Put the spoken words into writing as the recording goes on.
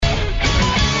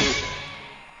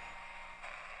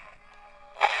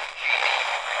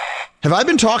Have I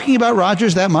been talking about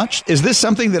Rogers that much? Is this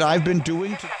something that I've been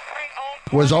doing?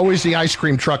 Was always the ice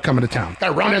cream truck coming to town. I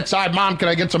run inside, Mom, can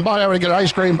I get some money? I want to get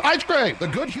ice cream. Ice cream! The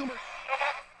good humor.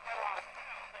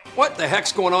 What the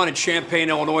heck's going on in Champaign,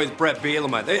 Illinois with Brett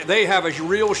Bielema? They have a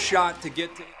real shot to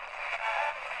get to...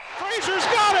 Frazier's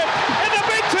got it! And the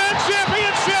Big Ten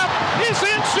championship is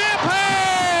in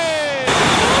Champaign!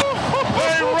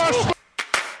 They rushed...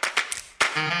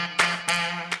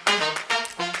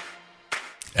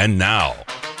 And now,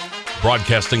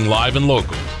 broadcasting live and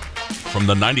local from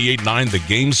the 98.9 The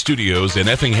Game studios in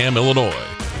Effingham, Illinois,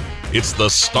 it's the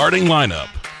starting lineup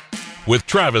with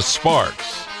Travis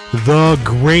Sparks, the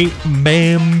Great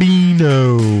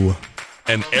Bambino,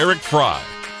 and Eric Fry.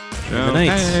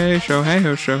 Shohei.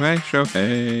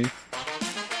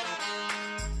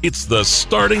 It's the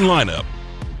starting lineup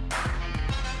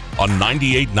on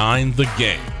 98.9 The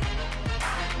Game.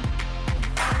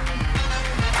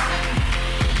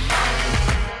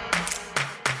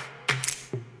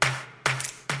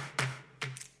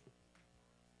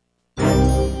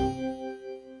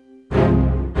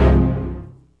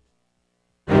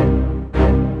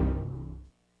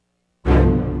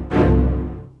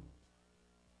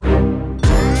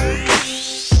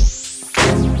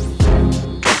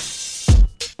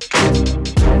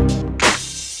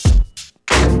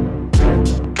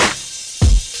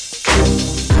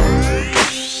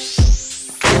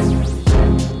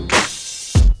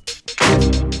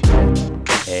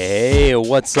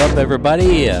 What's up,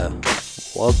 everybody?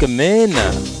 Welcome in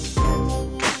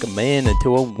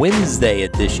to a Wednesday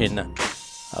edition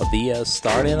of the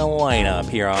starting lineup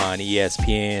here on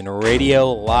ESPN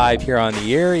Radio, live here on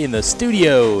the air in the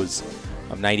studios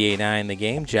of 98.9 The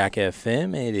Game, Jack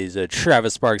FM. It is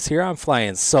Travis Sparks here. I'm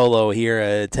flying solo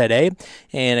here today,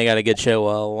 and I got a good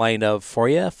show lined up for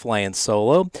you, flying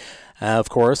solo. Of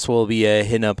course, we'll be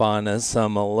hitting up on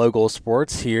some local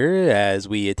sports here as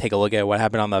we take a look at what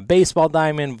happened on the baseball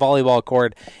diamond, volleyball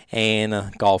court,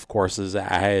 and golf courses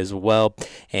as well.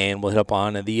 And we'll hit up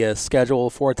on the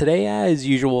schedule for today, as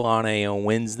usual, on a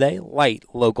Wednesday. Light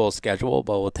local schedule,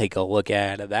 but we'll take a look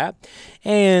at that.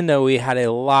 And we had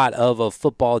a lot of a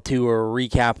football tour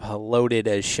recap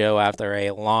loaded show after a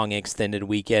long extended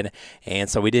weekend. And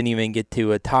so we didn't even get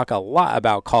to talk a lot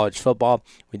about college football.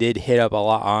 We did hit up a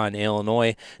lot on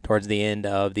Illinois towards the end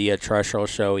of the terrestrial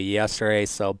show yesterday.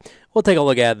 So we'll take a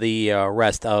look at the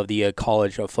rest of the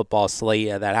college football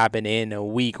slate that happened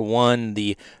in week one,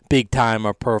 the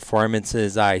big-time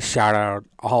performances. I shout out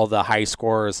all the high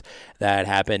scores that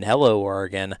happened. Hello,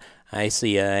 Oregon. I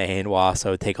see you, and we'll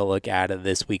also take a look at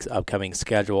this week's upcoming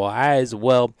schedule as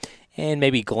well, and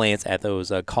maybe glance at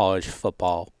those college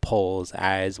football polls,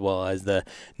 as well as the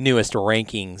newest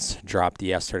rankings dropped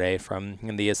yesterday from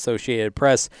the Associated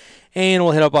Press. And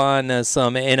we'll hit up on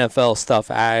some NFL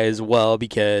stuff as well,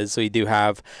 because we do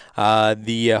have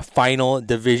the final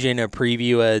division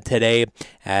preview today,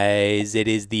 as it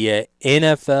is the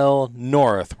NFL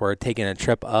North. We're taking a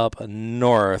trip up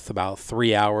north about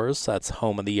 3 hours. That's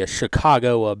home of the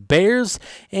Chicago Bears,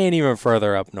 and even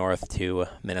further up north to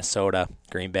Minnesota,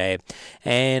 Green Bay,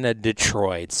 and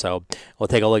Detroit. So we'll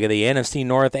take a look at the NFC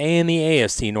North and the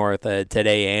AFC North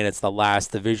today, and it's the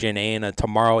last division, and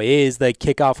tomorrow is the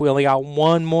kickoff. We only got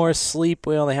one more sleep.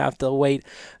 We only have to wait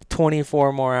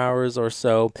 24 more hours or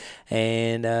so,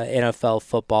 and NFL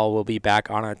football will be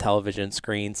back on our television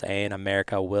screens, and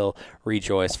America will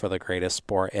rejoice for the greatest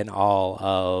sport in all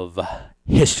of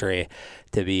history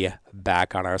to be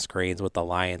back on our screens with the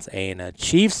Lions and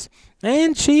Chiefs.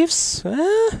 And Chiefs,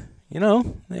 you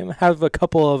know, they have a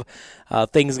couple of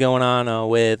things going on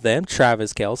with them.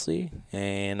 Travis Kelce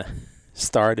and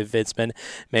started Fitzman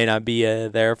may not be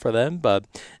there for them, but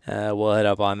we'll hit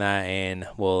up on that, and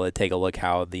we'll take a look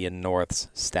how the Norths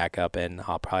stack up, and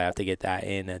I'll probably have to get that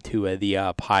into the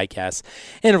podcast.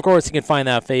 And of course, you can find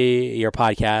that your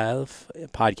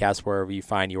podcast wherever you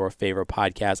find your favorite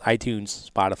podcast,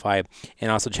 iTunes, Spotify, and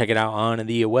also check it out on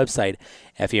the website,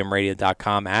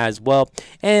 FEMradio.com as well.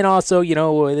 And also, you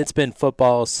know, it's been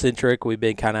football centric. We've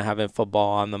been kind of having football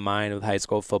on the mind with high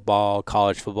school football,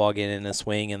 college football getting in the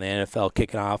swing, and the NFL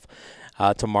kicking off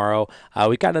tomorrow.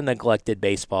 We kind of neglected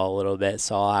baseball a little bit,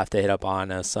 so I'll have to hit up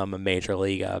on some Major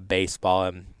League Baseball.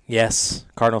 And yes,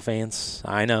 Cardinal fans,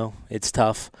 I know it's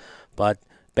tough, but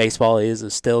baseball is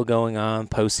still going on.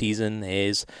 Postseason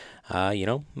is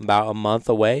about a month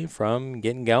away from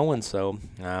getting going. So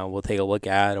we'll take a look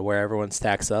at where everyone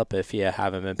stacks up if you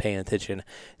haven't been paying attention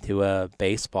to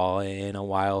baseball in a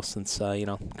while, since,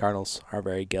 Cardinals are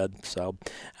very good. So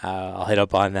I'll hit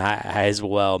up on that as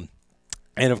well.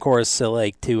 And, of course, I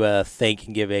like to thank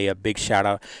and give a big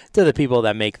shout-out to the people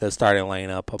that make the starting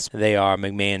lineup. They are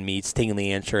McMahon Meats, Tingley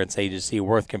Insurance Agency,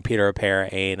 Worth Computer Repair,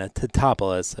 and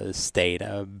Teutopolis State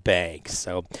Bank.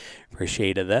 So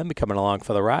appreciate them coming along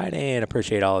for the ride, and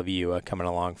appreciate all of you coming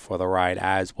along for the ride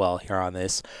as well here on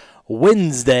this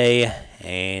Wednesday.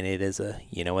 And it is,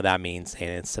 you know what that means,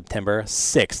 and it's September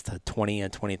 6th,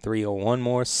 2023. One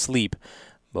more sleep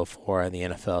before the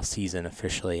NFL season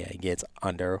officially gets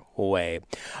underway.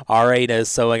 All right,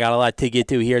 so I got a lot to get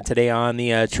to here today on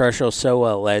the Treasure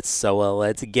Show. Let's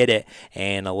get it,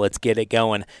 and let's get it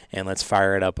going, and let's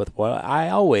fire it up with what I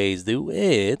always do.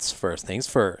 It's first things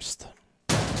first.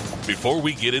 Before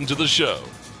we get into the show,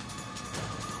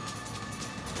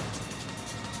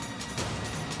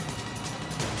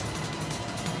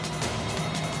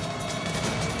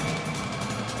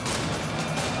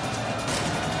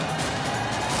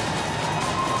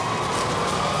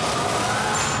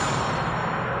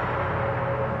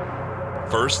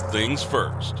 first things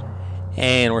first.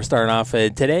 And we're starting off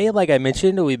today. Like I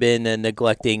mentioned, we've been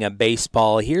neglecting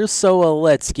baseball here, so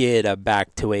let's get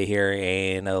back to it here,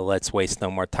 and let's waste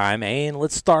no more time. And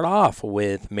let's start off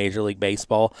with Major League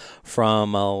Baseball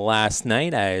from last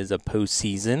night, as the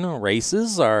postseason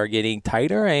races are getting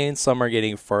tighter and some are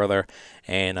getting further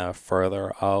and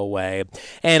further away.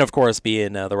 And, of course,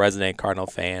 being the resident Cardinal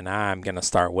fan, I'm going to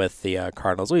start with the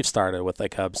Cardinals. We've started with the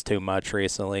Cubs too much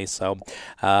recently, so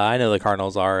I know the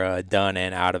Cardinals are done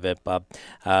and out of it, but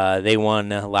they won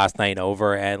last night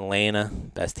over Atlanta,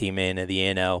 best team in the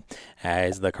NL,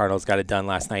 as the Cardinals got it done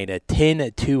last night at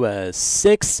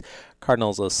 10-6.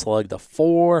 Cardinals slugged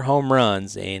 4 home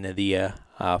runs in the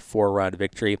 4-run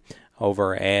victory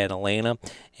over Atlanta.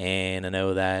 And I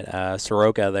know that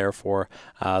Soroka there for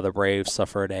the Braves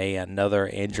suffered another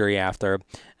injury after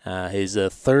his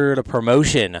third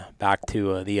promotion back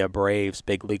to the Braves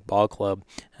big league ball club.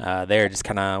 There, just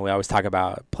kind of, we always talk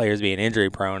about players being injury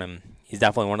prone, and he's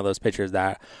definitely one of those pitchers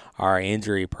that are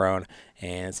injury prone.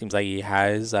 And it seems like he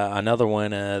has another one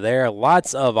there.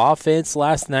 Lots of offense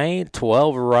last night,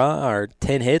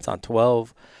 10 hits on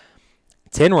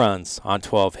 10 runs on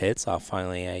 12 hits. I'll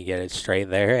finally get it straight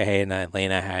there. And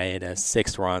Atlanta had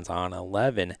 6 runs on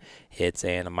 11 hits,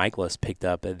 and Michaelis picked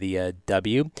up the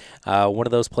W. One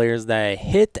of those players that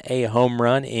hit a home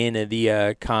run in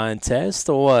the contest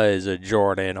was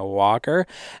Jordan Walker,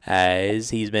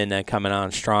 as he's been coming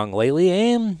on strong lately.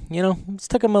 And, you know, it's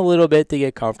took him a little bit to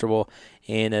get comfortable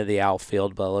in the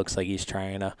outfield, but it looks like he's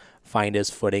trying to find his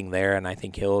footing there, and I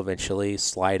think he'll eventually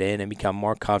slide in and become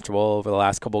more comfortable. Over the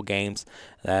last couple games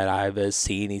that I've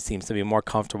seen, he seems to be more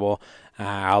comfortable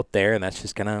out there, and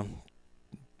that's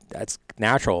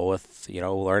natural with, you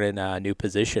know, learning a new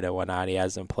position and whatnot. He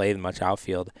hasn't played much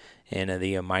outfield in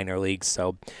the minor leagues,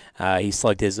 so he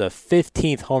slugged his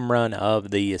 15th home run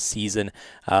of the season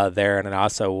there, and it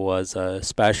also was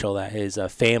special that his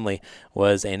family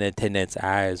was in attendance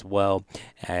as well,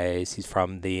 as he's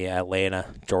from the Atlanta,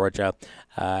 Georgia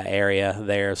area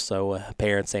there, so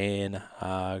parents and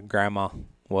grandma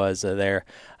was there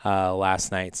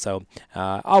last night. So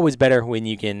always better when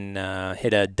you can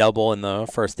hit a double in the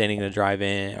first inning to drive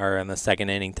in, or in the second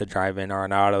inning to drive in, or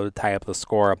an auto to tie up the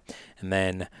score, and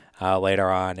then later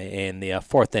on in the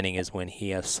 4th inning is when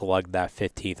he slugged that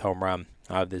 15th home run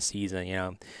of the season. You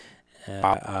know,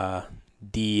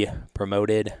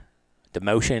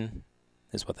 demotion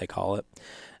is what they call it.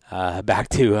 Back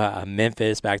to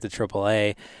Memphis, back to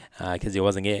AAA, because he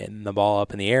wasn't getting the ball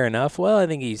up in the air enough. Well, I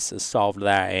think he's solved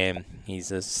that, and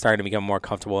he's starting to become more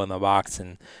comfortable in the box,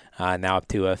 and now up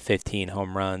to 15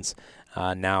 home runs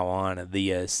now on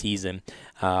the season.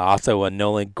 Also,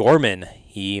 Nolan Gorman,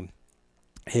 he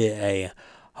hit a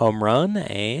home run,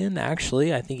 and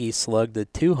actually I think he slugged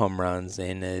 2 home runs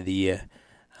in the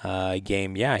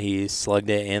game. Yeah, he slugged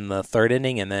it in the 3rd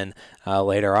inning, and then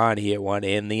later on he hit one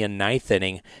in the 9th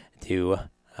inning to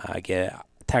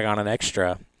tag on an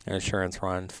extra insurance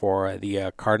run for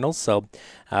the Cardinals. So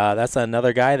that's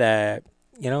another guy that,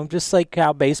 you know, just like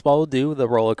how baseball will do, the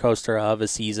roller coaster of a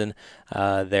season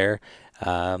there.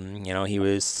 You know, he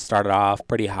was started off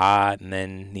pretty hot, and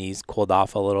then he's cooled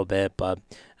off a little bit, but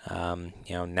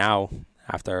you know, now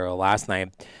after last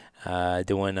night,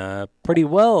 doing pretty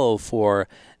well for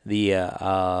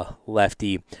the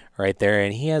lefty right there,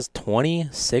 and he has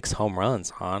 26 home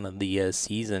runs on the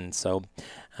season. So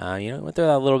you know, went through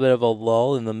that little bit of a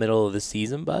lull in the middle of the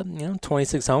season, but you know,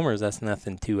 26 homers, that's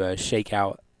nothing to shake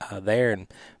out there, and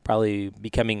probably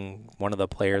becoming one of the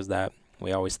players that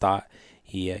we always thought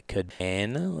he could.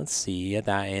 And let's see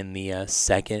that in the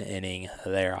 2nd inning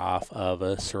there off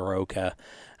of Soroka.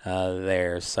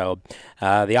 there. So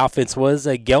the offense was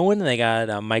going. They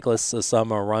got Michaelis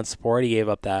some run support. He gave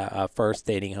up that first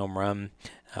inning home run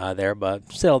there,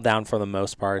 but still down for the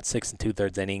most part. 6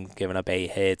 2/3 innings, giving up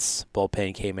 8 hits.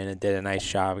 Bullpen came in and did a nice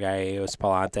job. Gallegos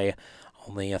Palante,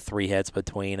 only 3 hits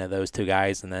between those two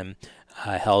guys, and then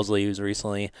Helsley, who's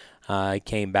recently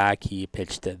came back, he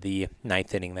pitched the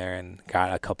 9th inning there and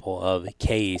got a couple of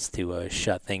Ks to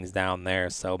shut things down there.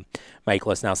 So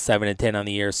Michaelis now 7-10 on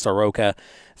the year. Soroka,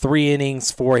 3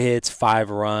 innings, 4 hits, 5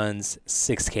 runs,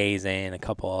 6 Ks, and a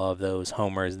couple of those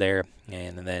homers there.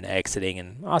 And then exiting,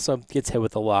 and also gets hit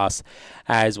with a loss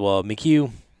as well. McHugh,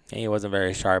 he wasn't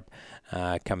very sharp.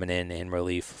 Coming in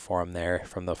relief for him there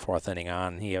from the 4th inning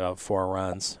on. He gave up 4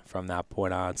 runs from that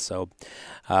point on. So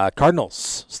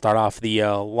Cardinals start off the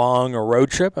long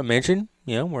road trip I mentioned.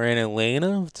 We're in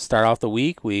Atlanta to start off the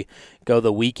week. We go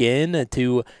the weekend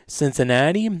to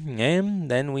Cincinnati, and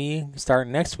then we start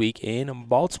next week in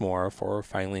Baltimore for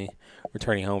finally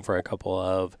returning home for a couple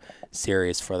of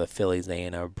series for the Phillies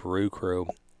and Brew Crew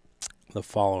the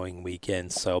following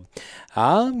weekend. So,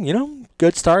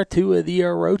 good start to the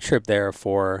road trip there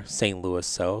for St. Louis.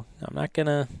 So I'm not going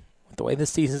to, with the way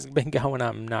this season's been going,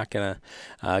 I'm not going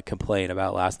to complain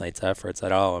about last night's efforts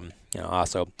at all. And,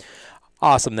 also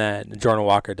awesome that Jordan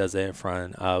Walker does it in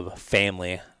front of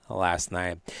family last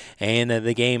night. And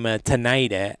the game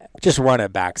tonight, just run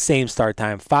it back. Same start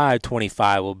time,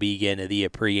 5:25 will begin the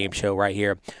pregame show right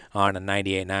here on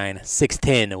 98.9.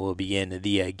 6:10 will begin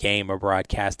the game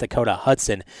broadcast. Dakota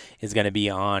Hudson is going to be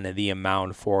on the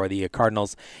mound for the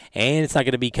Cardinals, and it's not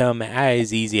going to become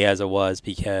as easy as it was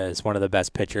because one of the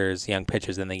best pitchers, young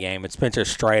pitchers in the game, it's Spencer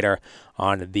Strider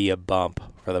on the bump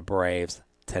for the Braves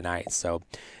tonight. So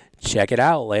check it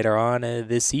out later on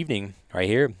this evening right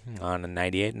here on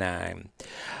 98.9.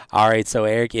 All right, so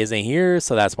Eric isn't here,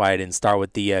 so that's why I didn't start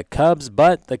with the Cubs.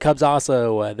 But the Cubs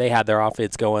also, they had their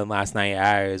offense going last night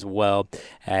as well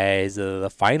as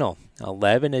the final,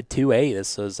 11-2-8.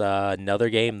 This was another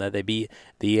game that they beat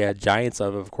the Giants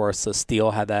of course.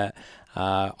 Steele had that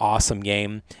awesome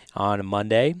game on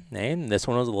Monday, and this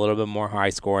one was a little bit more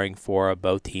high-scoring for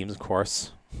both teams, of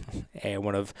course. And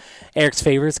one of Eric's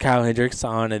favorites, Kyle Hendricks,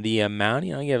 on the mound.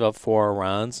 He gave up 4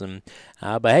 runs, and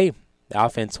but hey, the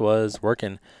offense was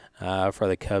working for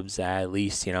the Cubs at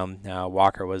least.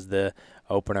 Walker was the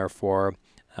opener for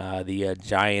the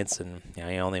Giants, and he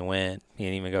didn't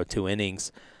even go 2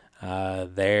 innings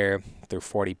there through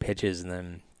 40 pitches, and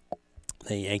then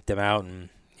they yanked him out, and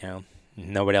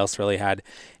nobody else really had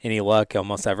any luck.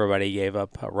 Almost everybody gave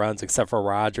up runs except for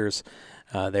Rogers.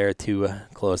 There to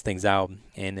close things out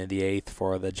in the 8th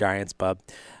for the Giants. But,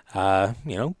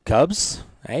 Cubs,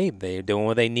 hey, they're doing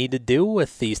what they need to do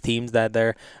with these teams that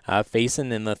they're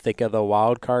facing in the thick of the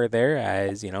wild card there,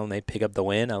 as, they pick up the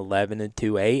win,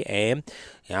 11-2-8. And,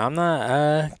 I'm not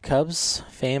a Cubs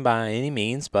fan by any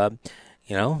means, but,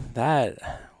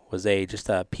 that was just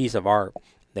a piece of art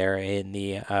there in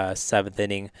the 7th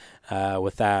inning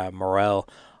with that Morel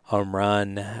home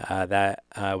run. That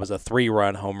was a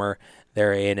 3-run homer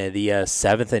there in the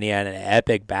 7th, and he had an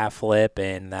epic bat flip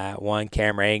and that one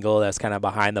camera angle that's kind of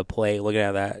behind the plate, looking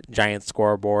at that giant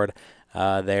scoreboard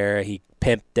there. He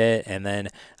pimped it, and then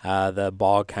the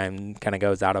ball kind of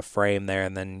goes out of frame there,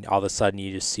 and then all of a sudden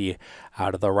you just see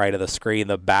out of the right of the screen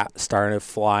the bat started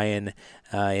flying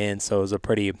in. So it was a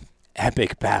pretty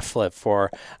epic bat flip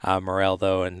for Morel,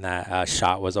 though, and that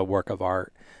shot was a work of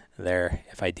art there,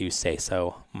 if I do say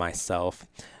so myself.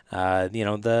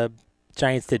 The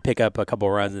Giants did pick up a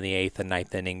couple runs in the 8th and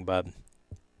 9th inning, but,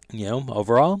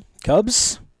 overall,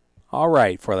 Cubs, all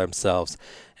right for themselves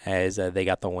as they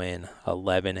got the win,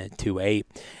 11-2-8.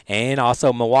 And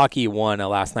also Milwaukee won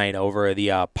last night over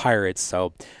the Pirates,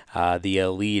 so the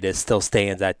lead still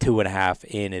stands at 2.5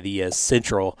 in the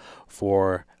Central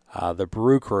for the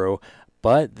Brew Crew.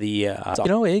 But the,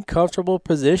 in comfortable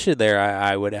position there,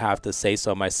 I would have to say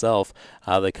so myself.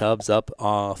 The Cubs up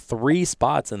 3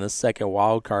 spots in the second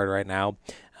wild card right now.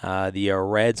 The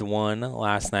Reds won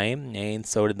last night, and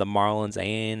so did the Marlins,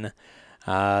 and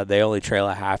they only trail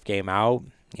a half game out.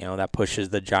 That pushes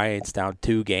the Giants down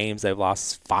 2 games. They've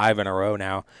lost 5 in a row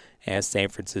now, as San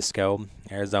Francisco.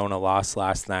 Arizona lost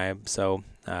last night, so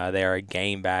they are a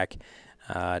game back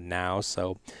now.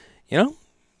 So,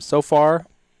 so far,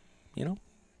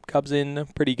 Cubs in a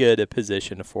pretty good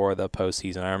position for the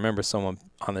postseason. I remember someone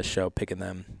on the show picking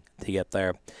them to get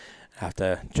there. I have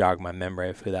to jog my memory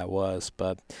of who that was.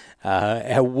 But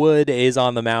Wood is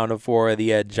on the mound for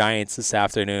the Giants this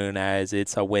afternoon, as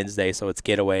it's a Wednesday, so it's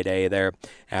getaway day there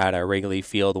at Wrigley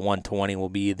Field. 1:20 will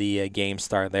be the game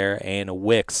start there, and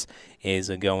Wicks is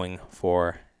going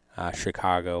for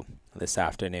Chicago this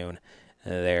afternoon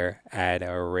there at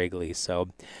Wrigley. So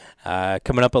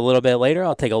coming up a little bit later,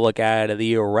 I'll take a look at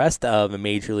the rest of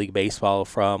Major League Baseball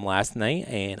from last night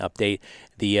and update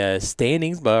the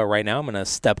standings. But right now I'm going to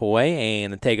step away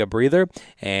and take a breather,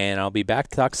 and I'll be back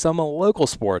to talk some local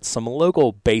sports, some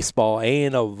local baseball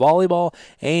and volleyball,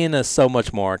 and so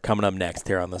much more coming up next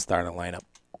here on the Starting Lineup.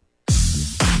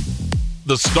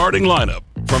 The Starting Lineup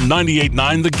from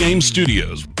 98.9 The Game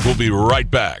Studios. We'll be right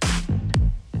back.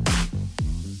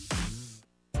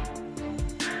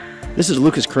 This is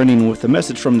Lucas Krenning with a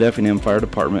message from the Effingham Fire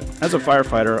Department. As a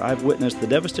firefighter, I've witnessed the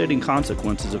devastating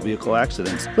consequences of vehicle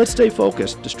accidents. Let's stay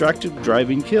focused. Distracted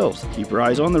driving kills. Keep your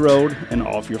eyes on the road and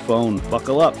off your phone.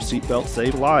 Buckle up. Seatbelts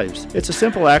save lives. It's a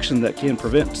simple action that can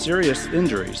prevent serious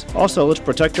injuries. Also, let's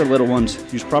protect our little ones.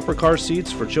 Use proper car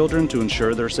seats for children to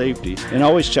ensure their safety. And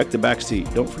always check the back seat.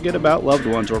 Don't forget about loved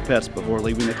ones or pets before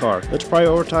leaving the car. Let's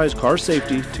prioritize car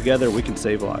safety. Together we can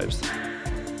save lives.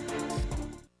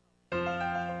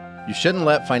 You shouldn't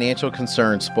let financial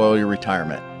concerns spoil your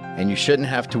retirement, and you shouldn't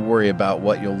have to worry about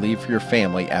what you'll leave for your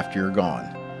family after you're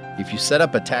gone. If you set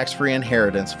up a tax-free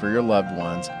inheritance for your loved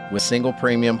ones with single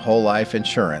premium whole life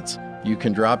insurance, you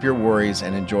can drop your worries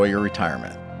and enjoy your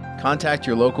retirement. Contact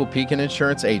your local Pekin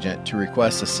Insurance agent to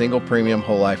request a single premium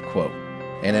whole life quote.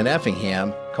 And in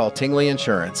Effingham, call Tingley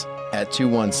Insurance at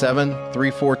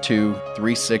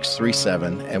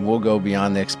 217-342-3637, and we'll go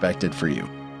beyond the expected for you.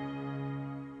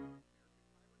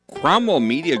 Cromwell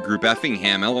Media Group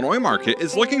Effingham, Illinois market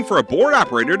is looking for a board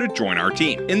operator to join our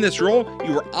team. In this role,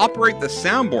 you will operate the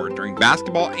soundboard during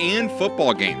basketball and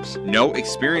football games. No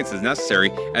experience is necessary,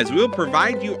 as we will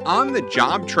provide you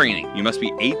on-the-job training. You must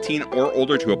be 18 or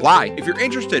older to apply. If you're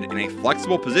interested in a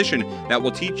flexible position that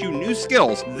will teach you new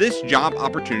skills, this job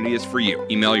opportunity is for you.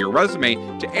 Email your resume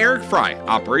to Eric Fry,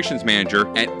 Operations Manager,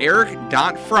 at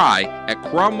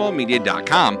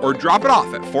eric.fry@cromwellmedia.com, or drop it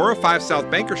off at 405 South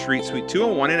Banker Street, Suite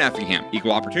 201 in Effingham.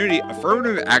 Equal opportunity,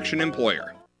 affirmative action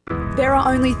employer. There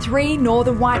are only 3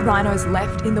 northern white rhinos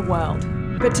left in the world,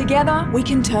 but together we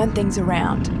can turn things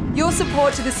around. Your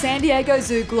support to the San Diego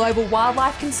Zoo Global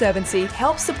Wildlife Conservancy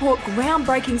helps support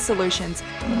groundbreaking solutions.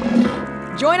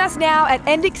 Join us now at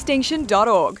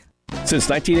endextinction.org. Since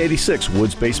 1986,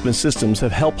 Woods Basement Systems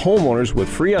have helped homeowners with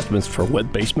free estimates for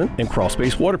wet basement and crawl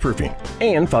space waterproofing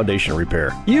and foundation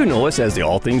repair. You know us as the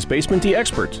All Things Basement-y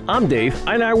experts. I'm Dave,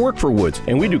 and I work for Woods,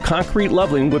 and we do concrete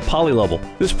leveling with Polylevel.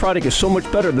 This product is so much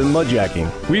better than mudjacking.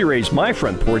 We raised my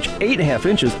front porch 8.5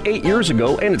 inches 8 years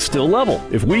ago, and it's still level.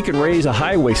 If we can raise a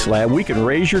highway slab, we can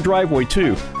raise your driveway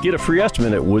too. Get a free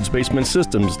estimate at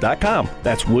woodsbasementsystems.com.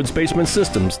 That's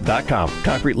woodsbasementsystems.com.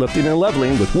 Concrete lifting and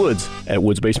leveling with Woods at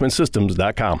woodsbasementsystems.com.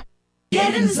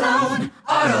 Get in zone,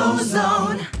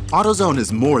 AutoZone. AutoZone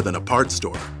is more than a parts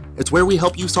store. It's where we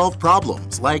help you solve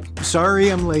problems like, sorry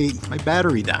I'm late, my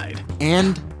battery died.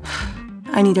 And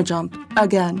I need a jump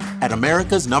again. At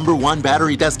America's #1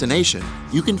 battery destination,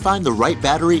 you can find the right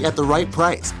battery at the right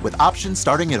price with options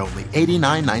starting at only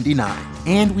 $89.99.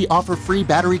 And we offer free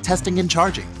battery testing and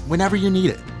charging whenever you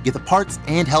need it. Get the parts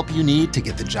and help you need to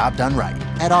get the job done right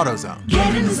at AutoZone.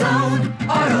 Get in zone,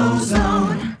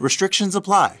 AutoZone. Restrictions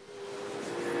apply.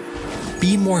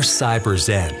 Be more cyber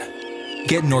zen.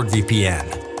 Get NordVPN.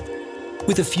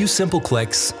 With a few simple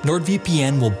clicks,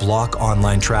 NordVPN will block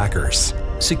online trackers,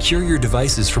 secure your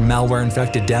devices from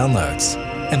malware-infected downloads,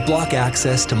 and block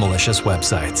access to malicious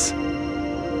websites.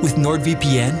 With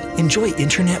NordVPN, enjoy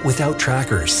internet without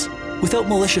trackers, without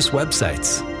malicious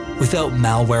websites, without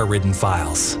malware-ridden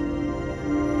files.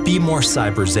 Be more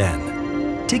cyber zen.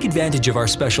 Take advantage of our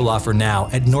special offer now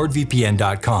at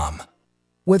nordvpn.com.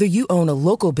 Whether you own a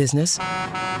local business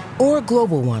or a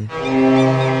global one,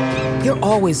 you're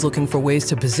always looking for ways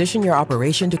to position your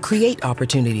operation to create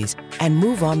opportunities and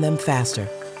move on them faster.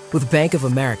 With Bank of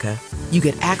America, you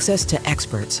get access to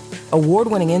experts,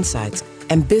 award-winning insights,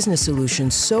 and business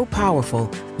solutions so powerful,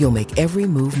 you'll make every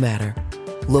move matter.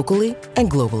 Locally and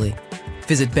globally.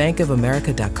 Visit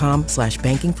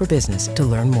bankofamerica.com/banking for business to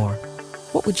learn more.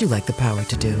 What would you like the power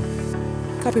to do?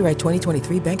 Copyright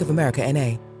 2023 Bank of America,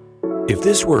 N.A. If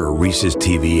this were a Reese's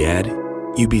TV ad,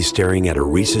 you'd be staring at a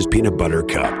Reese's peanut butter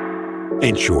cup.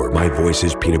 And sure, my voice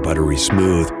is peanut buttery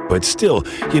smooth, but still,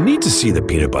 you need to see the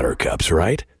peanut butter cups,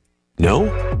 right?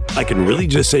 No? I can really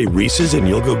just say Reese's and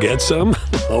you'll go get some?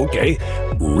 Okay,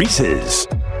 Reese's.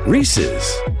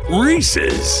 Reese's.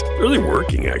 Reese's. Really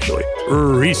working, actually.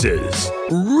 Reese's.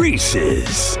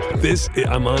 Reese's.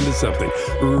 I'm on to something.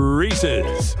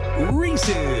 Reese's.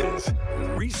 Reese's.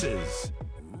 Reese's.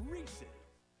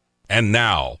 And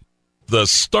now, the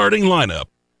starting lineup.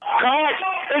 Caught.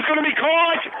 It's going to be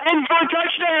caught. And for a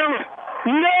touchdown.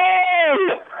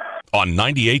 No! On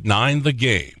 98.9 The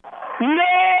Game. No!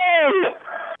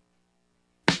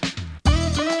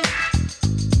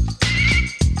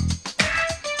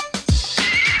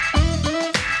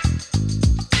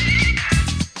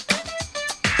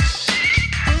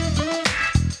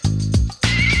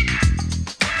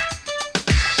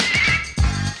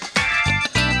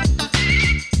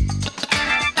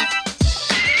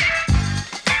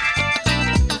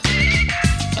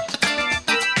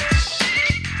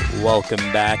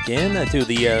 Welcome back in to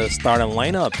the starting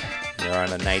lineup. You're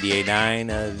on a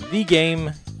 98.9 The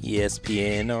Game,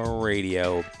 ESPN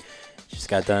Radio. Just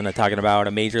got done talking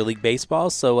about Major League Baseball,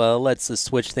 so let's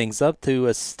switch things up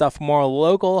to stuff more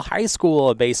local. High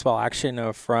school baseball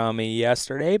action from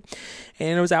yesterday,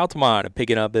 and it was Altamont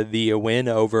picking up the win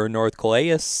over North Clay.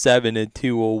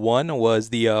 7-2-1 was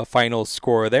the final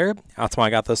score there.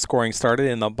 Altamont got the scoring started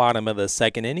in the bottom of the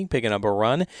second inning, picking up a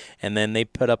run, and then they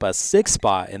put up a 6th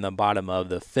spot in the bottom of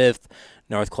the 5th.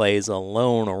 North Clay's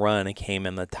lone run came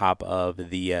in the top of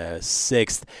the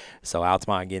 6th. So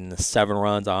Altamont getting 7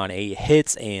 runs on 8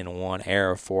 hits and 1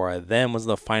 error for them was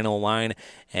the final line.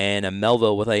 And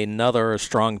Melville with another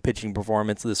strong pitching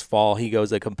performance this fall. He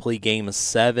goes a complete game of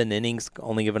 7 innings,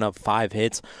 only giving up 5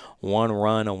 hits, 1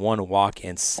 run, 1 walk,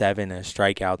 and 7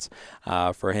 strikeouts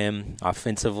for him.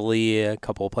 Offensively, a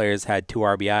couple of players had 2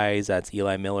 RBIs. That's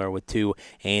Eli Miller with 2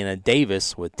 and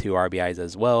Davis with 2 RBIs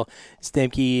as well.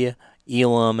 Stemke,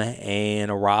 Elam,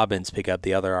 and Robbins pick up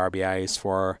the other RBIs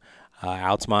for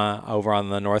Altamont. Over on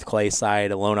the North Clay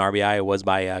side, a lone RBI was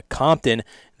by Compton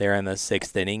there in the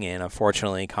 6th inning, and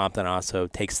unfortunately Compton also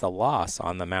takes the loss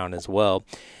on the mound as well,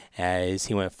 as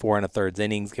he went 4 1/3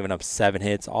 innings, giving up 7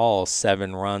 hits. All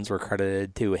 7 runs were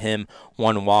credited to him,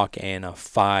 1 walk and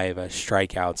 5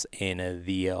 strikeouts in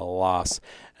the loss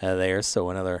there.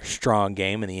 So another strong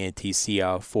game in the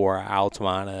NTC for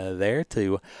Altamont there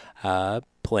to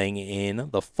playing in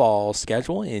the fall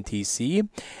schedule, NTC.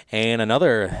 And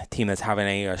another team that's having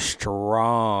a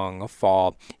strong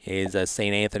fall is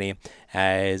St. Anthony,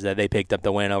 as they picked up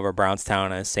the win over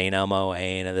Brownstown and St. Elmo,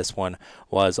 and this one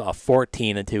was a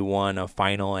 14-1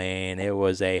 final, and it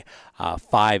was a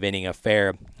 5-inning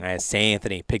affair as St.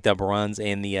 Anthony picked up runs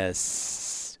in the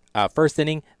first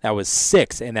inning. That was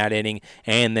 6 in that inning,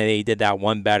 and they did that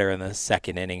one better in the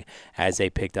second inning as they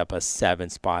picked up a 7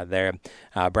 spot there.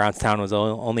 Brownstown was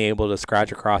only able to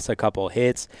scratch across a couple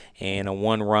hits and a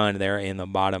 1 run there in the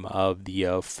bottom of the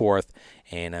 4th,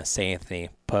 and St. Anthony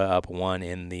put up 1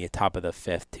 in the top of the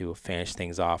 5th to finish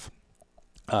things off.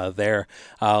 There.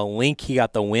 Link, he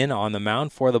got the win on the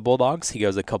mound for the Bulldogs. He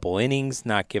goes a couple innings,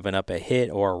 not giving up a hit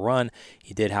or a run.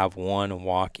 He did have 1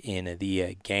 walk in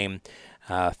the game.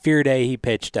 Fearday, he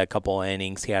pitched a couple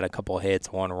innings. He had a couple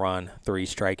hits, 1 run, 3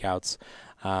 strikeouts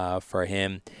for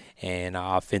him. And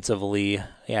offensively,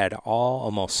 he had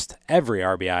almost every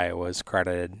RBI was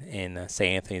credited in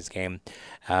St. Anthony's game.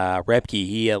 Repke,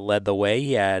 he led the way.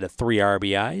 He had 3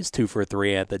 RBIs, 2 for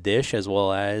 3 at the dish, as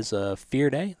well as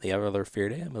Fearday, the other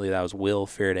Fearday. I believe that was Will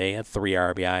Fearday, had 3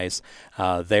 RBIs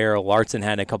there. Larson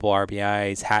had a couple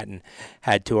RBIs. Hatton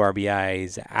had 2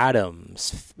 RBIs.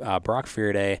 Adams, Brock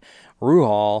Fearday,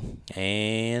 Ruhal,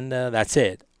 and that's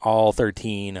it. All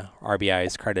 13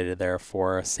 RBIs credited there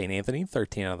for St. Anthony,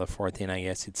 13 out of the 14, I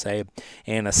guess you'd say.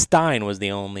 And Stein was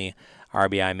the only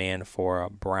RBI man for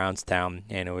Brownstown,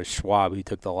 and it was Schwab who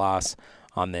took the loss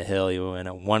on the hill. He went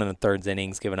at 1 1/3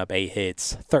 innings, giving up 8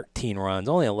 hits, 13 runs,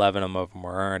 only 11 of them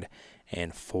were earned,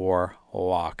 and 4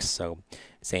 walks. So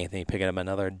St. Anthony picking up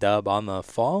another dub on the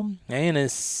fall. And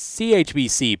as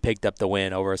CHBC picked up the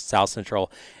win over South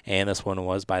Central, and this one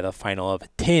was by the final of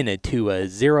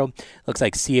 10-0. Looks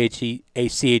like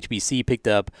CHBC picked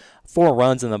up 4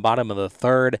 runs in the bottom of the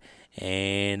 3rd,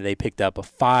 and they picked up a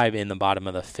 5 in the bottom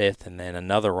of the 5th, and then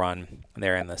another run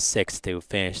there in the 6th to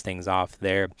finish things off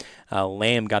there.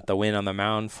 Lamb got the win on the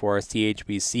mound for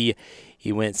CHBC.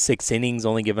 He went 6 innings,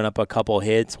 only giving up a couple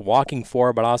hits, walking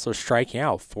 4, but also striking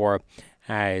out 4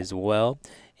 as well.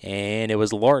 And it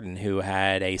was Lorton who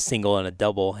had a single and a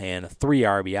double and 3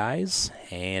 RBIs.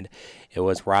 And it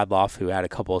was Rodloff who had a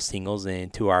couple of singles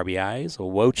and 2 RBIs.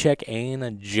 Wojcik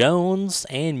and Jones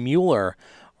and Mueller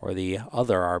were the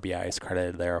other RBIs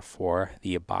credited there for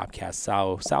the Bobcats.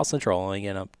 South Central only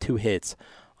getting up 2 hits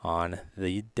on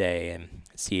the day. And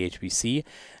CHBC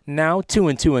now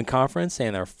 2-2 in conference,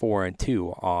 and they're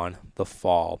 4-2 on the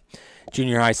fall.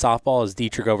 Junior high softball is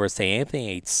Dietrich over St.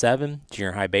 Anthony, 8-7.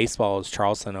 Junior high baseball is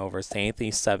Charleston over St.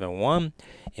 Anthony, 7-1.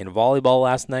 In volleyball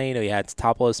last night, we had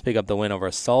Topolis pick up the win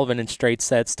over Sullivan in straight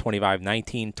sets,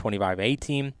 25-19,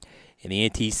 25-18. In the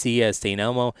NTC, as St.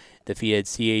 Elmo defeated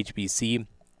CHBC.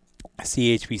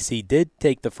 CHBC did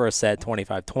take the first set,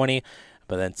 25-20.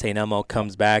 But then St. Elmo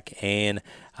comes back and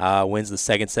wins the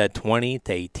second set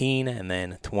 20-18, and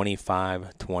then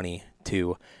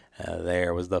 25-22.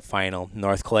 There was the final.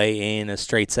 North Clay in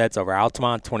straight sets over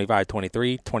Altamont,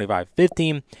 25-23,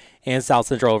 25-15, and South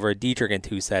Central over Dietrich in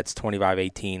 2 sets,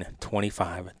 25-18,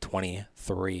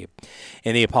 25-23.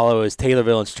 In the Apollo is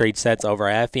Taylorville in straight sets over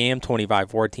FEM,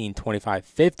 25-14,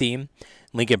 25-15.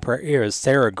 Lincoln Prairie is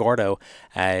Cerro Gordo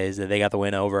as they got the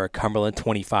win over Cumberland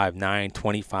 25-9,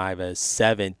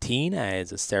 25-17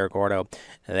 as Cerro Gordo.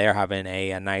 They're having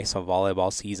a nice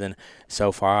volleyball season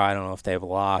so far. I don't know if they've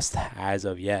lost as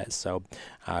of yet, so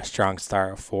strong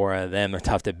start for them. They're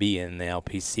tough to beat in the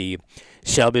LPC.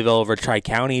 Shelbyville over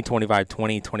Tri-County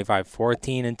 25-20,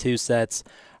 25-14 in 2 sets.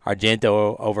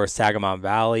 Argento over Sagamon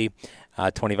Valley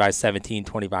 25-17,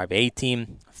 25-18.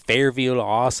 Fairfield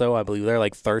also, I believe they're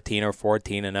like 13 or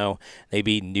 14-0. They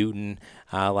beat Newton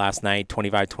last night,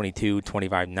 25-22,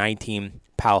 25-19.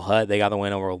 Powell Hutt, they got the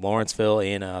win over Lawrenceville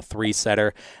in a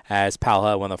 3-setter as Powell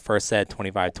Hutt won the first set,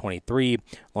 25-23.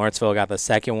 Lawrenceville got the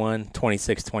second one,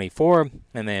 26-24.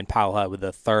 And then Powell Hutt with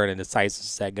the third and decisive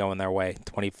set going their way,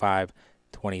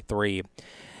 25-23.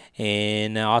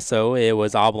 And also, it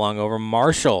was Oblong over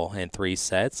Marshall in 3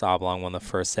 sets. Oblong won the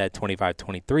first set,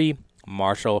 25-23.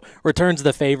 Marshall returns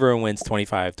the favor and wins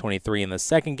 25-23 in the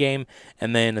second game.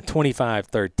 And then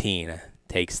 25-13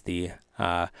 takes the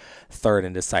third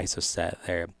and decisive set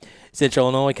there. Central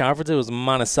Illinois Conference, it was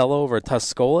Monticello over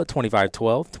Tuscola,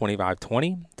 25-12,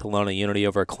 25-20. Kelowna Unity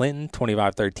over Clinton,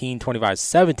 25-13,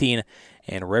 25-17.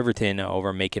 And Riverton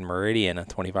over Macon Meridian,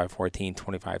 25-14,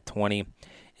 25-20.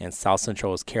 And South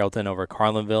Central was Carrollton over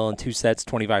Carlinville in 2 sets,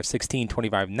 25-16,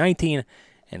 25-19.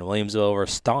 And Williamsville over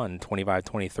Staunton,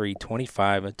 25-23,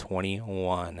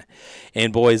 25-21.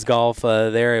 In boys golf,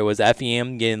 there it was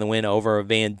FEM getting the win over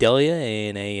Vandalia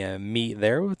in a meet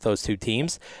there with those two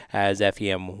teams, as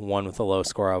FEM won with a low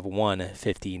score of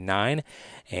 159,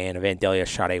 and Vandalia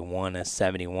shot a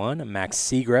 171. Max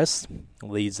Segrist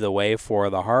leads the way for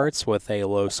the Hearts with a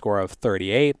low score of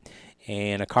 38,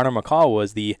 and Connor McCall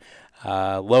was the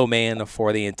low man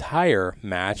for the entire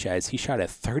match as he shot a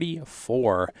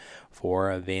 34 for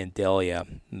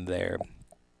Vandalia there.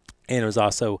 And it was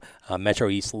also Metro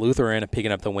East Lutheran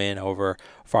picking up the win over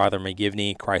Father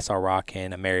McGivney, Christ Our Rock,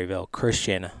 and Maryville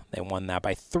Christian. They won that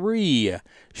by 3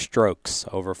 strokes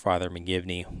over Father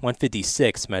McGivney.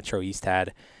 156 Metro East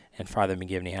had, and Father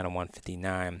McGivney had a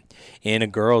 159. In a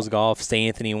girls' golf, St.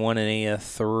 Anthony won in a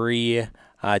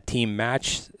 3-team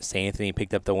match. St. Anthony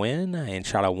picked up the win and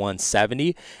shot a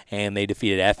 170, and they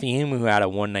defeated FEM, who had a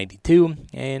 192,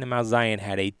 and Mount Zion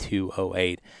had a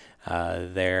 208.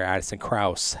 There, Addison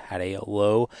Krause had a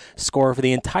low score for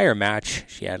the entire match.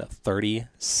 She had a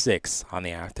 36 on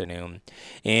the afternoon.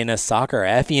 In soccer,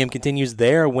 FEM continues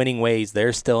their winning ways.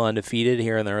 They're still undefeated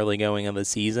here in the early going of the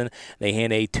season. They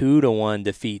hand a 2-1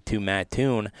 defeat to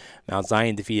Mattoon. Mount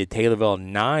Zion defeated Taylorville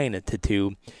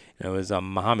 9-2. It was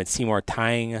Muhammad Seymour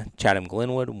tying Chatham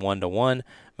Glenwood 1-1.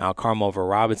 Mount Carmel over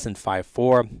Robinson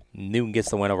 5-4. Newton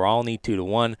gets the win over Alney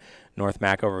 2-1. North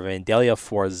Mac over Vandalia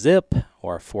 4-0,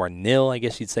 or 4-0, I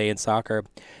guess you'd say in soccer.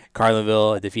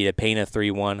 Carlinville defeated Payne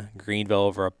 3-1. Greenville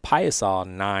over Piasol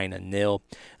 9-0.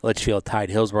 Litchfield tied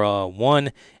Hillsborough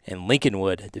 1, and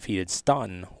Lincolnwood defeated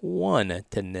Staunton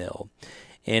 1-0.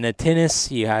 In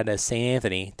tennis, you had St.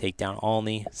 Anthony take down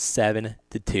Alney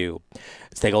 7-2.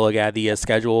 Let's take a look at the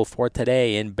schedule for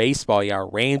today. In baseball, you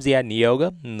got Ramsey at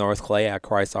Neoga, North Clay at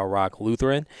Christ Our Rock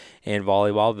Lutheran. In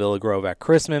volleyball, Villa Grove at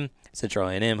Chrisman. Central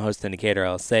A&M hosting Decatur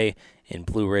LSA. In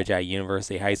Blue Ridge at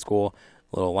University High School.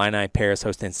 Little Illini Paris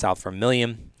hosting South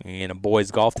Vermilion. In boys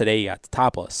golf today, you got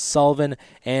Topola, Sullivan,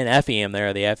 and FEM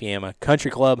there. The FEM Country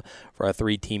Club for a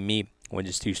 3-team meet. Win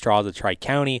just 2 straws at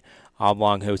Tri-County.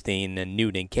 Oblong hosting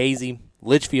Newton and Casey.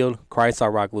 Litchfield, Christ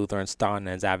Our Rock Lutheran, Staunton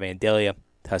is at Vandalia.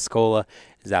 Tuscola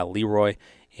is at Leroy.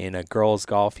 In girls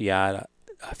golf, you got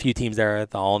a few teams there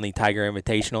at the Alney Tiger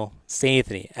Invitational. St.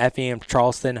 Anthony, FEM,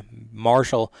 Charleston,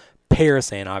 Marshall,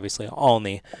 Paris, and obviously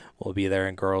Alney will be there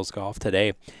in girls golf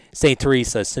today. St.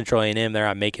 Teresa, Central A&M, they're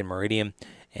at Macon Meridian.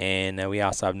 And we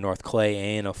also have North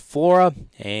Clay and Flora.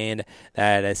 And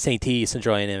that St. T,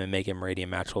 Central A&M, and Macon Meridian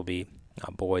match will be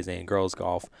boys and girls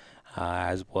golf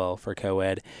as well for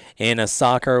co-ed. In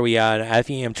soccer, we got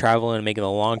FEM traveling and making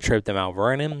a long trip to Mount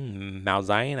Vernon, Mount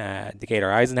Zion at Decatur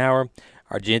Eisenhower,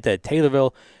 Argenta at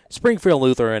Taylorville, Springfield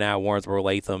Lutheran at Warrensboro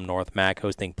Latham, North Mac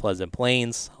hosting Pleasant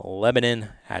Plains, Lebanon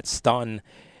at Staunton,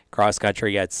 cross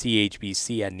country at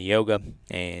CHBC at Neoga,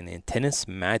 and in tennis,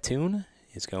 Mattoon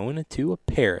is going to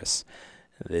Paris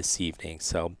this evening.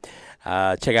 So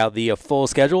Check out the full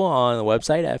schedule on the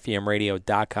website,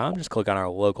 femradio.com. Just click on our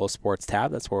local sports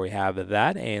tab. That's where we have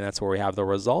that, and that's where we have the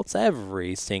results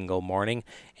every single morning.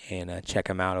 And check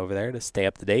them out over there to stay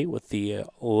up to date with the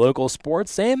local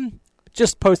sports. And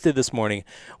just posted this morning,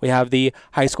 we have the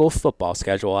high school football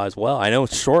schedule as well. I know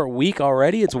it's short week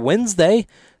already. It's Wednesday,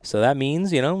 so that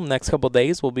means, next couple of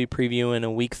days we'll be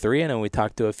previewing week 3. I know we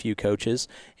talked to a few coaches,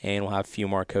 and we'll have a few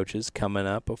more coaches coming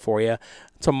up for you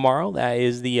tomorrow. That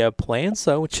is the plan,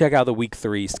 so check out the week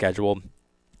 3 schedule,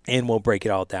 and we'll break it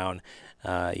all down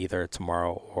either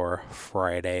tomorrow or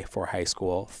Friday for high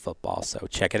school football. So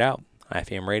check it out,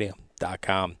 IFMRadio.com.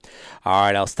 All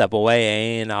right, I'll step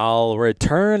away and I'll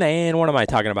return. And what am I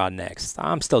talking about next?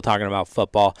 I'm still talking about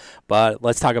football, but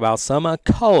let's talk about some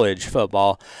college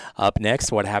football up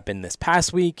next. What happened this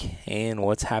past week and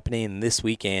what's happening this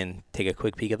weekend. Take a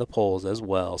quick peek at the polls as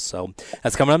well. So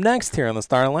that's coming up next here on the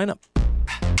starting lineup.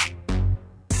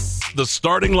 The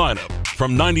starting lineup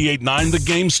from 98.9 The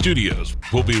Game Studios.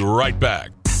 We'll be right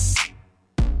back.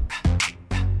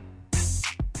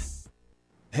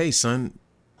 Hey, son.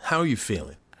 How are you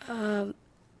feeling? I'm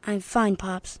fine,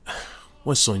 Pops.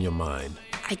 What's on your mind?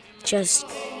 I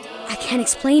can't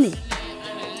explain it.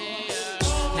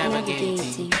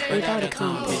 Navigating without a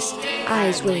compass,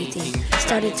 eyes waiting,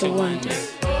 started to wonder.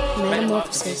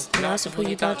 Metamorphosis, the loss of who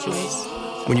you thought you was.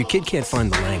 When your kid can't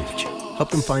find the language,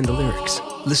 help them find the lyrics.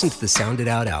 Listen to the Sound It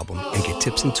Out album and get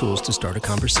tips and tools to start a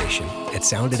conversation at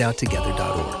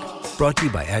sounditouttogether.org. Brought to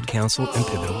you by Ad Council and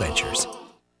Pivotal Ventures.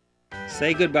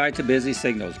 Say goodbye to busy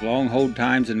signals, long hold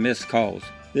times, and missed calls.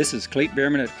 This is Cleet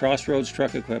Bierman at Crossroads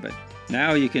Truck Equipment.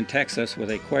 Now you can text us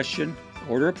with a question,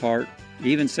 order a part,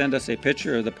 even send us a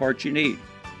picture of the part you need.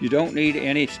 You don't need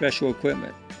any special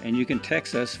equipment, and you can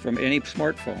text us from any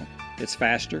smartphone. It's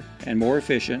faster and more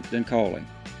efficient than calling.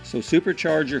 So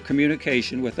supercharge your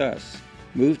communication with us.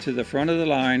 Move to the front of the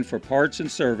line for parts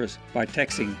and service by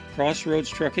texting Crossroads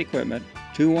Truck Equipment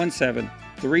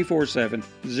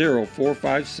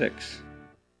 217-347-0456.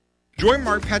 Join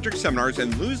Mark Patrick Seminars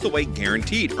and lose the weight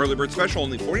guaranteed. Early bird special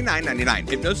only $49.99.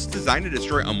 Hypnosis designed to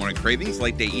destroy unwanted cravings,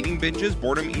 late day eating binges,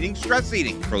 boredom eating, stress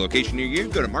eating. For a location near you,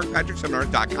 go to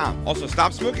markpatrickseminars.com. Also,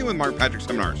 stop smoking with Mark Patrick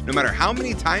Seminars. No matter how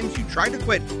many times you try to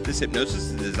quit, this hypnosis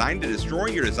is designed to destroy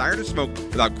your desire to smoke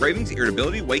without cravings,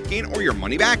 irritability, weight gain, or your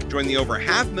money back. Join the over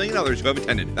 500,000 others who have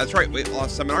attended. That's right, Weight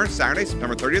Loss Seminar, Saturday,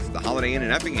 September 30th at the Holiday Inn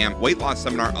in Effingham. Weight Loss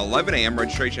Seminar, 11 a.m.,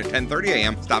 registration at 10:30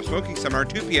 a.m. Stop Smoking Seminar,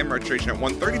 2 p.m., registration at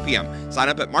 1:30 p.m. Sign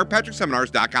up at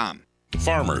markpatrickseminars.com.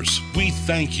 Farmers, we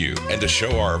thank you, and to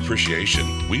show our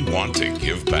appreciation, we want to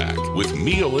give back with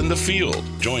Meal in the Field.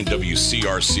 Join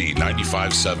WCRC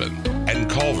 95.7 and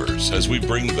Culver's as we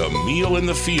bring the Meal in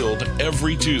the Field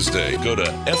every Tuesday. Go to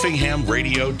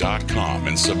effinghamradio.com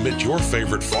and submit your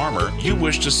favorite farmer you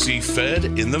wish to see fed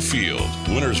in the field.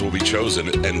 Winners will be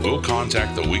chosen, and we'll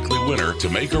contact the weekly winner to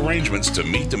make arrangements to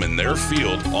meet them in their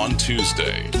field on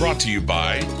Tuesday. Brought to you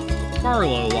by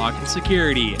Barlow Lock and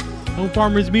Security, Home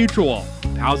Farmers Mutual,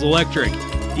 Powell's Electric,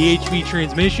 DHV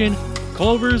Transmission,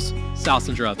 Culver's, South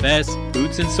Central FS,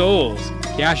 Boots and Soles,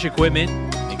 Cash Equipment,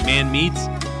 McMahon Meats,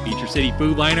 Beecher City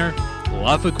Food Liner,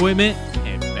 Luff Equipment,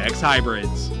 and Bex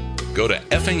Hybrids. Go to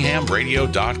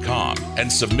effinghamradio.com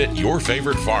and submit your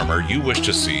favorite farmer you wish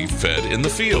to see fed in the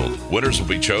field. Winners will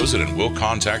be chosen, and we'll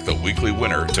contact the weekly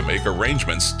winner to make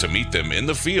arrangements to meet them in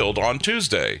the field on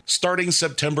Tuesday, starting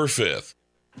September 5th.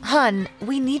 Hun,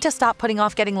 we need to stop putting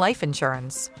off getting life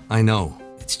insurance. I know.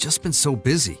 It's just been so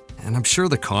busy, and I'm sure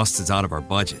the cost is out of our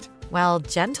budget. Well,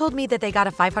 Jen told me that they got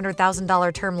a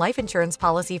 $500,000 term life insurance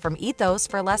policy from Ethos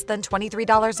for less than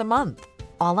 $23 a month.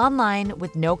 All online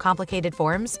with no complicated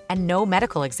forms and no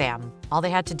medical exam. All they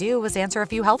had to do was answer a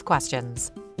few health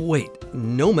questions. Wait,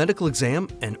 no medical exam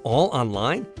and all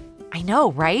online? I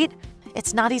know, right?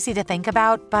 It's not easy to think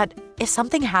about, but if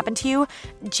something happened to you,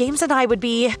 James and I would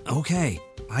be... Okay,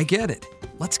 I get it.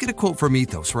 Let's get a quote from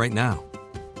Ethos right now.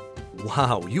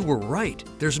 Wow, you were right.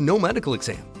 There's no medical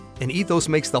exam, and Ethos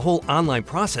makes the whole online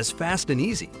process fast and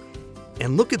easy.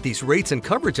 And look at these rates and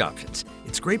coverage options.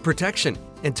 It's great protection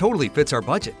and totally fits our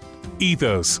budget.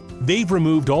 Ethos. They've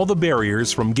removed all the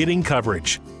barriers from getting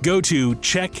coverage. Go to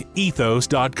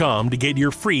checkethos.com to get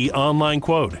your free online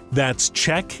quote. That's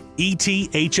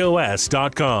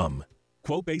checkethos.com.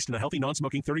 Quote based on a healthy,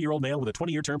 non-smoking 30-year-old male with a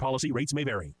 20-year term policy. Rates may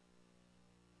vary.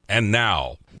 And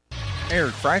now,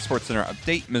 Eric Fry Sports Center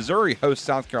update. Missouri hosts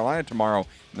South Carolina tomorrow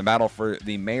in the battle for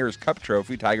the Mayor's Cup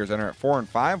Trophy. Tigers enter at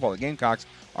 4-5, while the Gamecocks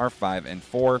are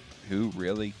 5-4. Who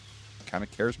really kind of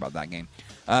cares about that game?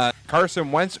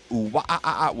 Carson Wentz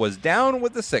was down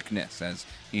with the sickness as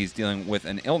he's dealing with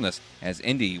an illness, as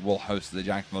Indy will host the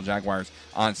Jacksonville Jaguars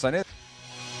on Sunday.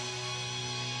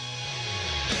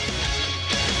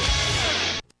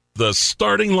 the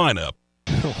starting lineup.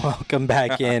 Welcome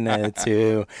back in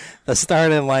to the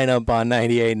starting lineup on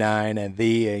 98.9 and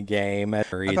the game. I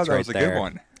thought that was a good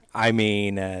one. I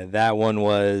mean, that one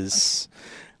was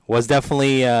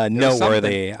definitely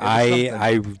noteworthy.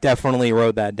 I definitely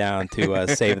wrote that down to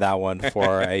save that one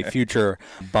for a future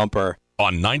bumper.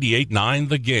 On 98.9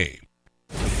 The Game.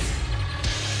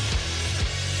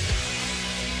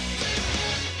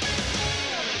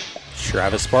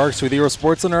 Travis Sparks with your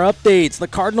Sports Center updates. The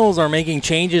Cardinals are making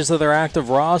changes to their active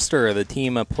roster. The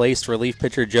team placed relief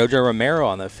pitcher JoJo Romero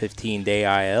on the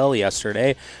 15-day IL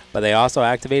yesterday, but they also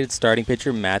activated starting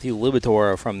pitcher Matthew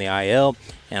Liberatore from the IL.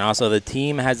 And also the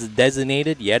team has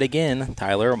designated, yet again,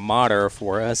 Tyler Motter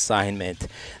for assignment.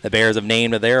 The Bears have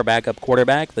named their backup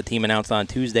quarterback. The team announced on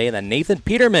Tuesday that Nathan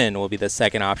Peterman will be the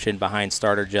second option behind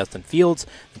starter Justin Fields.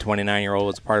 The 29-year-old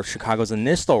was part of Chicago's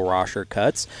initial roster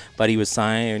cuts, but he was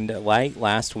signed late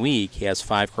last week. He has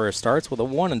 5 career starts with a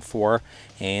 1-4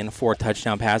 and 4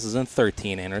 touchdown passes and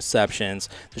 13 interceptions.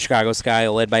 The Chicago Sky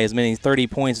led by as many as 30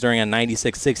 points during a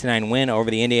 96-69 win over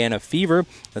the Indiana Fever.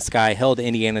 The Sky held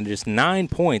Indiana to just 9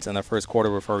 points in the first quarter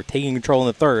before taking control in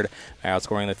the third by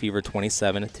outscoring the Fever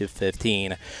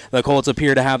 27-15. The Colts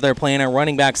appear to have their plan at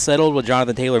running back settled, with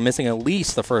Jonathan Taylor missing at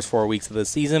least the first 4 weeks of the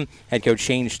season. Head coach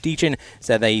Shane Steichen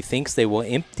said that he thinks they will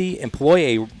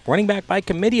employ a running back by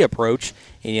committee approach.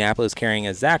 Indianapolis carrying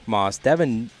a Zach Moss,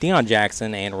 Deion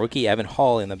Jackson, and rookie Evan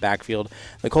Hall in the backfield.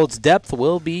 The Colts' depth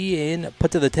will be put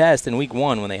to the test in Week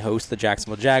 1 when they host the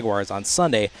Jacksonville Jaguars on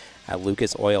Sunday at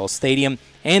Lucas Oil Stadium.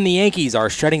 And the Yankees are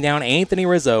shutting down Anthony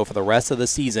Rizzo for the rest of the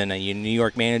season. New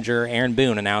York manager Aaron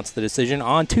Boone announced the decision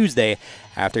on Tuesday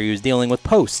after he was dealing with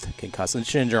post-concussion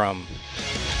syndrome.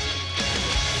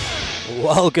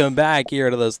 Welcome back here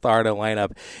to the starting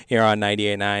lineup here on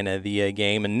 98.9 The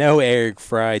Game. And no Eric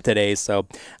Fry today, so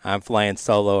I'm flying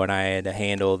solo, and I had to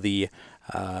handle the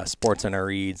Sports Center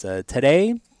reads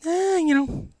today.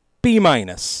 B-.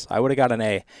 I would have got an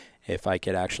A if I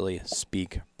could actually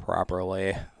speak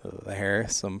properly. There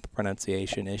some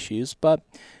pronunciation issues, but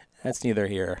that's neither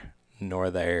here nor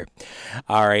there.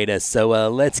 All right, so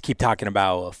let's keep talking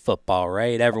about football,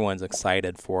 right? Everyone's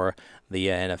excited for the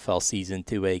NFL season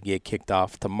to get kicked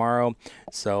off tomorrow.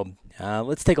 So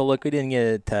let's take a look. We didn't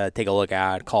get to take a look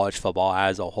at college football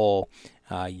as a whole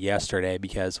yesterday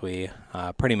because we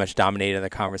pretty much dominated the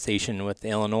conversation with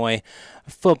Illinois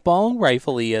football,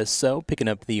 rightfully so, picking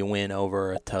up the win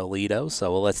over Toledo.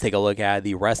 So let's take a look at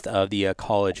the rest of the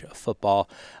college football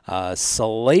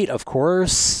slate. Of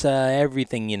course,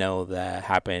 everything that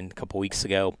happened a couple weeks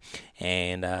ago,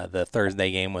 and the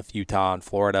Thursday game with Utah and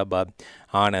Florida. But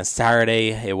on a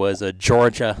Saturday, it was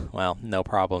Georgia. Well, no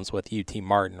problems with UT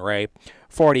Martin, right?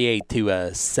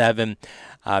 48-7.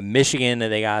 Michigan,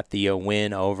 they got the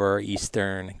win over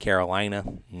Eastern Carolina.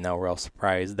 No real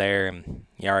surprise there. And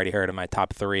you already heard of my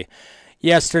top 3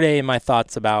 yesterday. My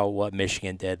thoughts about what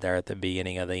Michigan did there at the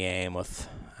beginning of the game with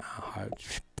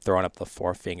throwing up the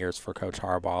 4 fingers for Coach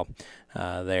Harbaugh.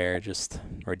 They're just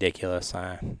ridiculous.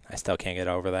 I still can't get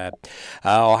over that.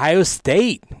 Ohio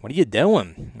State, what are you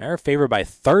doing? They're favored by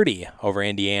 30 over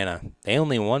Indiana. They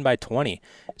only won by 20.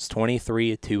 It's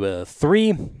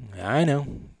 23-3. I know.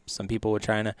 Some people were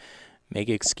trying to make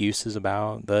excuses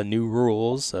about the new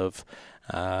rules of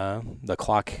the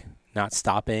clock not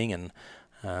stopping and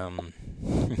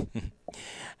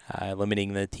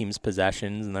limiting the team's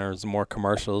possessions. And there's more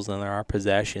commercials than there are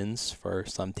possessions for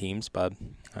some teams. But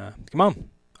come on,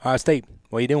 Ohio State,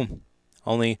 what are you doing?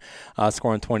 Only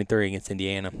scoring 23 against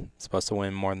Indiana. Supposed to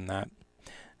win more than that.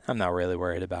 I'm not really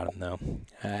worried about them, though.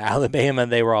 Alabama,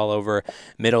 they were all over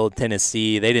Middle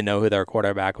Tennessee. They didn't know who their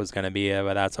quarterback was going to be,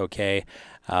 but that's okay.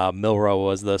 Milroe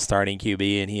was the starting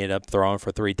QB, and he ended up throwing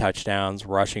for 3 touchdowns,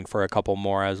 rushing for a couple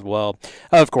more as well.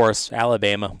 Of course,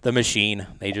 Alabama, the machine.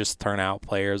 They just turn out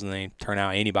players, and they turn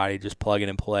out anybody, just plug it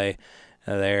and play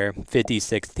there.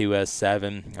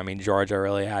 56-7. I mean, Georgia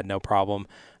really had no problem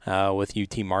with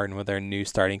UT Martin with their new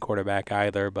starting quarterback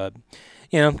either, but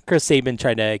Chris Saban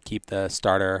tried to keep the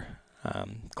starter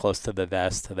close to the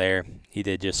vest there. He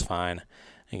did just fine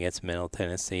against Middle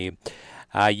Tennessee.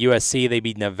 USC, they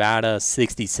beat Nevada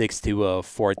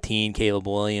 66-14. Caleb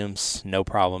Williams, no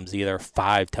problems either.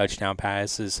 5 touchdown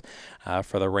passes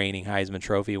for the reigning Heisman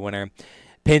Trophy winner.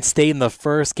 Penn State in the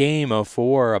first game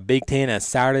for a Big Ten at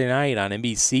Saturday night on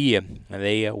NBC.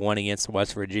 They won against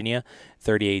West Virginia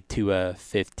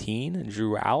 38-15.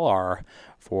 Drew Allar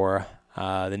for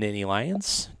the Nittany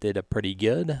Lions did a pretty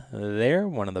good there.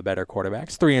 One of the better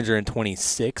quarterbacks.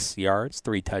 326 yards,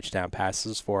 3 touchdown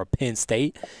passes for Penn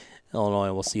State.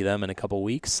 Illinois will see them in a couple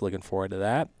weeks. Looking forward to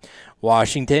that.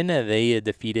 Washington, they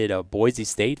defeated Boise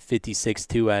State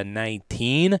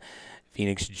 56-19.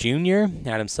 Phoenix Jr.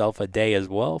 had himself a day as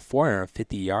well,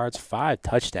 450 yards, 5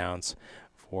 touchdowns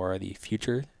for the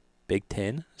future Big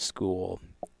Ten school.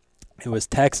 It was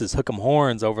Texas Hook'em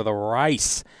Horns over the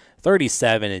Rice,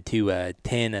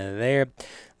 37-10 there. A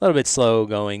little bit slow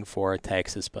going for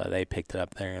Texas, but they picked it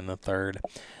up there in the third.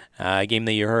 Game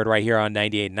that you heard right here on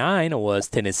 98.9 was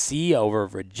Tennessee over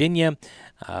Virginia.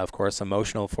 Of course,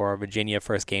 emotional for Virginia.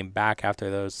 First game back after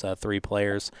those 3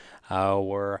 players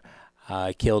were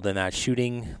killed in that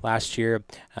shooting last year.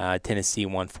 Tennessee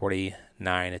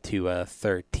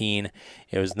 149-13.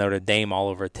 It was Notre Dame all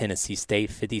over Tennessee State,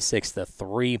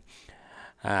 56-3.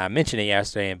 I mentioned it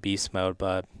yesterday in beast mode,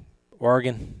 but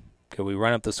Oregon, could we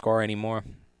run up the score anymore?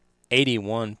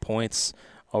 81 points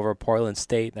over Portland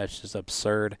State. That's just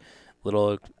absurd.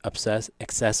 Little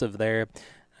excessive there.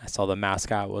 I saw the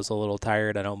mascot was a little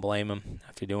tired. I don't blame him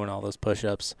after doing all those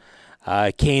push-ups.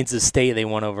 Kansas State, they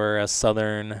won over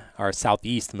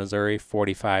Southeast Missouri,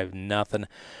 45-0.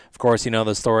 Of course, you know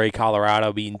the story,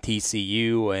 Colorado beating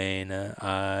TCU, and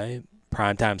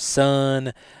Primetime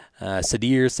Sun,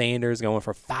 Sadir Sanders going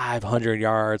for 500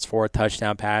 yards, 4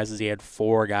 touchdown passes. He had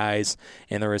 4 guys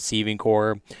in the receiving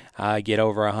corps get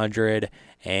over 100.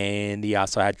 And he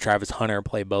also had Travis Hunter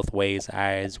play both ways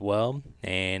as well.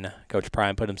 And Coach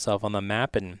Prime put himself on the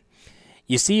map, and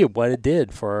you see what it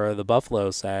did for the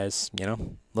Buffaloes as,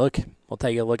 look, we'll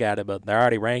take a look at it, but they're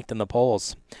already ranked in the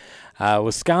polls.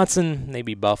 Wisconsin, they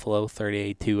beat Buffalo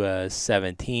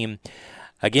 38-17.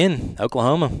 Again,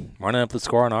 Oklahoma running up the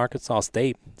score on Arkansas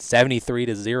State,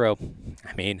 73-0.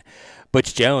 I mean,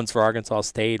 Butch Jones for Arkansas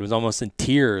State was almost in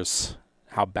tears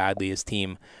how badly his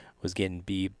team was getting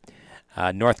beat.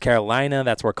 North Carolina,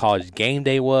 that's where College Game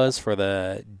Day was for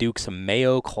the Dukes of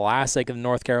Mayo Classic in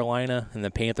North Carolina in the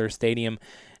Panther Stadium.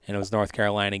 And it was North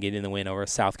Carolina getting the win over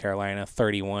South Carolina,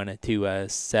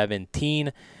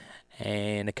 31-17.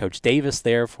 And Coach Davis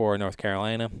there for North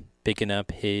Carolina, picking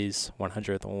up his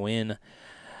 100th win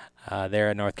there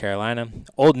at North Carolina.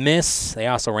 Ole Miss, they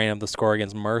also ran up the score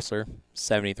against Mercer,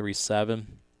 73-7.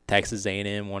 Texas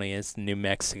A&M won against New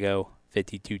Mexico,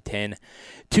 52-10.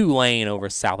 Tulane over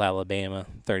South Alabama,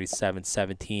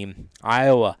 37-17.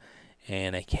 Iowa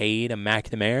and Cade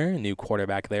McNamara, new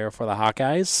quarterback there for the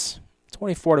Hawkeyes,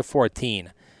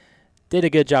 24-14. Did a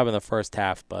good job in the first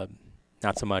half, but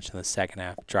not so much in the second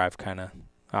half.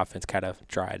 Offense kind of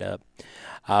dried up.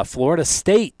 Florida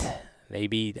State, they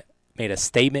made a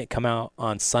statement, come out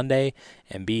on Sunday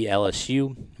and beat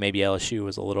LSU. Maybe LSU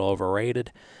was a little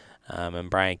overrated. And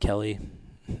Brian Kelly,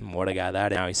 what a guy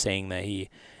that is. Now he's saying that he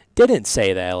didn't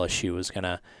say that LSU was going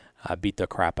to beat the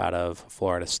crap out of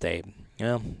Florida State.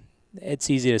 It's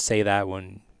easy to say that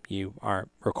when you aren't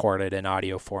recorded in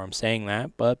audio form saying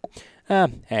that, but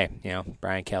hey,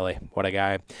 Brian Kelly, what a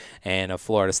guy. And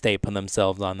Florida State put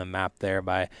themselves on the map there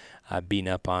by beating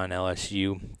up on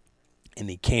LSU in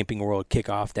the Camping World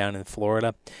kickoff down in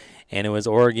Florida. And it was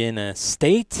Oregon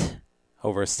State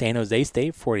over San Jose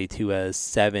State,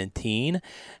 42-17,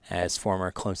 as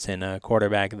former Clemson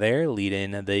quarterback there,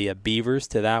 leading the Beavers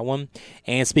to that one.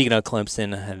 And speaking of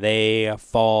Clemson, they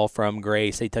fall from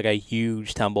grace. They took a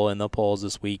huge tumble in the polls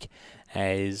this week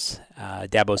as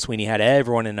Dabo Swinney had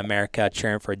everyone in America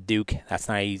cheering for Duke. That's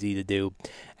not easy to do,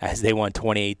 as they won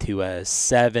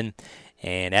 28-7,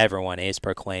 and everyone is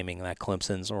proclaiming that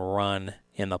Clemson's run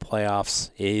in the playoffs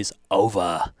is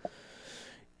over.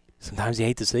 Sometimes you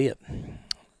hate to see it.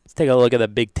 Let's take a look at the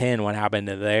Big Ten, what happened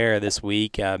there this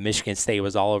week. Michigan State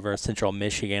was all over Central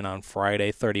Michigan on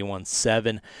Friday,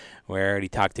 31-7. We already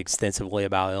talked extensively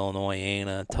about Illinois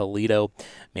and Toledo.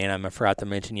 Man, I forgot to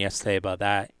mention yesterday about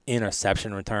that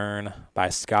interception return by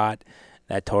Scott.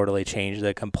 That totally changed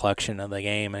the complexion of the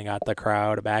game and got the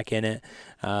crowd back in it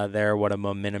there. What a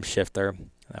momentum shifter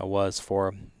that was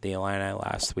for the Illini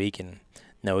last week, and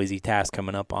no easy task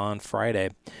coming up on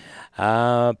Friday.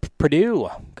 Purdue,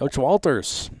 Coach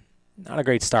Walters, not a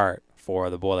great start for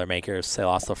the Boilermakers. They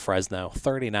lost to Fresno,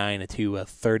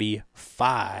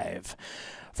 39-35.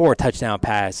 4 touchdown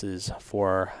passes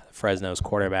for Fresno's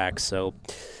quarterback, so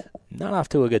not off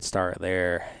to a good start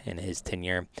there in his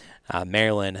tenure.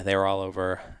 Maryland, they were all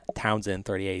over Townsend,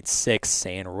 38-6,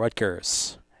 and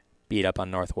Rutgers beat up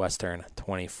on Northwestern,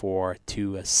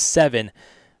 24-7.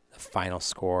 The final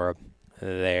score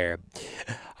there.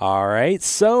 All right,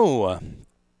 so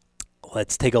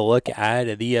let's take a look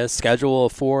at the schedule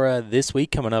for this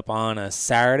week. Coming up on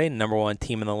Saturday, number 1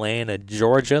 team in the land,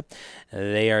 Georgia.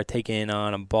 They are taking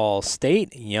on Ball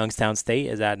State. Youngstown State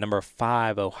is at number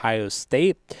 5, Ohio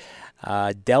State.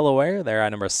 Delaware, they're at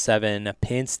number 7,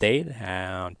 Penn State.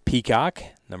 Peacock,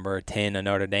 number 10,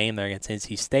 Notre Dame. They're against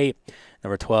NC State.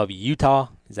 Number 12, Utah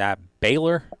is at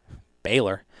Baylor.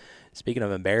 Baylor. Speaking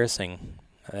of embarrassing,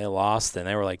 they lost, and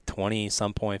they were like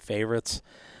 20-some point favorites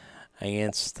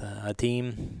against a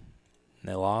team.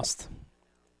 They lost.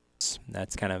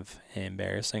 That's kind of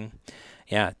embarrassing.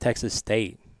 Yeah, Texas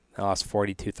State. They lost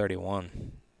 42-31.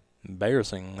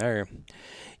 Embarrassing there.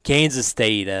 Kansas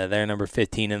State, they're number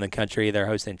 15 in the country. They're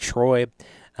hosting Troy.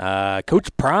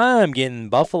 Coach Prime getting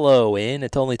Buffalo in.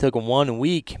 It only took 1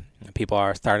 week. People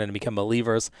are starting to become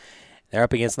believers. They're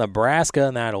up against Nebraska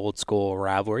in that old school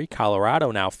rivalry.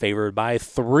 Colorado now favored by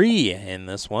 3 in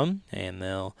this one, and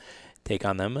they'll take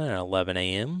on them at 11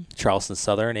 a.m. Charleston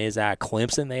Southern is at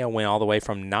Clemson. They went all the way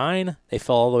from 9. They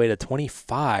fell all the way to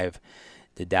 25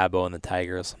 to Dabo and the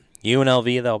Tigers.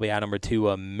 UNLV, they'll be at number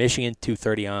 2, Michigan,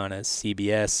 2:30 on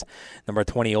CBS. Number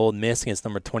 20, Ole Miss against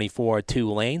number 24,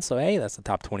 Tulane. So, hey, that's the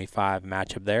top 25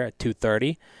 matchup there at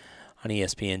 2:30 on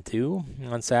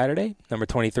ESPN2 on Saturday. Number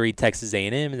 23, Texas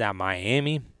A&M is at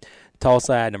Miami.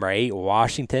 Tulsa at number 8,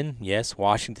 Washington. Yes,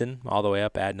 Washington all the way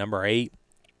up at number 8.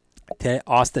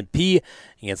 Austin Peay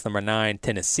against number 9,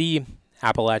 Tennessee.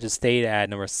 Appalachian State at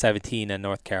number 17,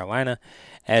 North Carolina.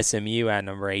 SMU at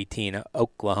number 18,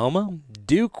 Oklahoma.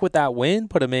 Duke with that win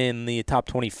put them in the top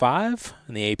 25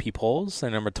 in the AP polls.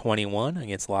 And number 21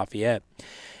 against Lafayette.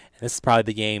 And this is probably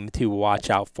the game to watch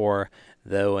out for,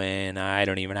 though, and I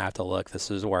don't even have to look.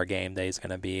 This is where game day is going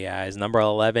to be. As number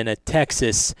 11,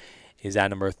 Texas is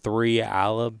at number 3,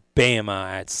 Alabama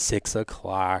at 6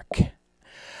 o'clock.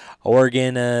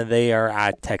 Oregon, they are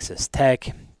at Texas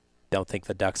Tech. Don't think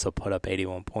the Ducks will put up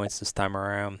 81 points this time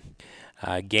around.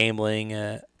 Gambling,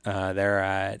 they're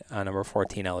at number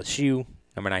 14, LSU.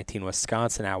 Number 19,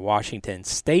 Wisconsin at Washington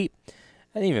State.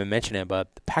 I didn't even mention it,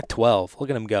 but the Pac-12, look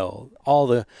at them go. All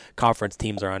the conference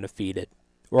teams are undefeated.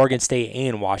 Oregon State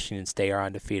and Washington State are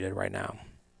undefeated right now.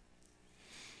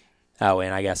 Oh,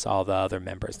 and I guess all the other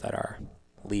members that are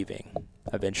leaving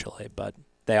eventually, but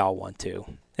they all want to.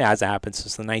 It hasn't happened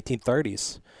since the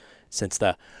 1930s, since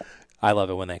I love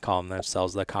it when they call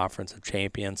themselves the Conference of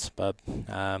Champions, but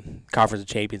Conference of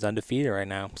Champions undefeated right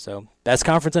now. So best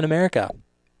conference in America,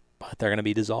 but they're going to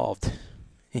be dissolved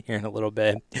here in a little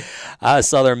bit.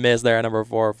 Southern Miss, they're at number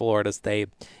 4, Florida State.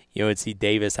 UNC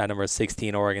Davis at number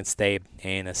 16, Oregon State.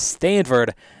 And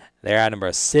Stanford, they're at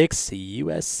number 6,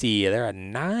 USC. They're at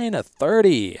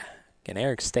 9:30. Can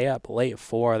Eric stay up late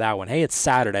for that one? Hey, it's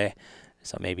Saturday,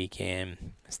 so maybe he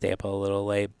can stay up a little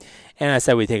late. And I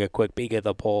said we'd take a quick peek at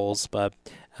the polls, but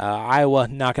Iowa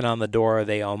knocking on the door.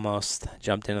 They almost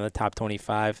jumped into the top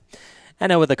 25. I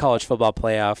know with the college football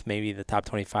playoff, maybe the top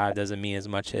 25 doesn't mean as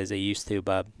much as it used to,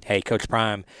 but hey, Coach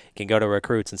Prime can go to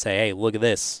recruits and say, hey, look at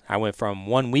this. I went from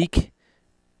 1 week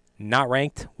not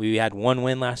ranked. We had 1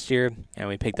 win last year, and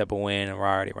we picked up a win, and we're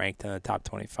already ranked in the top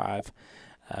 25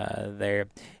 there.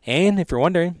 And if you're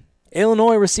wondering,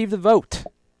 Illinois received the vote.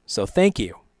 So thank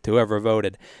you to whoever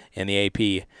voted in the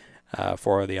AP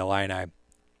for the Illini.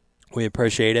 We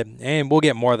appreciate it, and we'll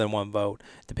get more than 1 vote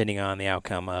depending on the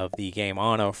outcome of the game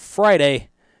on a Friday.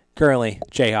 Currently,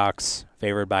 Jayhawks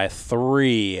favored by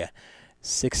 3.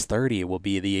 6:30 will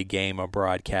be the game of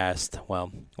broadcast.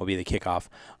 Well, will be the kickoff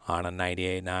on a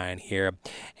 98.9 here.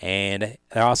 And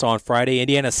they're also on Friday,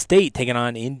 Indiana State taking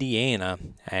on Indiana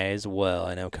as well.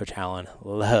 I know Coach Allen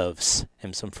loves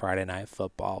him some Friday night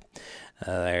football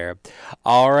there.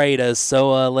 All right,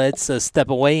 so let's step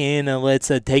away and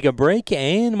let's take a break.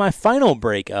 And my final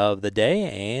break of the day,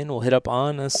 and we'll hit up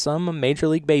on some Major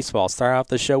League Baseball. Start off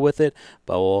the show with it,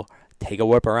 but we'll take a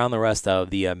whip around the rest of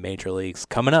the major leagues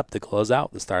coming up to close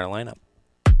out the starting lineup.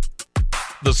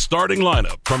 The starting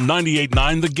lineup from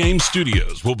 98.9 The Game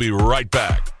Studios. We'll be right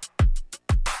back.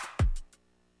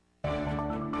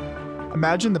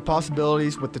 Imagine the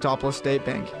possibilities with the Topless State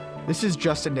Bank. This is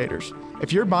Justin Naders.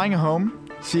 If you're buying a home,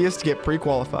 see us to get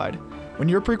pre-qualified. When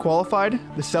you're pre-qualified,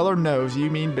 the seller knows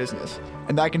you mean business,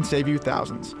 and that can save you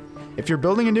thousands. If you're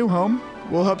building a new home,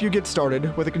 we'll help you get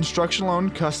started with a construction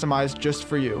loan customized just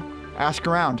for you. Ask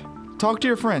around. Talk to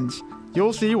your friends.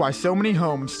 You'll see why so many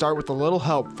homes start with a little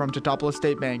help from Totopolis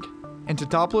State Bank. And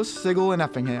Totopolis, Sigel, and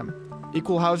Effingham.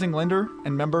 Equal housing lender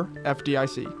and member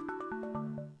FDIC.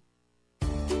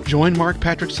 Join Mark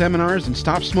Patrick's seminars and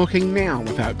stop smoking now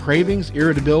without cravings,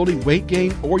 irritability, weight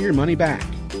gain, or your money back.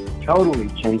 totally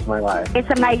changed my life. It's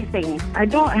amazing. I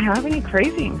don't have any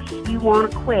cravings. You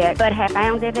want to quit, but have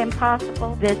found it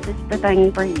impossible? This is the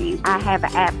thing for you. I have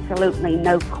absolutely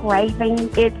no craving.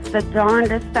 It's the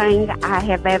darndest thing I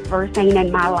have ever seen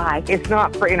in my life. It's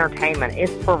not for entertainment.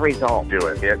 It's for results. Do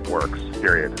it. It works.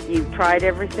 Period. You've tried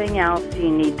everything else. You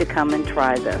need to come and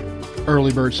try this.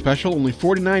 Early bird special, only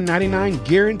 $49.99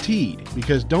 guaranteed,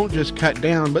 because don't just cut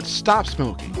down, but stop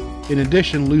smoking. In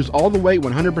addition, lose all the weight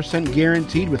 100%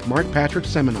 guaranteed with Mark Patrick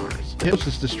seminars.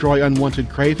 Hypnosis destroy unwanted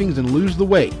cravings and lose the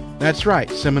weight. That's right,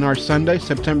 Seminar Sunday,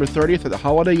 September 30th at the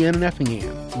Holiday Inn in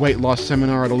Effingham. Weight loss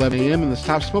seminar at 11 a.m. and the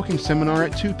stop smoking seminar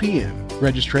at 2 p.m.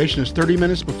 Registration is 30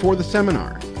 minutes before the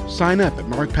seminar. Sign up at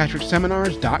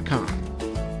markpatrickseminars.com.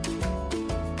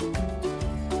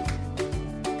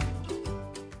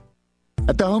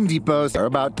 At the Home Depot, there are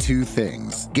about two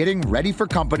things. Getting ready for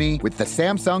company with the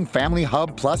Samsung Family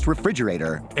Hub Plus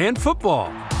refrigerator. And football.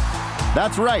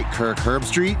 That's right, Kirk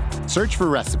Herbstreit. Search for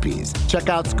recipes, check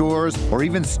out scores, or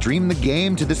even stream the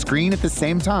game to the screen at the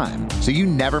same time, so you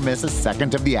never miss a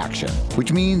second of the action.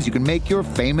 Which means you can make your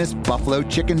famous buffalo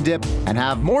chicken dip and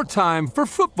have more time for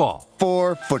football.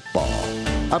 For football.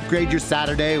 Upgrade your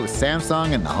Saturday with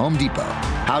Samsung and the Home Depot.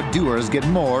 How doers get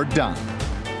more done.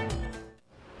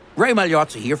 Ray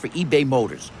Magliozzi here for eBay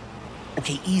Motors.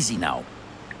 Okay, easy now.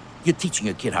 You're teaching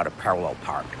your kid how to parallel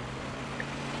park.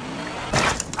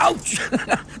 Ouch!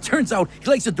 Turns out he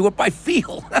likes to do it by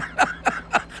feel.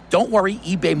 Don't worry,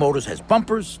 eBay Motors has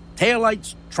bumpers,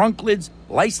 taillights, trunk lids,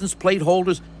 license plate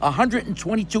holders,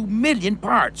 122 million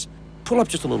parts. Pull up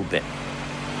just a little bit.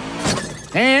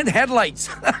 And headlights.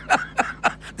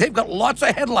 They've got lots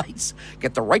of headlights.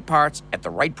 Get the right parts at the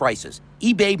right prices.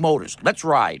 eBay Motors. Let's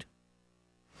ride.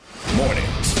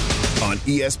 Mornings on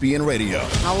ESPN Radio.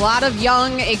 A lot of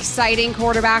young, exciting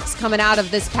quarterbacks coming out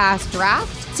of this past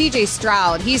draft. CJ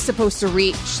Stroud, he's supposed to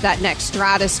reach that next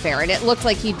stratosphere, and it looked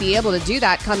like he'd be able to do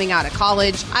that coming out of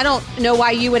college. I don't know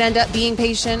why you would end up being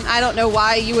patient. I don't know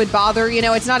why you would bother. You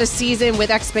know, it's not a season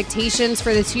with expectations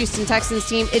for this Houston Texans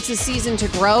team. It's a season to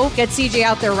grow. Get CJ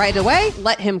out there right away.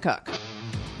 Let him cook.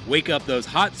 Wake up those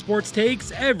hot sports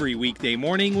takes every weekday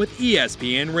morning with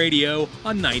ESPN Radio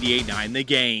on 98.9 The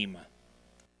Game.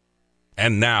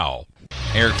 And now,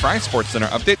 Eric Fry Sports Center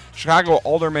update. Chicago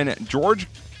Alderman George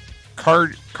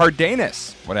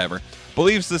Cardenas,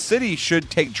 believes the city should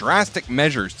take drastic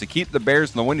measures to keep the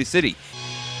Bears in the Windy City.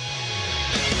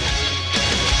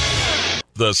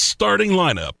 The starting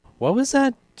lineup. What was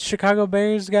that Chicago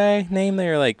Bears guy name? They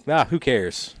were like, who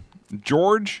cares?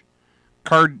 George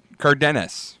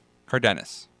Cardenas. I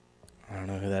don't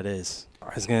know who that is.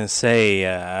 I was going to say,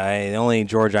 the only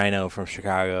George I know from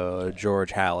Chicago,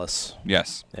 George Hallis.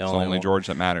 Yes, it's the only George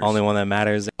that matters. Only one that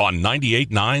matters. On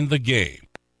 98.9 The Game.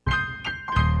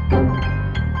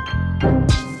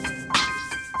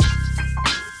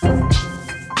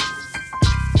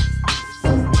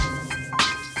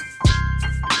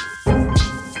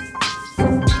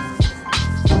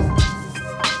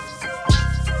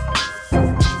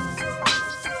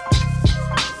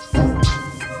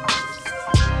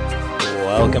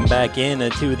 Welcome back in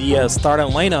to the starting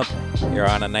lineup here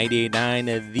on a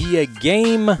 98.9 The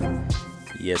Game.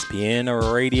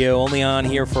 ESPN Radio, only on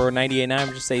here for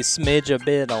 98.9, just a smidge a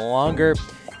bit longer.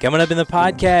 Coming up in the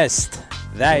podcast,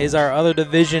 that is our other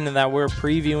division that we're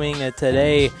previewing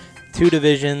today. Two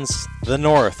divisions, the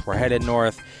North. We're headed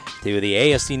north to the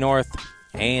AFC North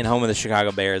and home of the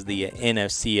Chicago Bears, the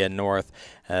NFC North.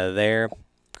 There,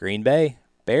 Green Bay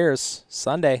Bears,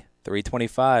 Sunday,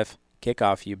 3:25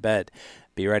 kickoff, you bet.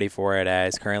 Be ready for it,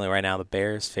 as currently right now the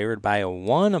Bears favored by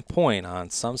 1 point on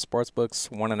some sportsbooks,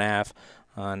 1.5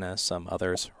 on some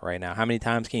others right now. How many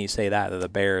times can you say that the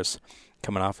Bears,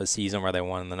 coming off a season where they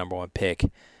won the number 1 pick,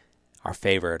 are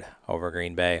favored over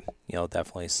Green Bay? You'll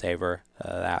definitely savor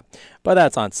that. But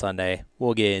that's on Sunday.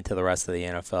 We'll get into the rest of the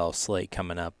NFL slate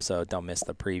coming up, so don't miss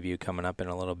the preview coming up in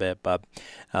a little bit. But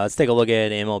let's take a look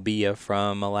at MLB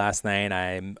from last night.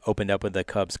 I opened up with the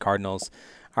Cubs Cardinals.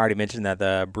 I already mentioned that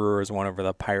the Brewers won over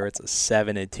the Pirates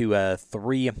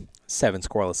 7-2, 7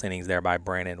 scoreless innings there by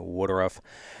Brandon Woodruff.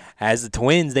 As the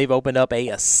Twins, they've opened up a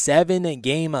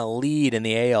 7-game lead in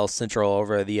the AL Central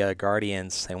over the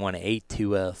Guardians. They won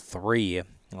 8-3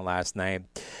 last night.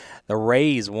 The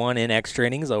Rays won in extra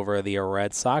innings over the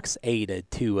Red Sox,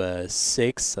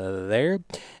 8-6 there.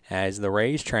 As the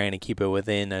Rays trying to keep it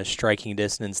within striking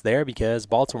distance there, because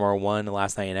Baltimore won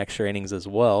last night in extra innings as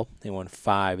well. They won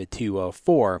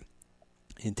 5-4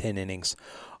 in 10 innings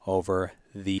over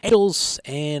the Angels,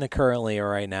 and currently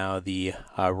right now the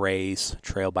Rays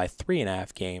trail by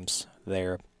 3.5 games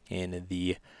there in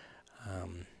the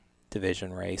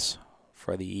division race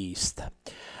for the East.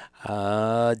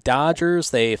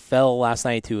 Dodgers, they fell last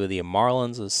night to the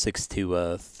Marlins,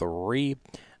 6-3.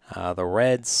 The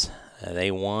Reds,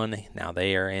 they won. Now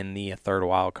they are in the third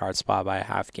wild card spot by a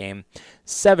half game.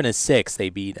 7-6, they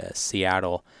beat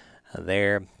Seattle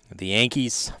there. The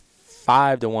Yankees,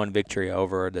 5-1 victory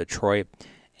over Detroit.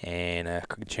 And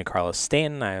Giancarlo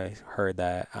Stanton, I heard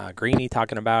that Greeny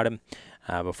talking about him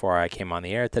before I came on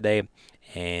the air today.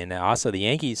 And also the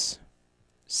Yankees,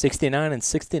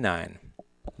 69-69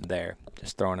 there.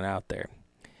 Just throwing it out there.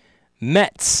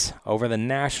 Mets over the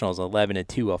Nationals,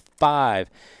 11-2, a 5.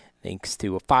 Thanks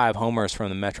to 5 homers from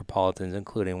the Metropolitans,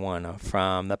 including one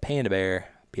from the Panda Bear,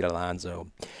 Pete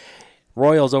Alonso.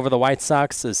 Royals over the White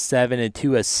Sox,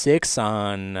 7-2, a 6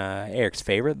 on Eric's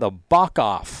favorite, the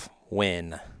Balk-Off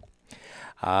win.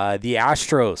 The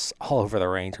Astros all over the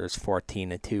Rangers,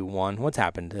 14-2-1. What's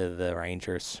happened to the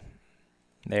Rangers?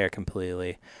 They are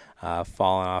completely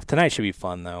falling off. Tonight should be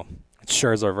fun, though. It's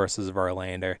Scherzer versus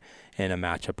Verlander in a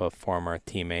matchup of former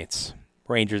teammates.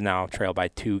 Rangers now trail by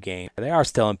 2 games. They are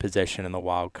still in position in the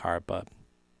wild card, but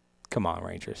come on,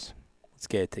 Rangers. Let's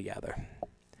get it together.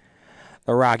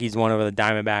 The Rockies won over the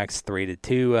Diamondbacks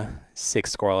 3-2.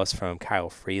 6 scoreless from Kyle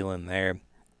Freeland there.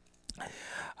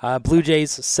 Blue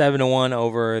Jays 7-1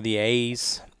 over the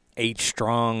A's. 8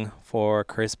 strong for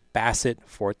Chris Bassett.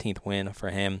 14th win for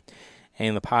him.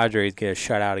 And the Padres get a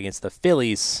shutout against the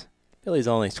Phillies. Phillies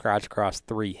only scratched across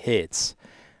 3 hits.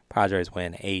 Padres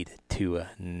win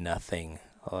 8-0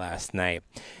 last night.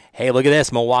 Hey, look at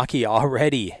this. Milwaukee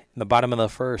already in the bottom of the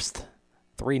first.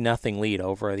 3-0 lead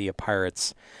over the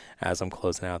Pirates as I'm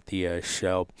closing out the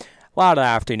show. A lot of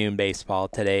afternoon baseball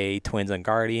today. Twins and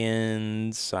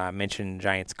Guardians. I mentioned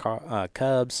Giants,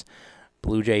 Cubs.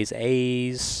 Blue Jays,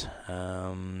 A's.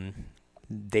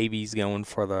 Davies going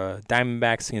for the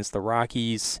Diamondbacks against the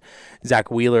Rockies.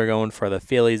 Zach Wheeler going for the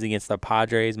Phillies against the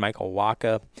Padres. Michael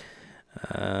Wacha.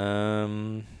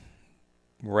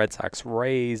 Red Sox,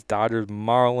 Rays. Dodgers,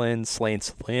 Marlins. Slane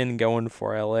Slynn going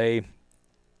for L.A.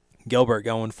 Gilbert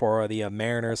going for the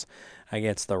Mariners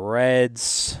against the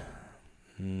Reds.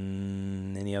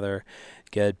 Any other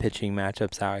good pitching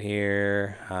matchups out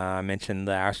here? I mentioned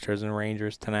the Astros and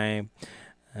Rangers tonight.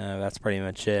 That's pretty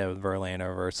much it with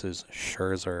Verlander versus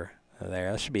Scherzer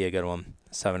there. That should be a good one,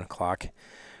 7 o'clock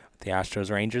with the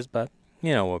Astros Rangers. But,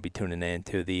 you know, we'll be tuning in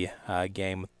to the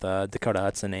game with Dakota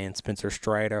Hudson and Spencer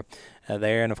Strider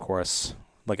there. And, of course,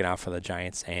 looking out for the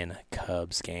Giants and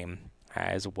Cubs game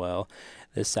as well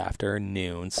this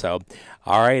afternoon. So,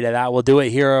 all right, that will do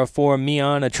it here for me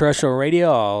on Terrestrial Radio.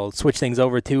 I'll switch things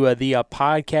over to the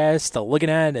podcast, looking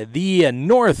at the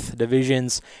North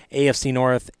divisions, AFC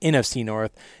North, NFC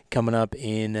North, coming up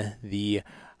in the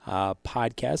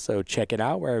podcast. So check it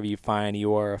out wherever you find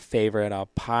your favorite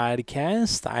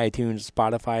podcast, iTunes,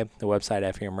 Spotify, the website,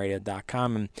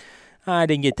 fmradio.com. And I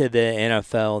didn't get to the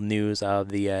NFL news of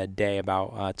the day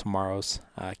about tomorrow's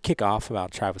kickoff,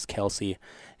 about Travis Kelce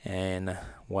and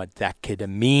what that could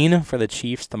mean for the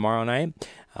Chiefs tomorrow night.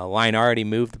 Line already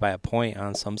moved by a point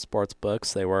on some sports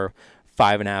books. They were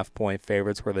 5.5-point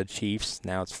favorites for the Chiefs.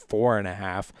 Now it's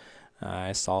 4.5.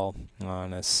 I saw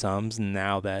on Sums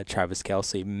now that Travis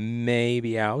Kelce may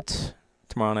be out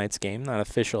tomorrow night's game. Not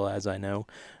official as I know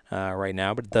right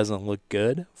now, but it doesn't look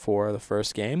good for the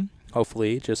first game.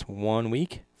 Hopefully just 1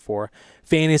 week for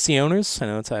fantasy owners. I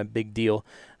know it's a big deal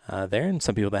there, and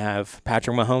some people that have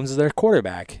Patrick Mahomes as their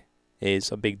quarterback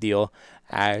is a big deal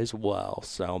as well.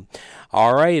 So,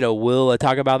 all right, we'll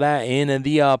talk about that in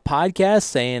the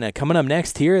podcast. And coming up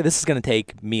next here, this is going to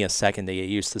take me a second to get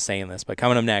used to saying this, but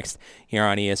coming up next here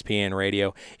on ESPN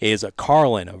Radio is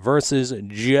Carlin versus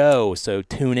Joe. So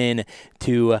tune in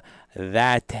to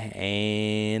that,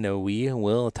 and we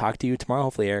will talk to you tomorrow.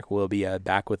 Hopefully Eric will be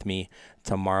back with me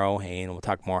tomorrow, and we'll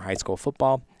talk more high school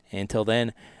football. Until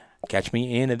then, catch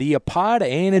me in the pod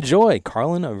and enjoy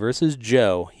Carlin versus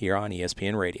Joe here on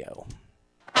ESPN Radio.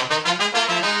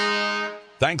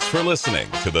 Thanks for listening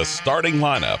to the starting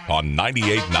lineup on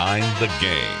 98.9 The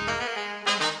Game.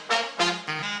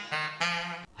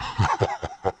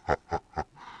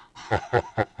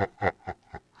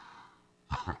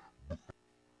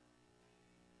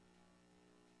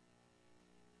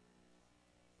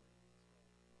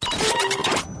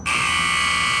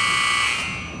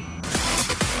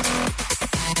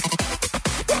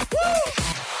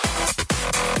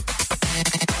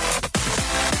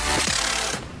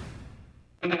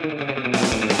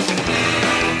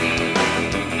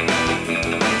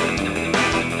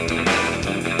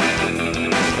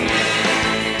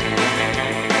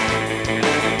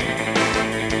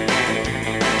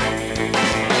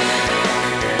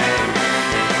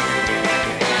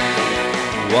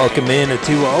 Welcome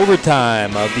into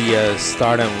overtime of the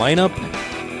starting lineup.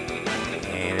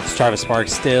 And it's Travis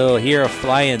Sparks still here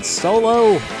flying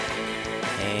solo.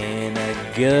 And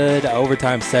a good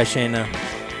overtime session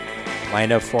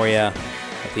lined up for you at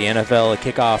the NFL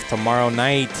kickoff tomorrow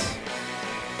night.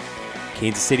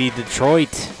 Kansas City,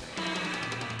 Detroit.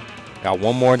 Got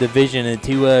one more division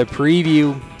to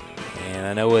preview. And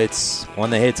I know it's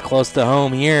one that hits close to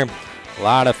home here. A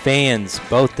lot of fans,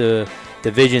 both the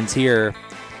divisions here.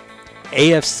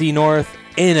 AFC North,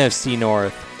 NFC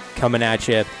North coming at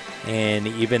you. And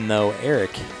even though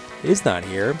Eric is not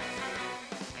here,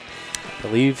 I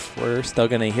believe we're still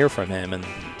going to hear from him and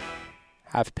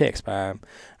have picks. But I'm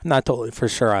not totally for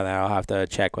sure on that. I'll have to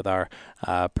check with our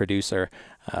producer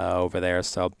over there.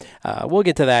 So we'll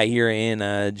get to that here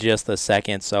in just a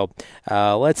second. So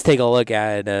let's take a look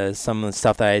at some of the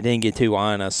stuff that I didn't get to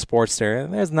on sports there.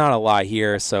 There's not a lot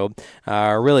here. So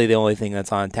really the only thing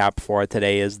that's on tap for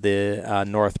today is the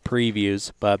North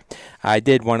previews. But I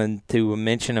did want to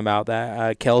mention about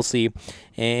that Kelce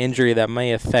injury that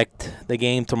may affect the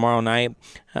game tomorrow night.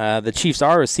 The Chiefs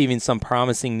are receiving some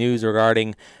promising news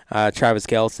regarding Travis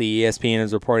Kelce. ESPN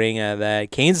is reporting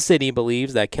that Kansas City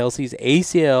believes that Kelce's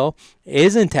ACL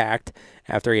is intact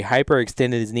after he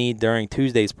hyperextended his knee during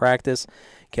Tuesday's practice.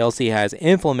 Kelce has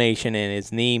inflammation in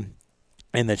his knee,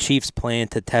 and the Chiefs plan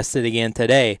to test it again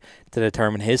today to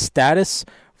determine his status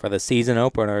for the season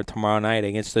opener tomorrow night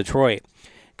against Detroit.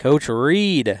 Coach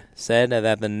Reed said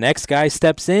that the next guy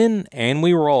steps in and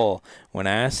we roll when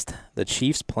asked the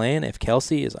Chiefs' plan if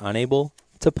Kelce is unable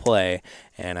to play.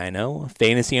 And I know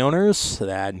fantasy owners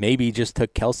that maybe just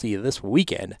took Kelce this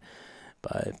weekend,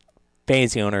 but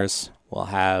fantasy owners will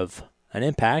have an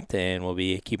impact and will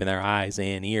be keeping their eyes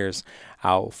and ears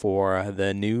out for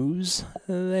the news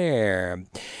there.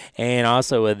 And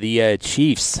also the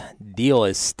Chiefs deal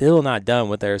is still not done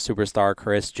with their superstar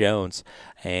Chris Jones.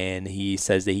 And he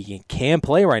says that he can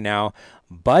play right now,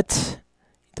 but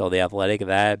he told The Athletic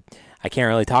that I can't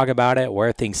really talk about it,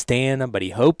 where things stand, but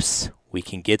he hopes we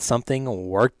can get something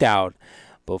worked out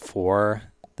before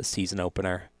the season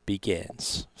opener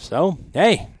begins. So,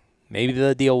 hey, maybe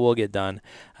the deal will get done.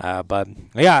 But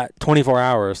we got 24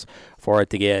 hours for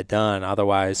it to get done.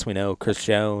 Otherwise, we know Chris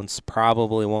Jones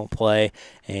probably won't play,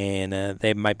 and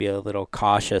they might be a little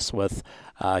cautious with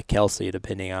Kelce,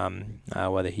 depending on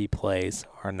whether he plays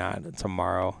or not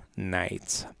tomorrow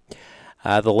night.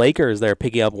 The Lakers, they're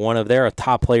picking up one of their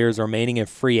top players remaining in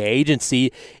free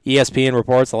agency. ESPN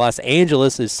reports Los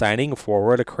Angeles is signing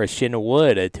forward Christian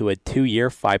Wood to a 2-year,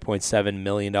 $5.7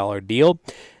 million deal.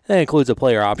 That includes a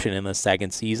player option in the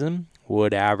second season.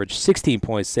 Wood averaged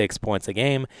 16.6 points a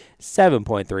game,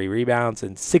 7.3 rebounds,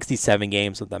 in 67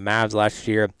 games with the Mavs last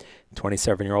year.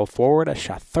 27-year-old forward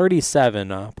shot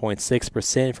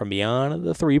 37.6% from beyond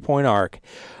the three-point arc.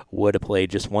 Wood played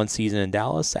just one season in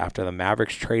Dallas after the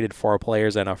Mavericks traded 4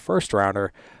 players and a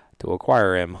first-rounder to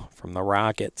acquire him from the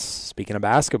Rockets. Speaking of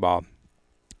basketball,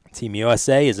 Team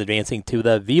USA is advancing to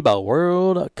the FIBA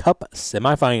World Cup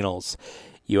semifinals.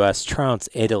 U.S. trounced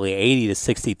Italy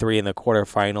 80-63 in the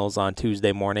quarterfinals on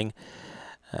Tuesday morning.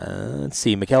 Let's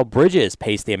see. Mikal Bridges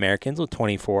paced the Americans with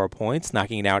 24 points,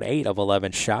 knocking out 8 of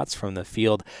 11 shots from the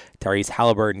field. Tyrese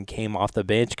Halliburton came off the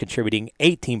bench, contributing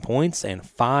 18 points and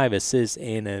 5 assists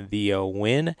in the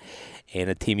win. And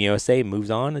the Team USA moves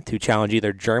on to challenge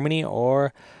either Germany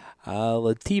or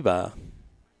Latvia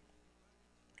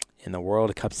in the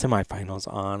World Cup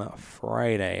semifinals on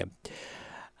Friday.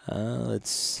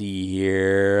 Let's see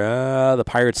here. The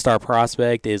Pirates star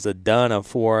prospect is done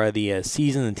for the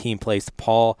season. The team placed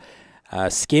Paul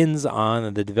Skins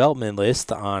on the development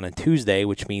list on Tuesday,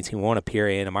 which means he won't appear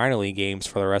in minor league games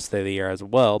for the rest of the year as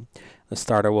well. The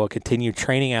starter will continue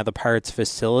training at the Pirates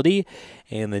facility,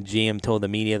 and the GM told the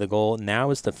media the goal now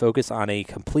is to focus on a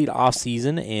complete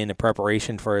offseason in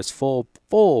preparation for his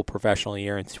full professional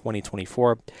year in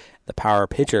 2024. The power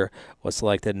pitcher was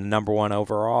selected number 1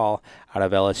 overall out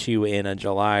of LSU in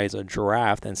July's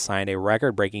draft and signed a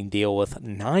record-breaking deal with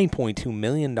 $9.2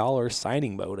 million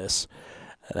signing bonus.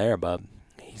 There, bub.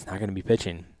 He's not going to be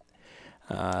pitching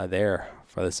there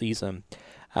for the season.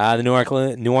 The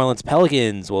New Orleans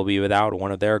Pelicans will be without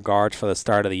one of their guards for the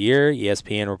start of the year.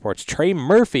 ESPN reports Trey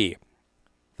Murphy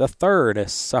III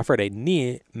suffered a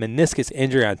knee meniscus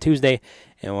injury on Tuesday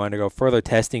and will undergo further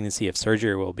testing to see if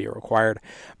surgery will be required.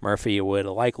 Murphy would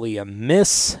likely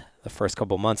miss the first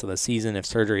couple months of the season if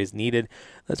surgery is needed.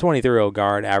 The 23-year-old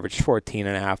guard averaged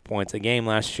 14.5 points a game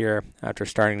last year. After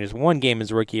starting just one game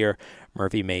his rookie year,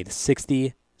 Murphy made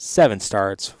 67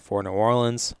 starts for New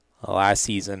Orleans last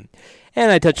season. And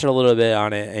I touched a little bit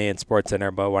on it in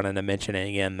SportsCenter, but wanted to mention it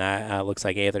again. That looks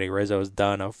like Anthony Rizzo is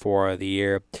done for the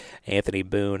year. Anthony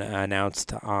Boone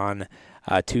announced on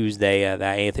Tuesday that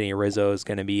Anthony Rizzo is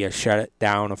going to be shut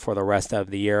down for the rest of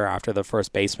the year after the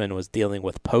first baseman was dealing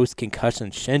with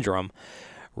post-concussion syndrome.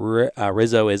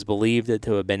 Rizzo is believed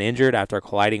to have been injured after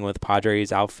colliding with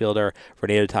Padres outfielder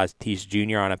Fernando Tatis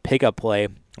Jr. on a pickup play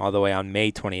all the way on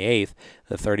May 28th.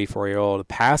 The 34-year-old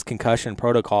passed concussion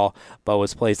protocol but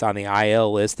was placed on the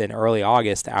IL list in early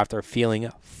August after feeling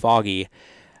foggy.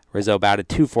 Rizzo batted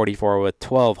 .244 with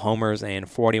 12 homers and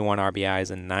 41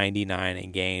 RBIs in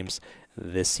 99 games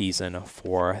this season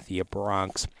for the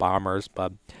Bronx Bombers.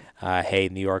 But hey,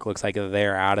 New York looks like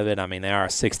they're out of it. I mean, they are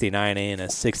 69 in, a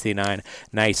 69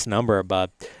 nice number,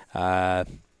 but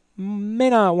may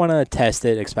not want to test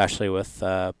it, especially with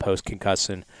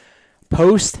post-concussion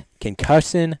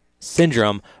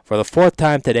syndrome for the fourth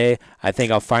time today. I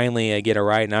think I'll finally get it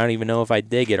right, and I don't even know if I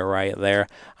did get it right there.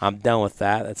 I'm done with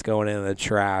that. That's going in the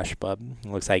trash, but it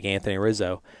looks like Anthony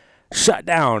Rizzo shut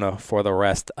down for the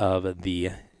rest of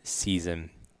the season.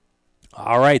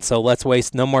 All right, so let's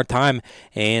waste no more time,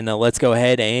 and let's go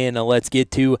ahead and let's get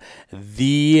to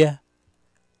the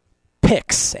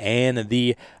picks and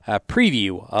the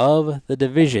preview of the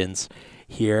divisions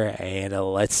here, and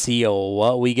let's see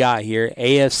what we got here.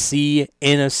 AFC,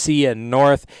 NFC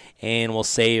North, and we'll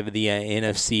save the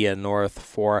NFC North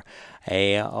for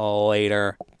a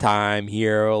later time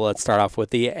here. Let's start off with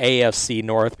the AFC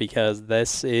North because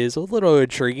this is a little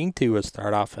intriguing to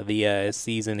start off of the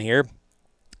season here.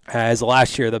 As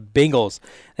last year, the Bengals,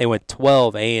 they went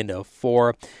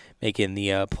 12-4, making the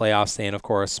playoffs and, of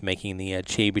course, making the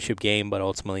championship game, but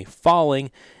ultimately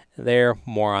falling there.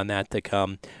 More on that to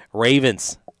come.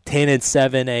 Ravens,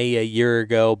 10-7 a year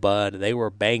ago, but they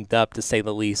were banged up, to say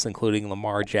the least, including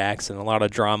Lamar Jackson. A lot of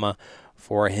drama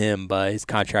for him, but his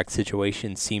contract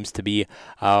situation seems to be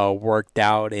worked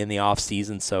out in the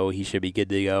offseason, so he should be good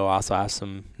to go. Also have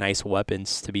some nice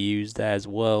weapons to be used as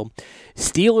well.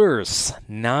 Steelers,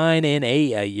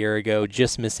 9-8 a year ago,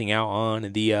 just missing out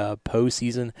on the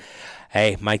postseason.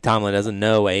 Hey, Mike Tomlin doesn't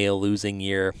know a losing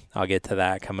year. I'll get to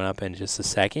that coming up in just a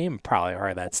second. You probably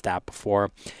heard that stat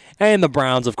before. And the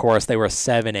Browns, of course, they were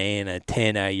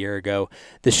 7-10 a year ago.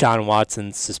 Deshaun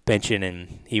Watson's suspension,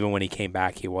 and even when he came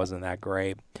back, he wasn't that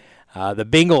great. The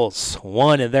Bengals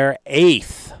won their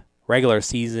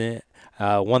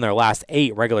last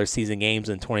 8 regular season games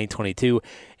in 2022,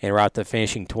 and route to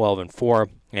finishing 12-4.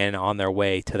 And on their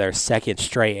way to their second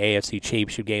straight AFC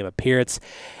Championship game appearance.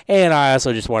 And I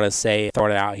also just want to say, throw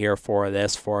it out here for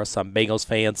some Bengals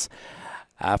fans.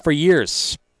 For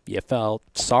years, you felt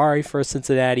sorry for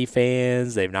Cincinnati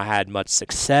fans. They've not had much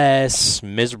success,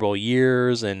 miserable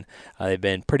years, and they've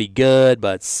been pretty good,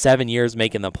 but 7 years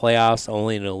making the playoffs,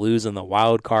 only to lose in the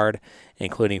wild card,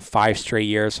 including 5 straight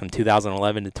years from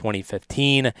 2011 to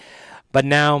 2015. But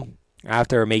now,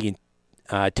 after making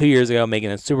 2 years ago, making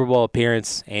a Super Bowl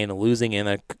appearance and losing in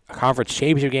a conference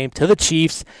championship game to the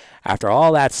Chiefs after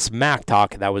all that smack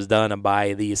talk that was done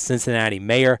by the Cincinnati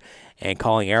mayor and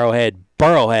calling Arrowhead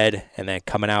Burrowhead and then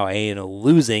coming out and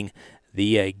losing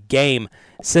the game.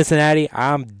 Cincinnati,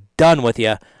 I'm done with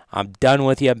you. I'm done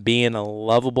with you being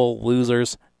lovable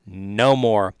losers. No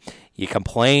more. You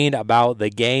complained about the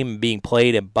game being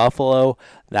played in Buffalo.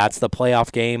 That's the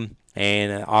playoff game.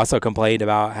 And also complained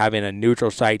about having a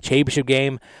neutral site championship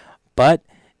game, but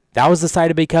that was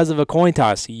decided because of a coin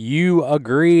toss. You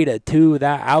agreed to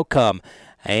that outcome,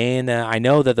 and I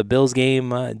know that the Bills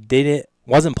game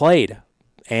wasn't played,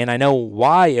 and I know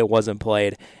why it wasn't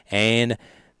played, and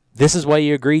this is what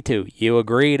you agreed to. You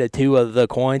agreed to the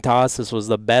coin toss. This was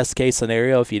the best case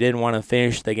scenario if you didn't want to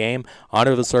finish the game.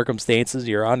 Under the circumstances,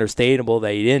 you're understandable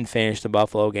that you didn't finish the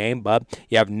Buffalo game, but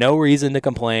you have no reason to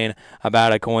complain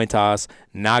about a coin toss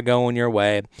not going your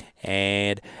way.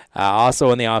 And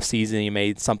also in the offseason, you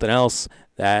made something else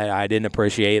that I didn't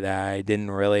appreciate, that I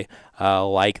didn't really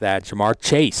like, that Jamar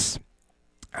Chase,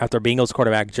 after Bengals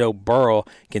quarterback Joe Burrow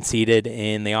conceded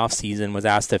in the offseason, was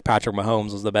asked if Patrick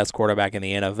Mahomes was the best quarterback in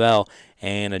the NFL,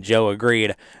 and Joe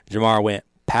agreed. Jamar went,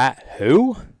 "Pat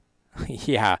who?"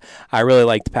 Yeah, I really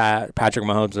liked Patrick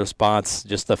Mahomes' response,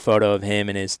 just the photo of him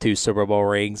and his 2 Super Bowl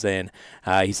rings, and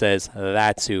he says,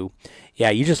 "That's who." Yeah,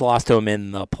 you just lost to him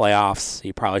in the playoffs.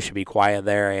 You probably should be quiet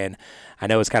there, and I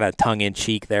know it's kind of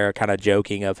tongue-in-cheek there, kind of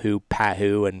joking of Pat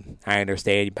who, and I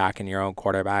understand you backing your own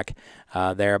quarterback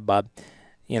there, but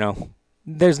you know,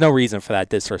 there's no reason for that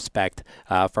disrespect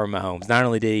from Mahomes. Not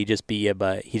only did he just beat you,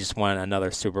 but he just won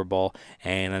another Super Bowl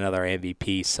and another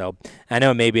MVP. So I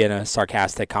know maybe in a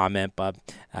sarcastic comment, but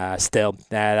still,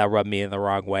 that rubbed me in the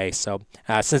wrong way. So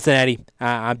Cincinnati,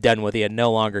 I'm done with you.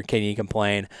 No longer can you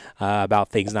complain about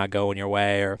things not going your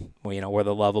way, or we're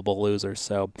the lovable losers.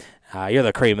 So you're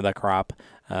the cream of the crop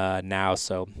now.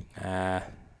 So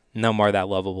no more of that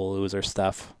lovable loser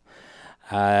stuff.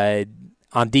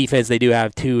 On defense, they do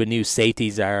have 2 new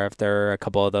safeties after a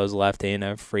couple of those left in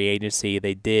a free agency.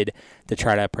 They did, to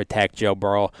try to protect Joe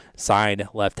Burrow, signed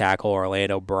left tackle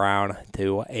Orlando Brown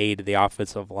to aid the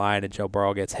offensive line, and Joe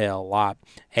Burrow gets hit a lot.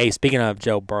 Hey, speaking of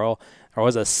Joe Burrow, there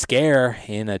was a scare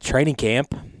in a training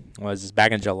camp. It was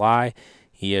back in July.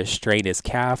 He strained his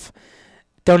calf.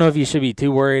 Don't know if you should be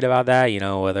too worried about that,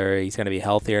 whether he's going to be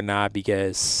healthy or not,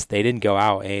 because they didn't go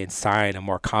out and sign a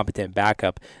more competent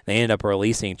backup. They ended up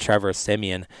releasing Trevor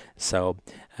Siemian. So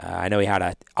I know he had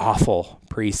an awful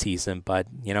preseason, but,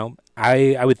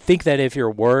 I would think that if you're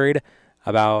worried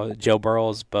about Joe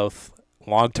Burrow's both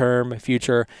long-term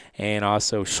future and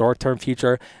also short-term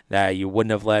future, that you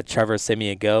wouldn't have let Trevor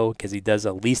Siemian go, because he does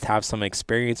at least have some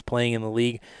experience playing in the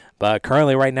league. But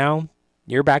currently right now,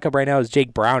 your backup right now is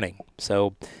Jake Browning.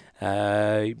 So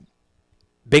Bengals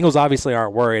obviously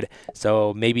aren't worried,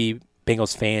 so maybe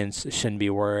Bengals fans shouldn't be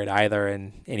worried either,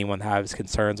 and anyone has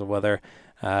concerns of whether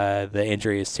the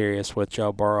injury is serious with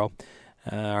Joe Burrow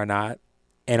or not.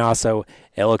 And also,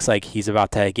 it looks like he's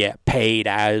about to get paid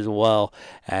as well,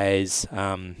 as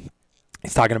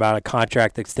he's talking about a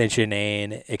contract extension,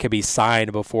 and it could be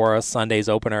signed before Sunday's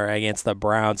opener against the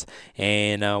Browns.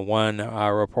 And one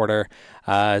reporter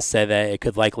said that it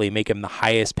could likely make him the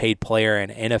highest paid player in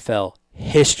NFL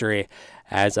history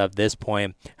as of this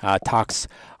point. Talks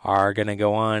are going to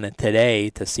go on today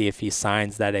to see if he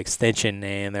signs that extension,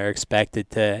 and they're expected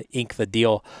to ink the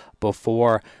deal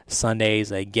before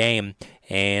Sunday's game.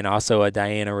 And also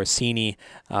Diana Rossini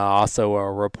also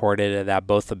reported that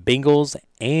both the Bengals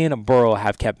and Burrow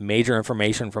have kept major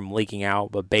information from leaking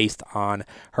out, but based on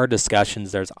her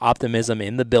discussions, there's optimism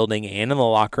in the building and in the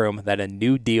locker room that a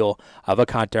new deal of a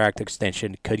contract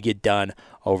extension could get done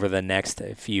over the next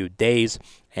few days.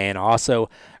 And also,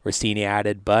 Rossini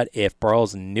added, but if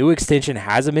Burrow's new extension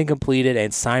hasn't been completed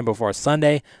and signed before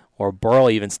Sunday, or Burrow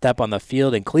even step on the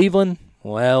field in Cleveland,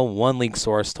 well, one league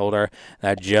source told her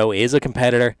that Joe is a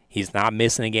competitor. He's not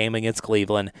missing a game against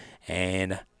Cleveland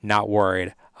and not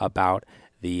worried about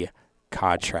the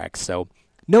contract. So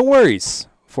no worries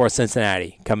for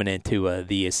Cincinnati coming into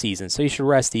the season. So you should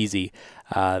rest easy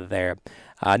there.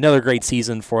 Another great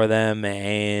season for them,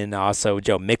 and also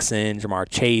Joe Mixon, Jamar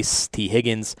Chase, T.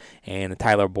 Higgins, and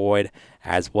Tyler Boyd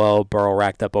as well. Burrow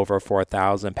racked up over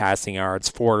 4,000 passing yards,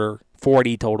 40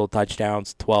 total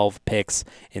touchdowns, 12 picks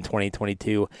in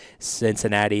 2022.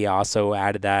 Cincinnati also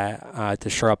added that to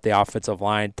shore up the offensive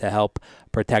line to help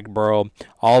protect Burrow.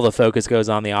 All the focus goes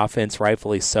on the offense,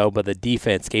 rightfully so, but the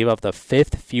defense gave up the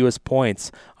 5th fewest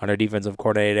points under defensive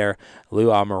coordinator Lou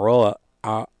Arnamoe.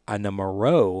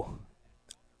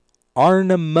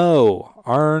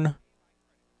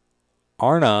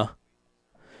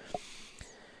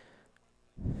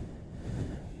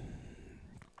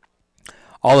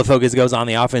 All the focus goes on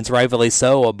the offense, rightfully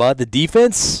so, but the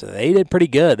defense, they did pretty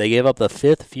good. They gave up the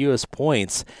 5th fewest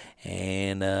points,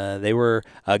 and they were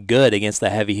good against the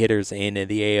heavy hitters in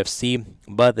the AFC,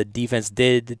 but the defense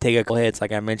did take a couple hits,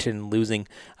 like I mentioned, losing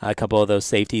a couple of those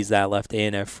safeties that left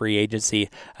in a free agency.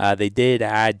 They did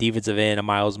add defensive end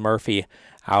Miles Murphy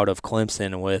out of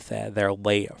Clemson with their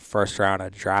late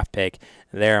first-round draft pick.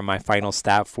 There, my final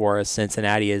stat for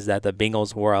Cincinnati is that the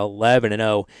Bengals were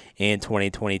 11-0 in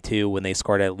 2022 when they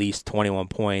scored at least 21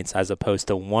 points, as opposed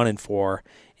to 1-4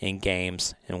 in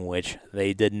games in which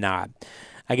they did not.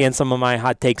 Again, some of my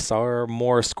hot takes are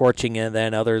more scorching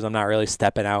than others. I'm not really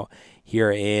stepping out here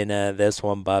in this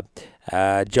one, but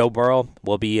Joe Burrow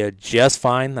will be just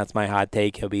fine. That's my hot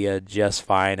take. He'll be just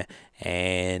fine,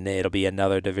 and it'll be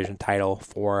another division title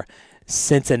for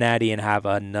Cincinnati and have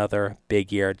another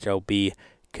big year. Joe B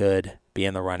could be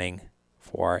in the running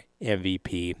for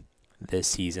MVP this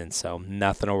season, so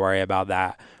nothing to worry about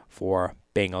that for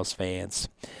Bengals fans.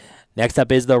 Next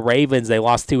up is the Ravens. They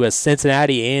lost to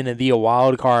Cincinnati in the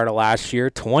wild card last year,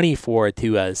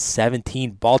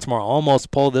 24-17. Baltimore almost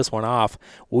pulled this one off,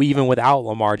 even without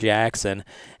Lamar Jackson.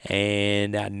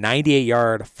 And a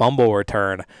 98-yard fumble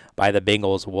return by the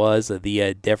Bengals was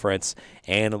the difference.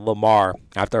 And Lamar,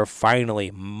 after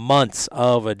finally months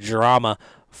of drama,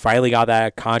 Finally got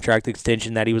that contract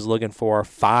extension that he was looking for.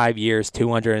 5 years,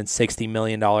 $260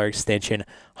 million extension,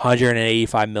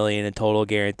 $185 million in total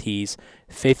guarantees,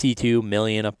 $52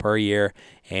 million per year,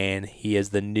 and he is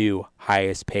the new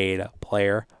highest paid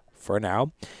player for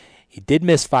now. He did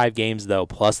miss 5 games, though,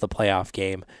 plus the playoff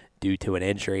game due to an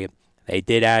injury. They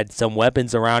did add some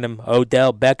weapons around him.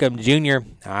 Odell Beckham Jr.,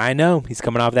 I know, he's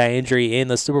coming off that injury in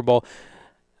the Super Bowl.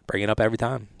 Bring it up every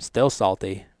time. Still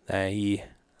salty that he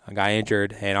got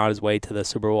injured and on his way to the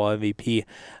Super Bowl MVP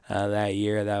that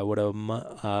year. That would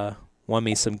have won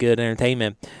me some good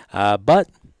entertainment. But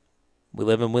we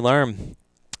live and we learn.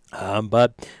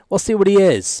 But we'll see what he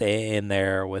is in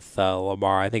there with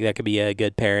Lamar. I think that could be a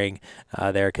good pairing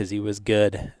there because he was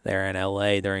good there in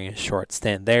L.A. during his short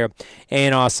stint there.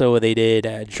 And also they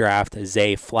did draft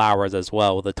Zay Flowers as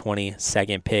well with a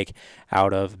 22nd pick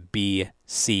out of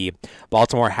BC.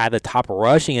 Baltimore had the top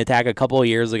rushing attack a couple of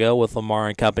years ago with Lamar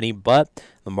and company, but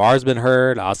Lamar's been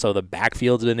hurt. Also, the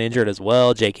backfield's been injured as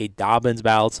well. J.K. Dobbins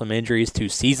battled some injuries 2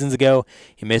 seasons ago.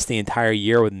 He missed the entire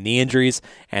year with knee injuries,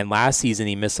 and last season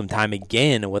he missed some time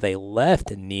again with a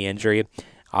left knee injury.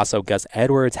 Also, Gus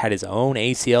Edwards had his own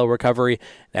ACL recovery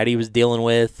that he was dealing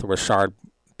with. Rashard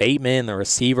Bateman, the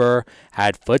receiver,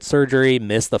 had foot surgery,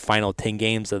 missed the final 10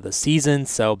 games of the season.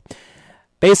 So,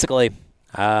 basically,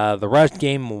 the rush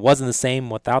game wasn't the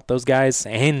same without those guys,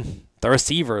 and the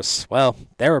receivers, well,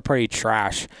 they were pretty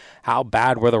trash. How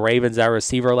bad were the Ravens at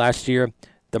receiver last year?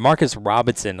 Demarcus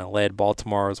Robinson led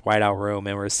Baltimore's wideout room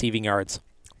in receiving yards.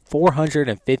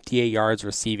 458 yards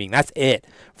receiving. That's it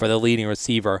for the leading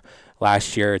receiver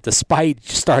last year, despite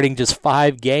starting just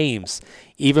 5 games.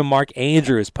 Even Mark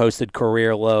Andrews posted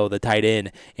career low, the tight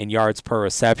end, in yards per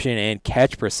reception and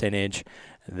catch percentage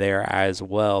there as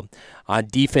well. On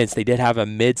defense, they did have a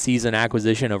midseason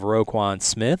acquisition of Roquan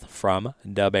Smith from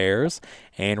the Bears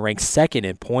and ranked 2nd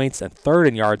in points and 3rd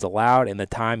in yards allowed in the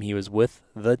time he was with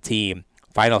the team.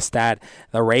 Final stat,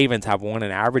 the Ravens have won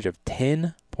an average of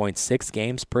 10.6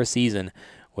 games per season,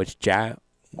 which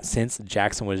since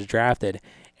Jackson was drafted,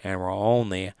 and were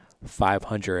only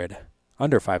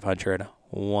under 500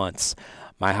 once.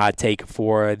 My hot take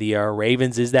for the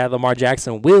Ravens is that Lamar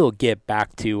Jackson will get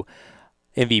back to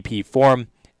MVP form.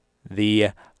 The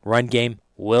run game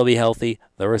will be healthy.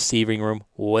 The receiving room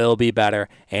will be better.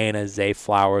 And Zay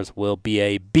Flowers will be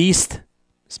a beast.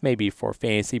 This may be for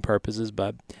fantasy purposes,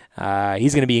 but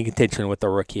he's going to be in contention with the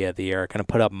Rookie of the Year. Going to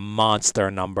put up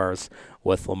monster numbers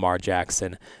with Lamar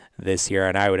Jackson this year.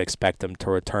 And I would expect him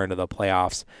to return to the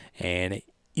playoffs and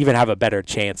even have a better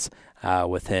chance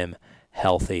with him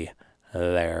healthy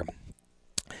there.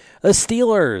 The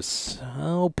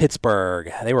Steelers,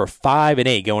 Pittsburgh, they were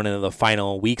 5-8 going into the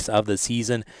final weeks of the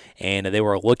season, and they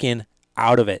were looking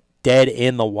out of it, dead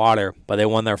in the water, but they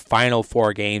won their final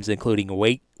 4 games, including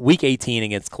Week 18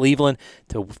 against Cleveland,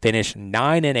 to finish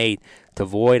 9-8 to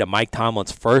avoid Mike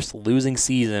Tomlin's first losing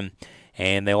season,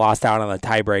 and they lost out on the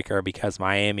tiebreaker because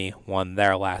Miami won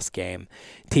their last game.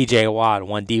 T.J. Watt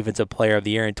won Defensive Player of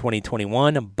the Year in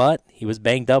 2021, but he was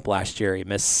banged up last year. He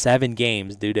missed 7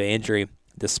 games due to injury.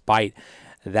 Despite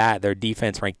that, their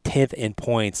defense ranked 10th in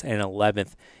points and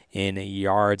 11th in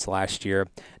yards last year.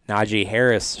 Najee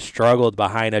Harris struggled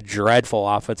behind a dreadful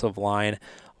offensive line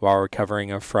while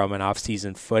recovering from an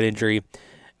offseason foot injury.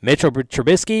 Mitchell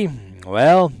Trubisky,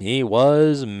 well, he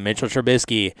was Mitchell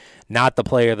Trubisky, not the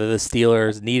player that the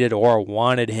Steelers needed or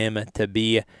wanted him to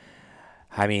be.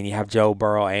 I mean, you have Joe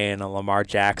Burrow and Lamar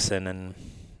Jackson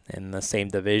in the same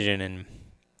division, and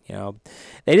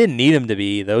they didn't need him to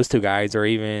be those 2 guys, or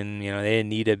even, they didn't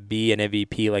need to be an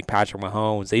MVP like Patrick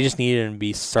Mahomes. They just needed him to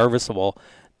be serviceable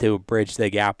to bridge the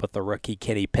gap with the rookie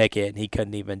Kenny Pickett, and he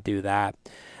couldn't even do that.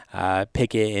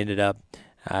 Pickett ended up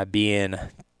being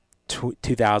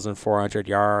 2,400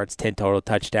 yards, 10 total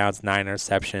touchdowns, 9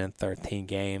 interceptions in 13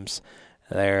 games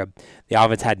there. The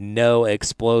offense had no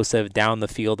explosive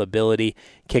down-the-field ability.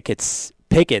 Pickett's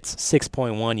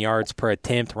 6.1 yards per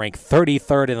attempt, ranked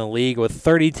 33rd in the league with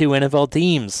 32 NFL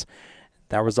teams.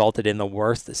 That resulted in the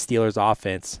worst Steelers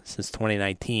offense since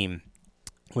 2019,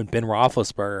 when Ben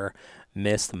Roethlisberger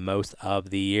missed most of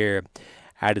the year.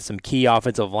 Added some key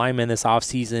offensive linemen this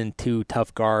offseason, 2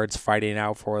 tough guards fighting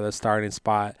out for the starting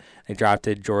spot. They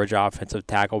drafted Georgia offensive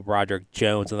tackle Broderick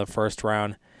Jones in the first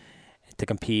round to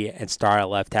compete and start at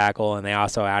left tackle, and they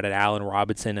also added Allen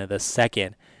Robinson in the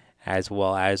second, as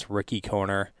well as rookie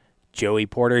corner Joey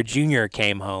Porter Jr.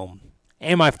 came home.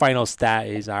 And my final stat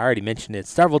is, I already mentioned it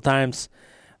several times,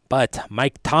 but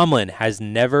Mike Tomlin has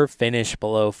never finished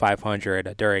below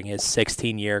 500 during his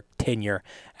 16-year tenure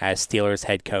as Steelers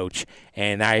head coach.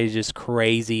 And that is just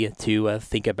crazy to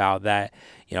think about that.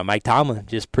 Mike Tomlin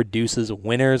just produces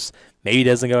winners, Maybe he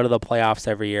doesn't go to the playoffs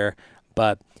every year,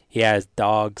 but he has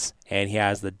dogs, and he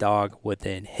has the dog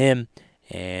within him,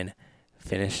 and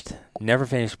never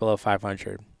finished below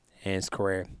 500 in his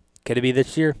career. Could it be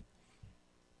this year?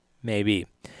 Maybe.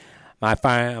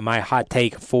 My hot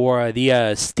take for the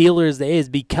Steelers is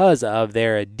because of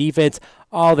their defense.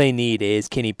 All they need is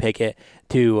Kenny Pickett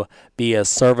to be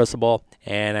serviceable,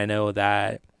 and I know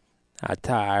that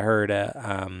I heard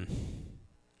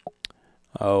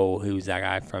who's that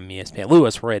guy from ESPN?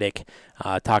 Louis Riddick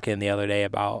talking the other day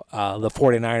about the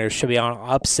 49ers should be on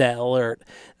upset alert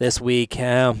this week.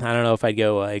 I don't know if I'd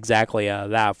go exactly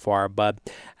that far, but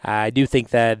I do think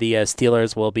that the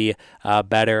Steelers will be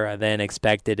better than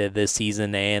expected this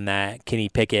season, and that Kenny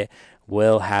Pickett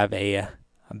will have a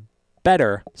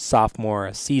better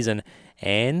sophomore season.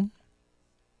 And,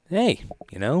 hey,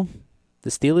 the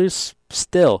Steelers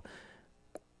still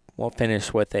won't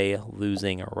finish with a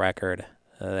losing record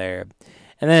there.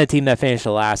 And then a team that finished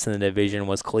last in the division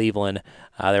was Cleveland.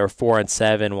 They were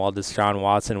 4-7 while Deshaun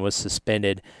Watson was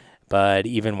suspended. But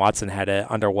even Watson had an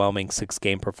underwhelming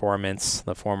 6-game performance.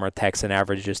 The former Texan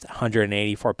averaged just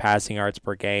 184 passing yards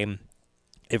per game.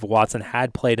 If Watson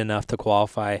had played enough to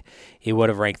qualify, he would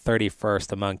have ranked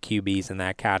 31st among QBs in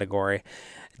that category.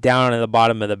 Down at the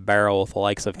bottom of the barrel with the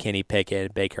likes of Kenny Pickett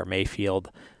and Baker Mayfield.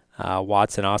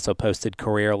 Watson also posted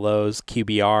career lows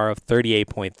QBR of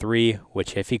 38.3,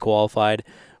 which if he qualified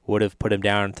would have put him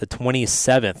down to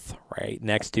 27th, right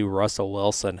next to Russell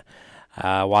Wilson.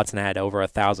 Watson had over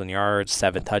 1,000 yards,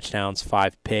 7 touchdowns,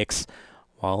 5 picks,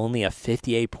 while only a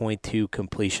 58.2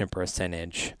 completion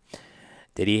percentage.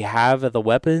 Did he have the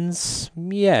weapons?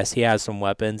 Yes, he has some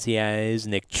weapons. He has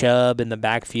Nick Chubb in the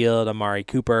backfield, Amari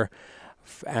Cooper,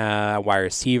 wide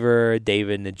receiver,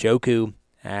 David Njoku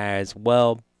as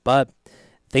well. But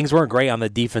things weren't great on the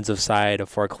defensive side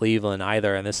for Cleveland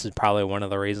either, and this is probably one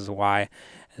of the reasons why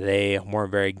they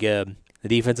weren't very good. The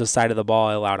defensive side of the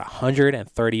ball allowed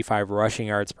 135 rushing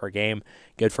yards per game,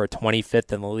 good for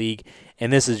 25th in the league,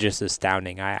 and this is just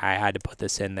astounding. I had to put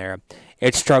this in there.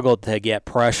 It struggled to get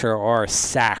pressure or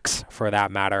sacks, for that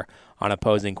matter, on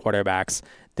opposing quarterbacks.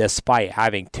 Despite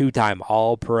having two-time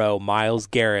All-Pro Myles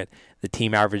Garrett, the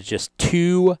team averaged just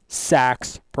 2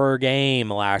 sacks per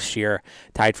game last year,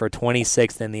 tied for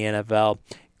 26th in the NFL.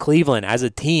 Cleveland, as a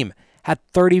team, had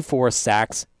 34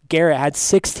 sacks. Garrett had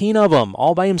 16 of them,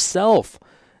 all by himself.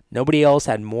 Nobody else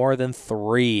had more than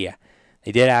 3.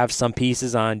 They did have some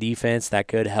pieces on defense that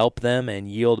could help them and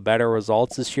yield better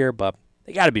results this year, but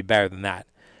they got to be better than that.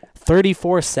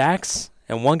 34 sacks,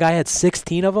 and one guy had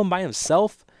 16 of them by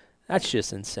himself? That's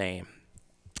just insane.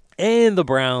 And the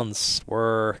Browns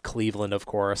were Cleveland, of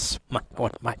course,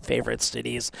 one of my favorite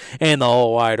cities in the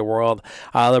whole wide world.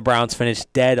 The Browns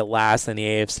finished dead last in the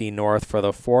AFC North for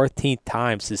the 14th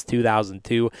time since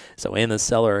 2002, so in the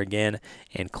cellar again.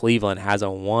 And Cleveland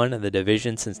hasn't won the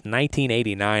division since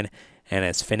 1989 and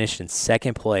has finished in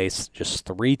second place just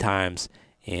 3 times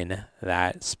in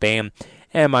that span.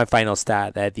 And my final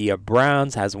stat, that the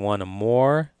Browns have won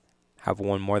more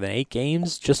than 8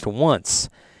 games just once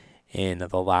in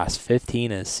the last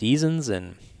 15 seasons,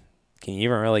 and can you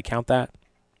even really count that?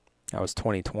 That was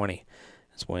 2020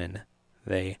 is when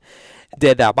they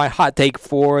did that. My hot take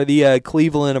for the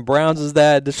Cleveland Browns is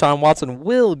that Deshaun Watson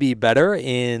will be better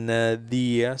in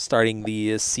starting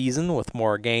the season with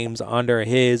more games under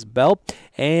his belt,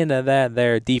 and that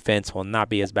their defense will not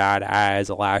be as bad as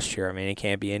last year. I mean, it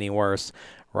can't be any worse,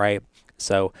 right?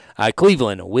 So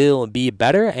Cleveland will be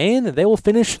better, and they will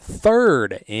finish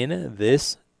 3rd in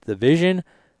this division,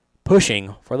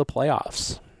 pushing for the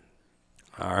playoffs.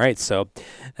 All right, so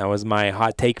that was my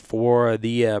hot take for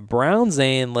the Browns,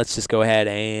 and let's just go ahead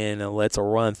and let's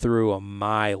run through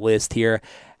my list here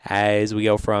as we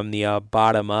go from the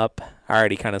bottom up. I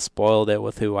already kind of spoiled it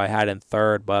with who I had in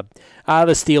 3rd, but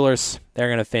the Steelers, they're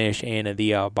going to finish in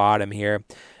the bottom here.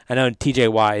 I know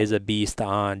TJ Watt is a beast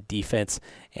on defense,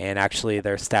 and actually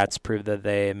their stats prove that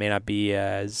they may not be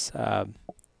as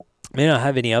may not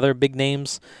have any other big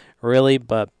names, really,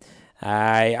 but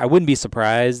I wouldn't be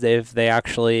surprised if they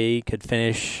actually could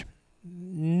finish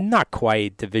not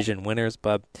quite division winners,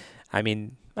 but, I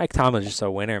mean, Mike Tomlin's just a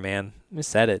winner, man. I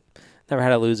said it. Never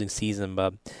had a losing season,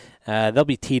 but they'll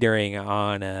be teetering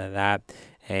on that,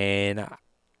 and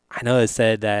I know they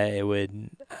said that it would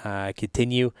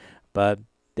continue, but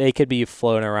they could be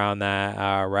floating around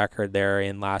that record there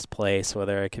in last place,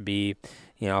 whether it could be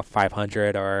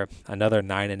 500 or another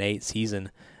 9-8 season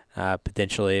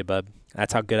potentially, but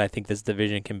that's how good I think this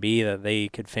division can be, that they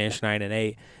could finish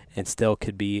 9-8 and still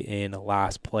could be in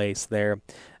last place there.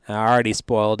 I already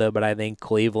spoiled it, but I think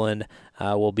Cleveland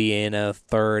will be in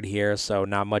 3rd here, so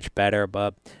not much better,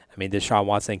 but I mean, Deshaun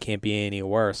Watson can't be any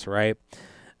worse, right?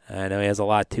 I know he has a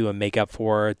lot to make up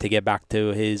for to get back to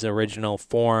his original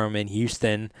form in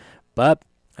Houston, but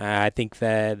I think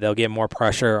that they'll get more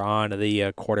pressure on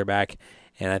the quarterback,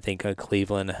 and I think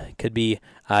Cleveland could be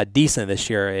decent this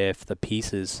year if the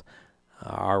pieces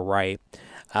are right.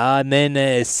 And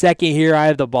then second here, I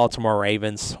have the Baltimore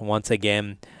Ravens once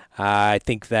again. I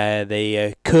think that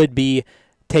they could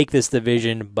take this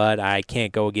division, but I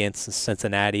can't go against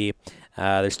Cincinnati.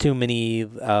 There's too many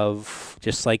of,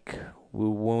 just like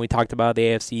when we talked about the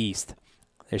AFC East,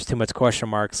 there's too much question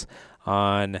marks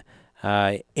on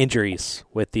injuries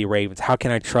with the Ravens. How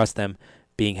can I trust them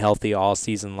being healthy all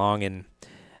season long? And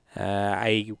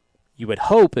you would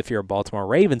hope, if you're a Baltimore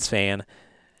Ravens fan,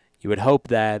 you would hope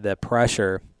that the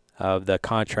pressure of the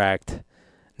contract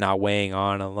not weighing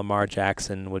on Lamar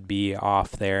Jackson would be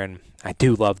off there. And I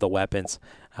do love the weapons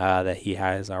that he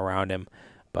has around him.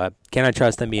 But can I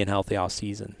trust him being healthy all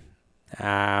season?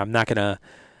 I'm not going to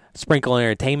sprinkle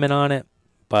entertainment on it,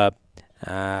 but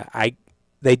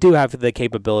they do have the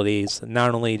capabilities,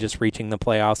 not only just reaching the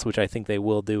playoffs, which I think they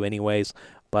will do anyways,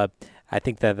 but I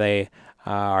think that they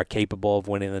are capable of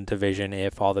winning the division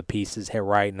if all the pieces hit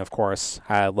right. And, of course,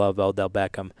 I love Odell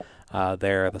Beckham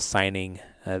there, the signing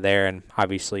there. And,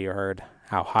 obviously, you heard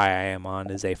how high I am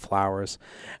on Zay Flowers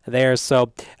there.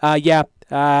 So, I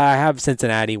have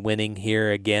Cincinnati winning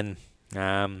here again.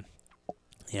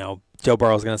 Joe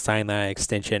Burrow's going to sign that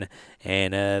extension,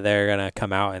 and they're going to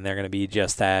come out and they're going to be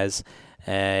just as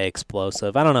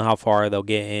explosive. I don't know how far they'll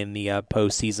get in the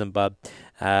postseason, but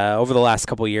over the last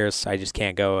couple of years, I just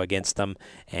can't go against them,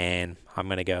 and I'm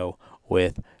going to go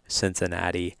with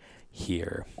Cincinnati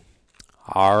here.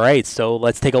 All right, so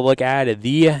let's take a look at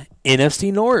the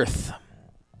NFC North.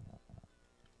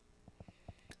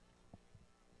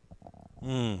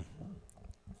 The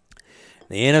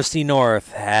NFC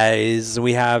North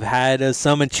we have had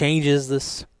some changes.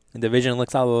 This division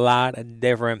looks a lot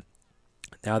different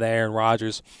now that Aaron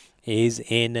Rodgers is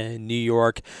in New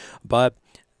York, but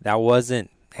that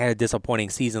had a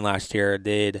disappointing season last year.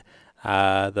 Did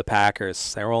the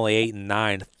Packers? They were only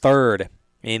 8-9, third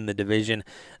in the division.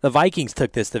 The Vikings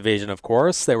took this division, of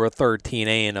course. They were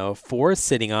 13-4,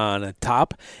 sitting on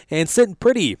top and sitting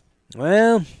pretty.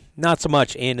 Well, not so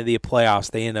much into the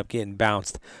playoffs. They ended up getting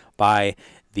bounced by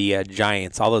the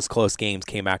Giants. All those close games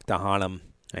came back to haunt them.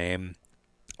 And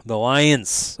the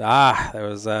Lions, there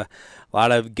was a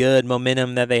lot of good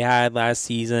momentum that they had last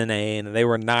season, and they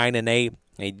were 9-8.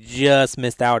 They just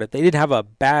missed out. If they didn't have a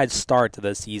bad start to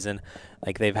the season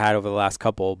like they've had over the last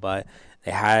couple, but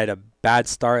they had a bad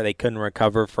start they couldn't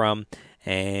recover from,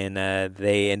 and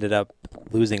they ended up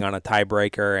losing on a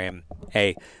tiebreaker. And,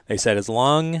 hey, they said as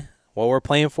long what we're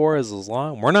playing for is as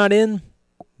long we're not in,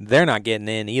 they're not getting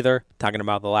in either. Talking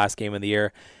about the last game of the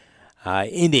year,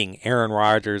 ending Aaron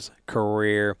Rodgers'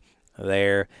 career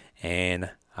there, and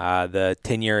the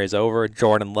tenure is over.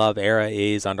 Jordan Love era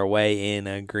is underway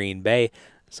in Green Bay,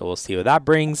 so we'll see what that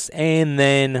brings. And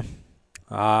then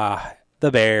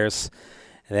the Bears,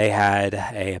 they had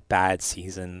a bad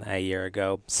season a year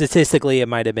ago. Statistically, it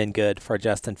might have been good for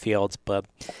Justin Fields, but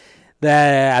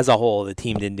as a whole, the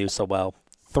team didn't do so well.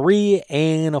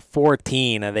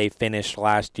 3-14 they finished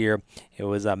last year. It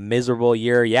was a miserable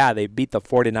year. Yeah, they beat the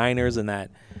 49ers in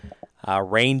that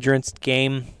rain-drenched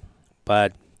game,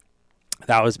 but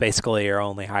that was basically your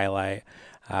only highlight,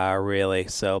 really.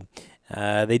 So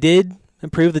they did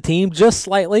improve the team just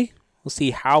slightly. We'll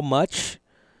see how much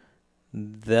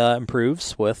that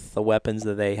improves with the weapons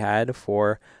that they had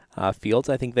for Fields.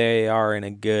 I think they are in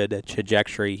a good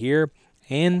trajectory here.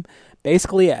 And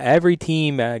basically every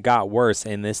team got worse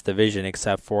in this division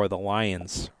except for the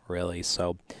Lions, really.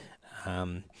 So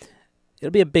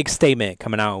it'll be a big statement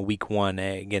coming out in Week 1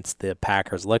 against the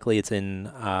Packers. Luckily, it's in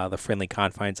the friendly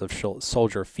confines of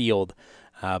Soldier Field,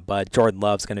 but Jordan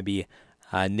Love's going to be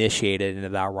initiated into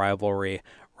that rivalry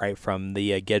right from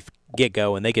the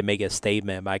get-go, and they can make a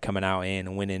statement by coming out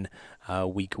and winning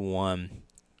Week 1.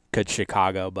 Good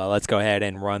Chicago, but let's go ahead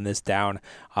and run this down.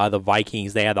 The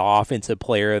Vikings, they had the Offensive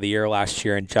Player of the Year last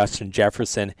year in Justin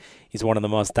Jefferson. He's one of the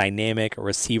most dynamic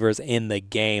receivers in the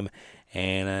game,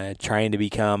 and trying to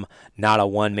become not a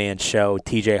one-man show.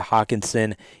 TJ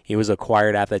Hawkinson, he was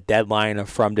acquired at the deadline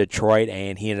from Detroit,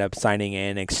 and he ended up signing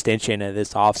an extension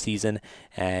this offseason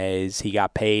as he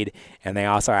got paid. And they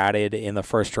also added in the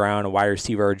first round wide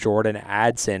receiver Jordan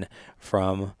Addison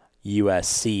from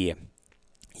USC.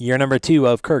 Year number 2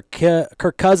 of Kirk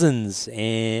Cousins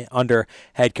under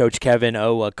head coach Kevin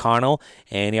O'Connell,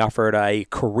 and he offered a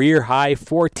career-high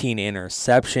 14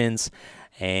 interceptions.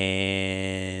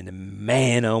 And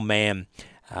man, oh man,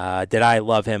 did I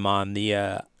love him on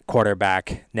the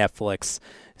quarterback Netflix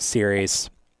series.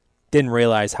 Didn't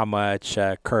realize how much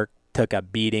Kirk took a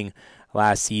beating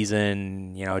last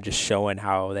season, just showing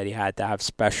how that he had to have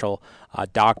special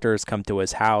doctors come to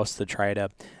his house to try to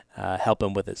help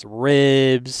him with his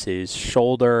ribs, his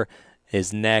shoulder,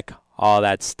 his neck, all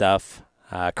that stuff.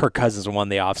 Kirk Cousins won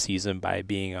the offseason by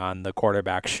being on the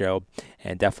quarterback show,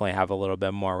 and definitely have a little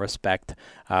bit more respect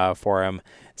for him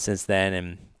since then.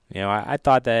 And, I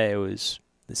thought that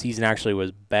the season actually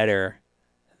was better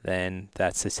than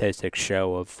that statistics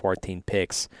show of 14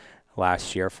 picks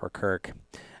last year for Kirk.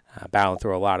 Battling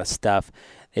through a lot of stuff.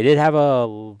 They did have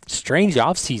a strange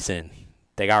offseason.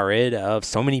 They got rid of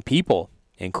so many people,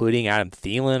 including Adam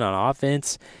Thielen on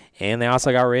offense, and they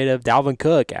also got rid of Dalvin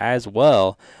Cook as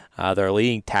well. Their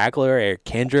leading tackler, Eric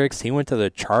Kendricks, he went to the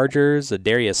Chargers.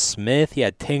 Darius Smith, he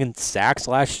had 10 sacks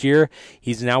last year.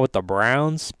 He's now with the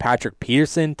Browns. Patrick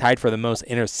Peterson, tied for the most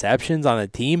interceptions on the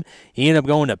team. He ended up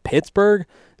going to Pittsburgh.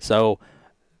 So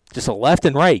just a left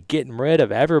and right, getting rid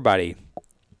of everybody.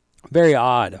 Very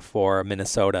odd for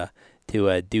Minnesota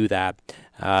to do that.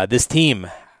 This team,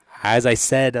 as I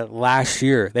said last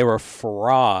year, they were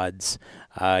frauds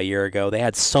a year ago. They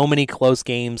had so many close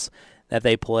games that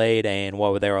they played, and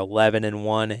they were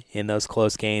 11-1 in those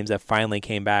close games that finally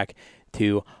came back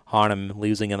to haunt them,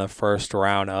 losing in the first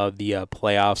round of the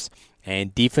playoffs.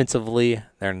 And defensively,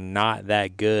 they're not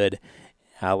that good.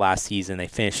 Last season, they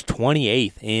finished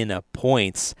 28th in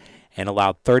points and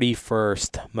allowed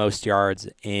 31st most yards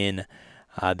in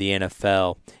the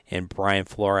NFL, and Brian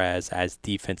Flores as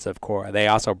defensive coordinator. They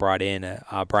also brought in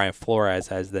Brian Flores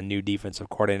as the new defensive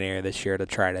coordinator this year to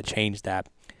try to change that.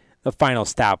 The final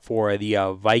stat for the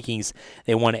Vikings,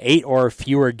 they won 8 or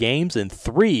fewer games in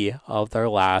 3 of their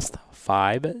last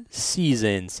 5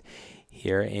 seasons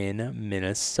here in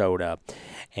Minnesota.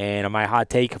 And my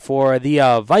hot take for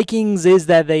the Vikings is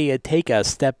that they take a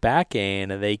step back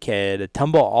and they could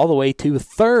tumble all the way to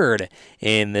 3rd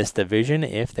in this division.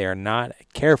 If they are not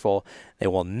careful, they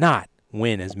will not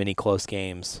win as many close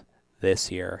games this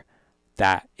year.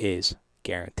 That is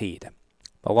guaranteed.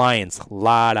 The Lions, a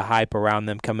lot of hype around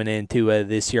them coming into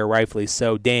this year, rightfully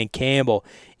so. Dan Campbell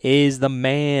is the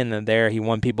man there. He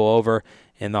won people over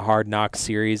in the Hard Knocks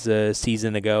series a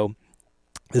season ago.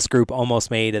 This group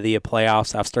almost made the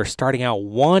playoffs after starting out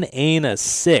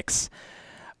 1-6.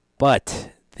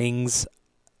 But things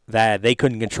that they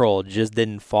couldn't control just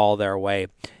didn't fall their way.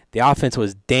 The offense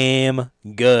was damn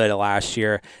good last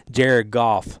year. Jared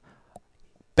Goff,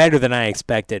 better than I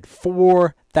expected.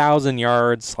 4,000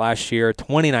 yards last year,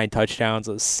 29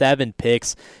 touchdowns, 7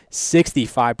 picks,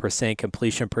 65%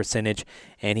 completion percentage,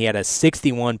 and he had a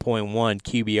 61.1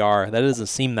 QBR. That doesn't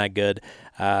seem that good,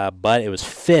 but it was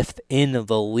 5th in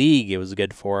the league it was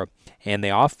good for. And the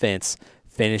offense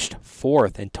finished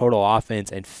 4th in total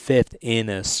offense and 5th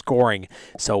in scoring.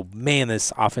 So, man,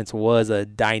 this offense was a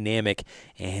dynamic.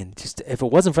 And just if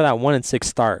it wasn't for that 1-6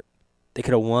 start, they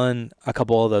could have won a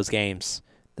couple of those games.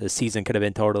 The season could have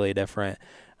been totally different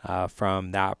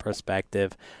from that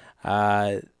perspective.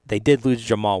 They did lose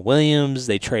Jamal Williams.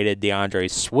 They traded DeAndre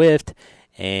Swift.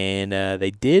 And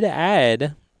they did add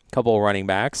a couple of running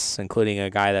backs, including a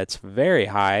guy that's very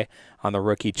high on the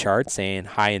rookie charts and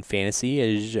high in fantasy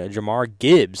is Jamar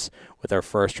Gibbs with their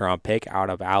first-round pick out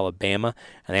of Alabama.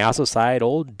 And they also signed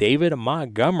old David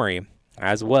Montgomery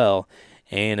as well.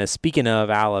 And speaking of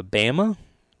Alabama,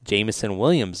 Jamison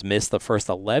Williams missed the first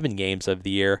 11 games of the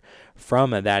year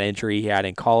from that injury he had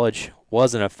in college.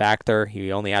 Wasn't a factor.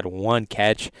 He only had 1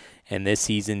 catch, and this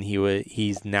season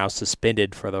he's now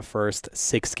suspended for the first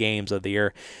 6 games of the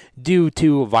year due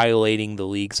to violating the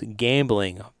league's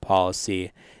gambling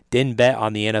policy. Didn't bet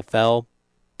on the NFL,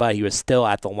 but he was still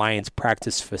at the Lions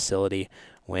practice facility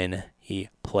when he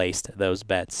placed those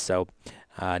bets. So,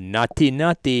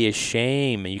 nutty, a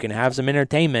shame. You can have some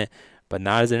entertainment, but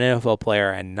not as an NFL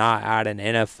player and not at an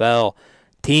NFL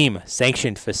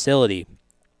team-sanctioned facility.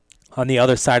 On the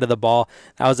other side of the ball,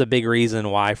 that was a big reason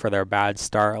why for their bad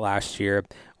start last year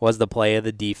was the play of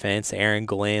the defense. Aaron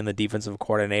Glenn, the defensive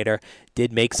coordinator,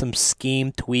 did make some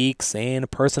scheme tweaks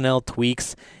and personnel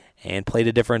tweaks and played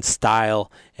a different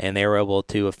style, and they were able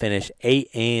to finish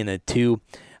 8-2.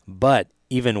 But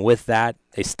even with that,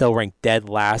 they still ranked dead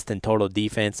last in total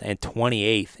defense and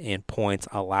 28th in points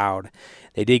allowed.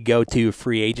 They did go to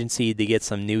free agency to get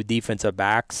some new defensive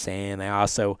backs, and they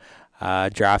also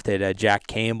drafted Jack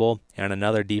Campbell and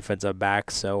another defensive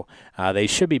back, so they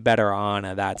should be better on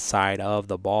that side of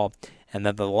the ball. And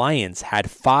then the Lions had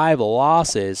 5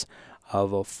 losses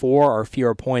of 4 or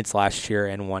fewer points last year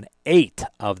and won 8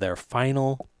 of their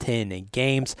final 10 10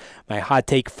 games. My hot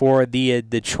take for the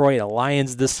Detroit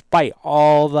Lions, despite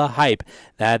all the hype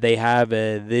that they have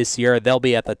this year, they'll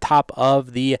be at the top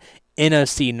of the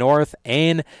NFC North,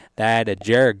 and that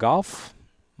Jared Goff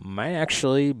might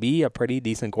actually be a pretty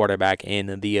decent quarterback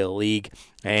in the league,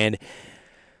 and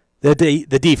the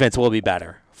defense will be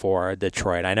better for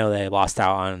Detroit. I know they lost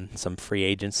out on some free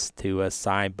agents to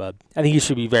sign, but I think you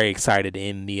should be very excited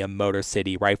in the Motor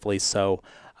City, rightfully so,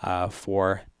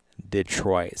 for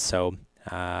Detroit. So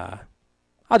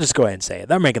I'll just go ahead and say it.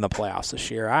 They're making the playoffs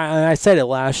this year. I said it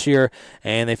last year,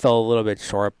 and they fell a little bit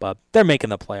short, but they're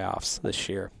making the playoffs this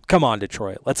year. Come on,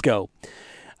 Detroit. Let's go.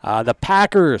 The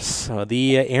Packers,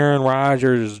 the Aaron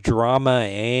Rodgers drama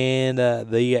and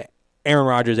the Aaron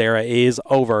Rodgers era is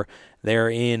over. They're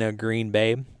in Green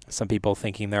Bay. Some people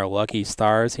thinking they're lucky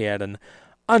stars. He had an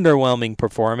underwhelming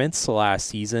performance last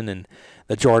season, and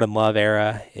the Jordan Love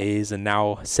era is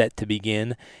now set to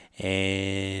begin.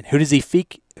 And who does he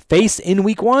face in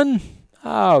Week 1?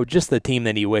 Oh, just the team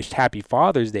that he wished Happy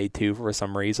Father's Day to for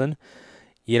some reason.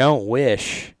 You don't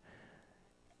wish.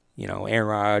 Aaron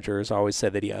Rodgers always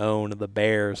said that he owned the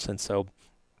Bears, and so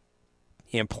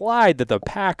he implied that the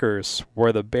Packers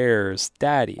were the Bears'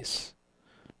 daddies.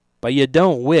 But you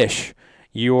don't wish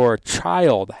your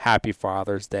child Happy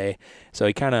Father's Day. So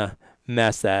he kind of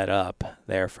messed that up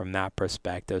there from that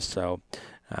perspective. So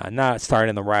not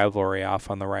starting the rivalry off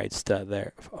on the right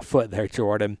foot there,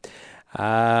 Jordan.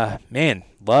 Man,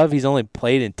 Love, he's only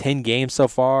played in 10 games so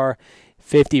far.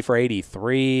 50 for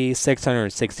 83,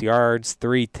 606 yards,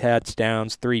 3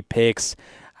 touchdowns, 3 picks.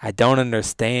 I don't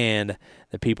understand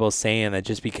the people saying that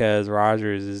just because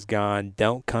Rodgers is gone,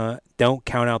 don't count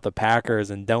out the Packers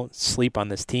and don't sleep on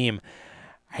this team.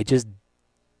 I just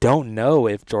don't know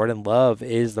if Jordan Love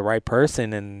is the right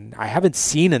person, and I haven't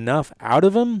seen enough out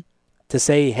of him to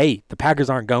say, hey, the Packers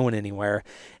aren't going anywhere.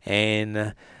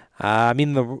 And,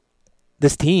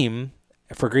 this team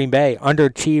for Green Bay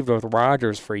underachieved with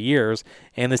Rodgers for years,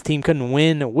 and this team couldn't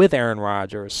win with Aaron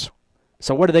Rodgers.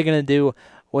 So what are they going to do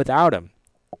without him?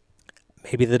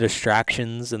 Maybe the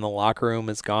distractions in the locker room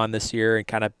is gone this year, and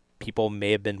kind of people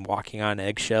may have been walking on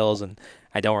eggshells, and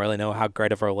I don't really know how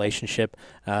great of a relationship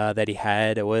that he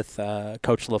had with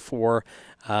Coach LaFleur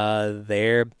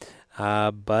there.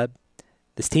 But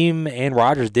this team and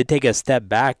Rodgers did take a step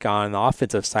back on the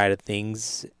offensive side of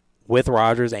things with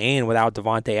Rodgers and without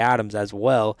Devontae Adams as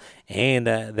well. And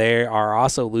they are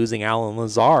also losing Allen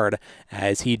Lazard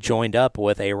as he joined up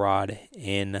with A-Rod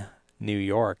in New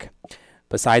York.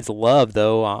 Besides Love,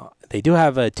 though, they do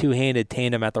have a two-handed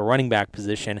tandem at the running back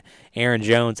position, Aaron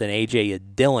Jones and A.J.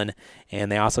 Dillon, and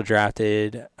they also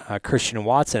drafted Christian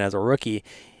Watson as a rookie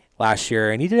last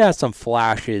year, and he did have some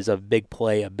flashes of big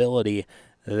play ability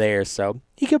there, so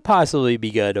he could possibly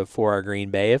be good for Green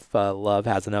Bay if Love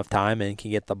has enough time and can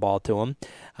get the ball to him.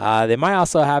 They might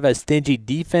also have a stingy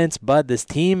defense, but this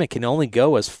team can only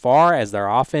go as far as their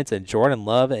offense, and Jordan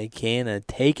Love can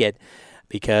take it,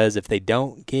 because if they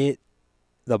don't get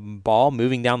the ball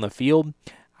moving down the field,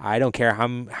 I don't care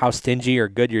how stingy or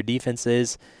good your defense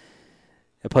is,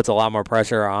 it puts a lot more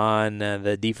pressure on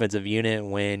the defensive unit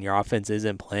when your offense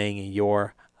isn't playing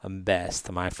your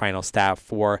best. My final stat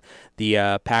for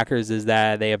the Packers is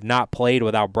that they have not played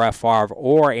without Brett Favre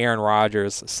or Aaron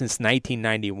Rodgers since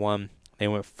 1991. They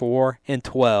went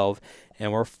 4-12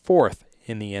 and were 4th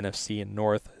in the NFC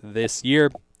North this year,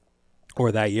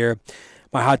 or that year.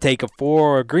 My hot take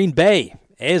for Green Bay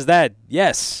is that,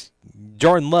 yes,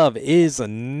 Jordan Love is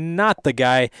not the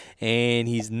guy, and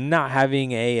he's not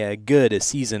having a good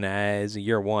season as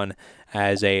year one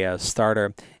as a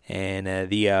starter. And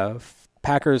the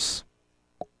Packers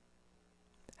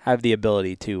have the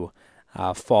ability to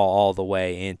fall all the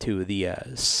way into the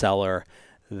cellar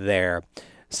there.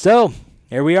 So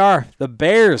here we are, the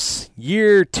Bears,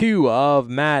 year 2 of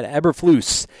Matt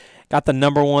Eberflus. Got the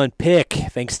number 1 pick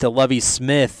thanks to Lovie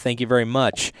Smith. Thank you very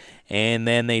much. And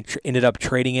then they ended up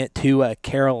trading it to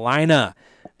Carolina.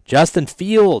 Justin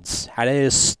Fields had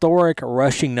historic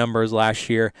rushing numbers last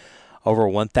year, over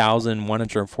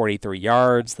 1,143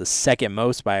 yards, the second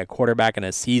most by a quarterback in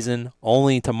a season,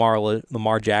 only to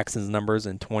Lamar Jackson's numbers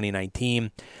in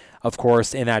 2019. Of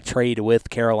course, in that trade with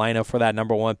Carolina for that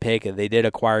number 1 pick, they did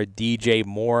acquire DJ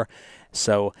Moore,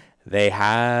 so he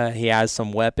has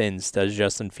some weapons, does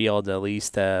Justin Fields, at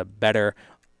least a better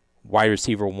wide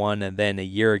receiver 1 than a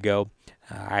year ago.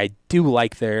 I do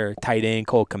like their tight end,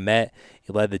 Cole Kmet.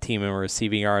 He led the team in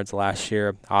receiving yards last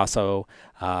year. Also,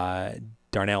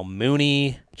 Darnell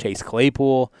Mooney, Chase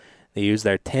Claypool. They used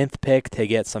their 10th pick to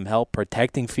get some help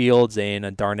protecting Fields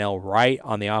and Darnell Wright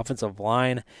on the offensive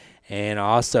line. And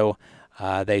also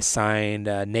They signed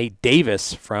Nate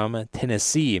Davis from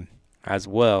Tennessee as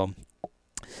well.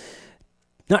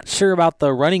 Not sure about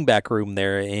the running back room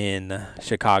there in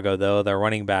Chicago, though. The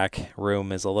running back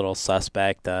room is a little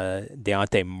suspect.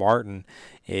 Deontay Martin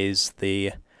is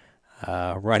the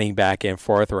running back in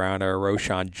fourth rounder.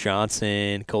 Roshan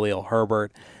Johnson, Khalil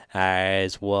Herbert,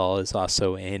 as well as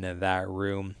also in that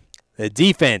room. The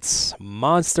defense,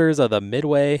 monsters of the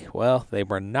Midway. Well, they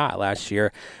were not last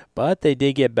year, but they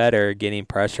did get better getting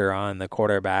pressure on the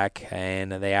quarterback,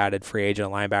 and they added free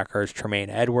agent linebackers Tremaine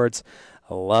Edwards.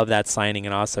 I love that signing,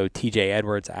 and also TJ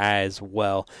Edwards as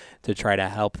well to try to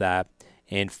help that.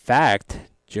 In fact,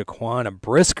 Jaquan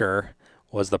Brisker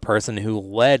was the person who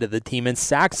led the team in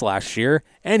sacks last year,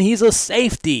 and he's a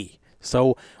safety.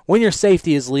 So when your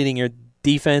safety is leading your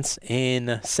defense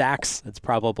in sacks, it's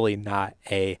probably not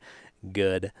a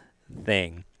good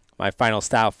thing. My final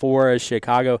stat for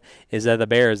Chicago is that the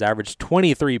Bears averaged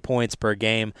 23 points per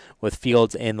game with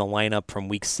Fields in the lineup from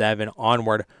Week 7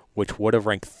 onward, which would have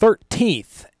ranked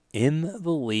 13th in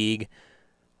the league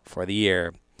for the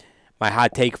year. My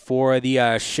hot take for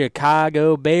the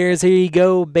Chicago Bears. Here you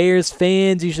go, Bears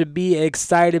fans. You should be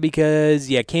excited because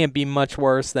you can't be much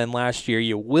worse than last year.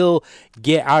 You will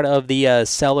get out of the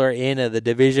cellar in the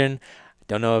division.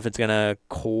 Don't know if it's going to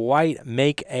quite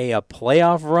make a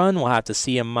playoff run. We'll have to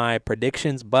see in my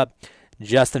predictions, but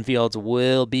Justin Fields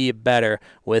will be better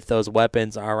with those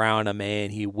weapons around him,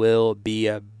 and he will be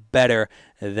better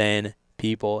than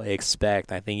people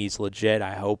expect. I think he's legit.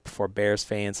 I hope for Bears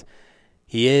fans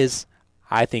he is.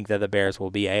 I think that the Bears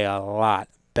will be a lot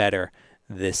better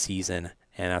this season,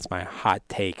 and that's my hot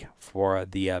take for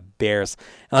the Bears.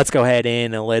 And let's go ahead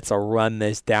and let's run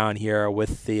this down here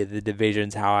with the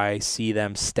divisions, how I see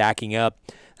them stacking up.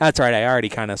 That's right, I already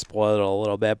kind of spoiled it a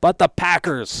little bit, but the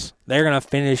Packers, they're going to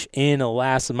finish in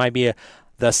last. It might be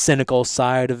the cynical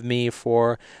side of me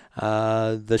for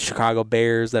the Chicago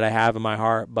Bears that I have in my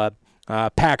heart, but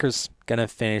Packers going to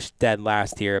finish dead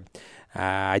last here.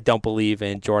 I don't believe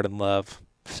in Jordan Love,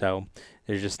 so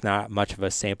there's just not much of a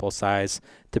sample size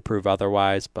to prove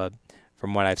otherwise. But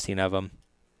from what I've seen of him,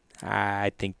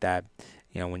 I think that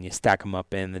when you stack them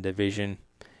up in the division,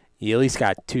 you at least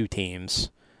got two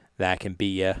teams that can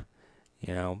beat you.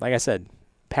 Like I said,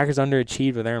 Packers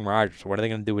underachieved with Aaron Rodgers. What are they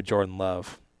going to do with Jordan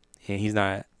Love? He's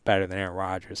not better than Aaron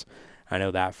Rodgers. I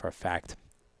know that for a fact.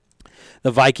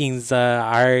 The Vikings,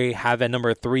 I have at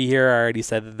number 3 here. I already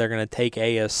said that they're going to take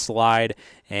a slide,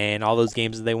 and all those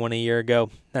games that they won a year ago,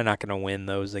 they're not going to win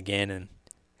those again. And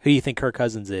who do you think Kirk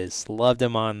Cousins is? Loved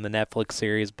him on the Netflix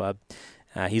series, but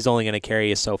he's only going to carry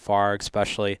you so far,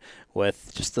 especially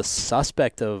with just the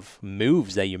suspect of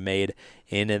moves that you made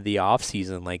in the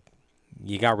offseason. Like,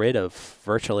 you got rid of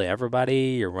virtually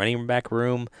everybody, your running back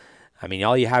room. I mean,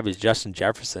 all you have is Justin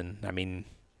Jefferson. I mean,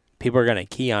 people are going to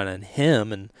key on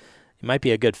him, and it might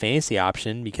be a good fantasy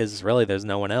option because really there's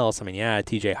no one else. I mean, yeah,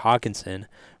 TJ Hawkinson,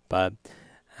 but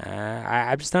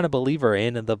I'm just not a believer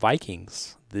in the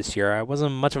Vikings this year. I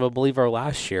wasn't much of a believer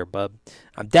last year, but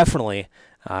I'm definitely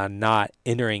not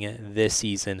entering it this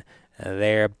season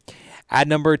there. At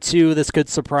number 2, this could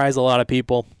surprise a lot of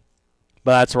people,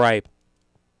 but that's right.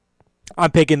 I'm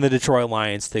picking the Detroit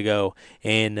Lions to go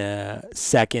in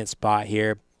second spot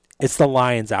here. It's the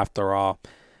Lions after all.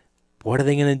 What are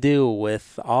they going to do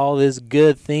with all these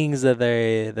good things that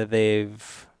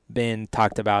they've been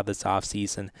talked about this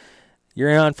offseason? You're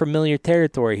in unfamiliar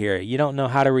territory here. You don't know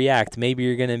how to react. Maybe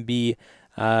you're going to be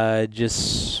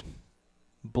just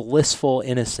blissful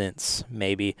innocence,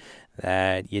 maybe,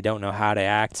 that you don't know how to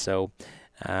act, so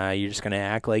you're just going to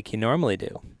act like you normally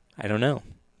do. I don't know.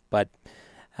 But,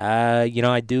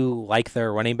 I do like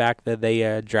their running back that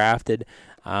they drafted.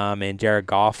 And Jared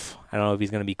Goff, I don't know if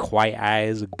he's going to be quite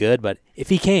as good, but if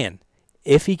he can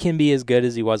be as good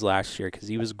as he was last year, because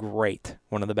he was great,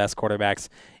 one of the best quarterbacks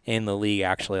in the league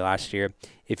actually last year.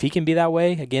 If he can be that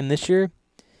way again this year,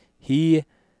 the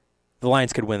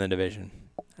Lions could win the division.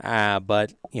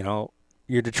 But,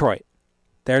 you're Detroit.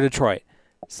 They're Detroit.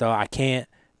 So I can't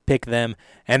pick them,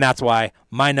 and that's why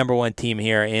my number 1 team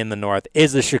here in the North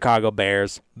is the Chicago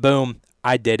Bears. Boom,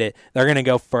 I did it. They're going to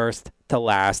go first to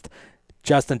last.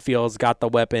 Justin Fields got the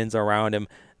weapons around him.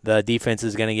 The defense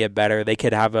is going to get better. They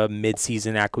could have a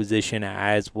midseason acquisition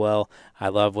as well. I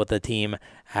love what the team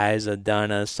has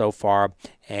done so far.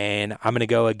 And I'm going to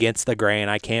go against the grain.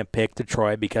 I can't pick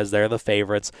Detroit because they're the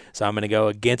favorites. So I'm going to go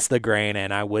against the grain,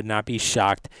 and I would not be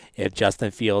shocked if Justin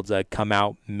Fields come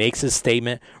out, makes a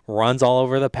statement, runs all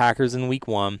over the Packers in Week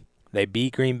 1. They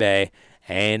beat Green Bay,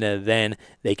 and then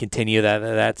they continue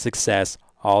that success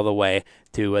all the way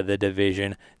to the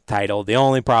division title. The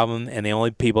only problem and the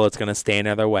only people that's going to stand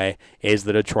in their way is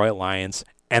the Detroit Lions,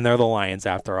 and they're the Lions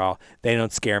after all. They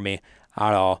don't scare me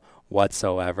at all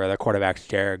whatsoever. Their quarterback's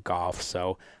Jared Goff.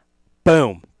 So,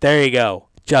 boom, there you go.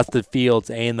 Justin Fields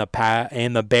and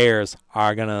the Bears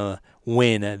are going to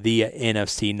win the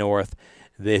NFC North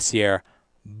this year.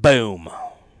 Boom.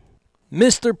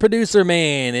 Mr. Producer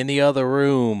Man in the other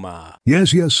room.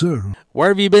 Yes, sir. Where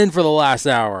have you been for the last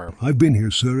hour? I've been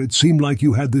here, sir. It seemed like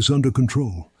you had this under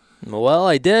control. Well,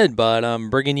 I did, but I'm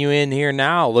bringing you in here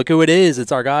now. Look who it is.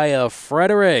 It's our guy,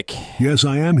 Frederick. Yes,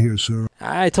 I am here, sir.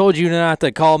 I told you not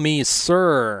to call me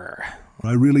sir.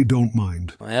 I really don't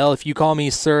mind. Well, if you call me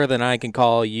sir, then I can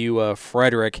call you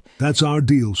Frederick. That's our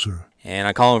deal, sir. And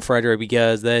I call him Frederick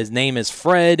because his name is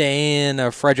Fred,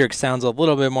 and Frederick sounds a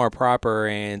little bit more proper,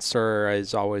 and sir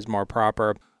is always more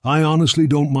proper. I honestly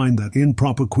don't mind that. In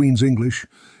proper Queen's English,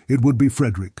 it would be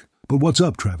Frederick. But what's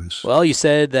up, Travis? Well, you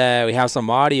said that we have some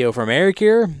audio from Eric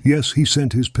here? Yes, he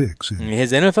sent his picks in.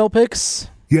 His NFL picks?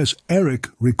 Yes, Eric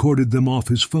recorded them off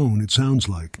his phone, it sounds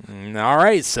like. All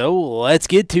right, so let's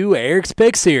get to Eric's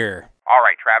picks here. All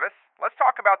right, Travis, let's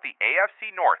talk about the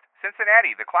AFC North.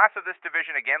 Cincinnati, the class of this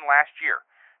division again last year.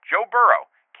 Joe Burrow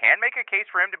can make a case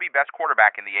for him to be best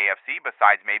quarterback in the AFC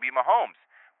besides maybe Mahomes.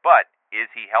 But is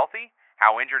he healthy?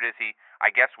 How injured is he? I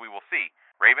guess we will see.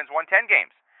 Ravens won 10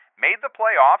 games, made the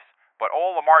playoffs, but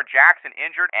Lamar Jackson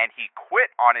injured and he quit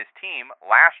on his team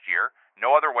last year.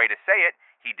 No other way to say it.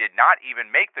 He did not even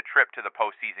make the trip to the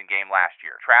postseason game last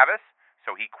year. Travis,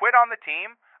 so he quit on the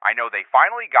team. I know they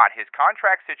finally got his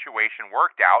contract situation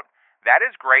worked out. That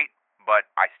is great.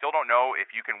 But I still don't know if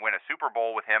you can win a Super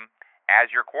Bowl with him as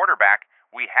your quarterback.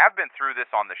 We have been through this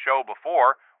on the show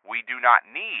before. We do not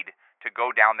need to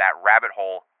go down that rabbit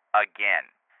hole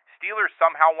again. Steelers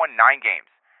somehow won 9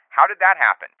 games. How did that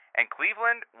happen? And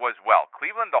Cleveland was,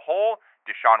 Cleveland, the whole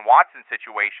Deshaun Watson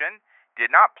situation,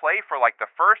 did not play for like the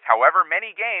first however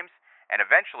many games, and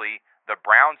eventually the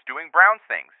Browns doing Browns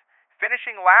things,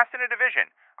 finishing last in a division.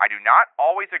 I do not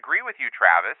always agree with you,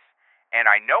 Travis. And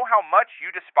I know how much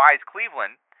you despise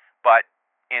Cleveland, but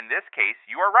in this case,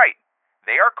 you are right.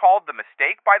 They are called the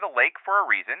mistake by the lake for a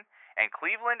reason, and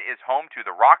Cleveland is home to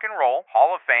the Rock and Roll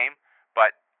Hall of Fame,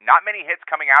 but not many hits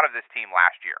coming out of this team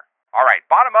last year. All right,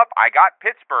 bottom up, I got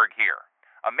Pittsburgh here.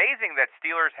 Amazing that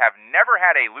Steelers have never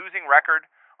had a losing record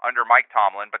under Mike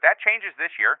Tomlin, but that changes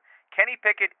this year. Kenny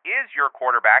Pickett is your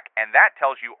quarterback, and that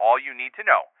tells you all you need to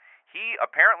know. He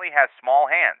apparently has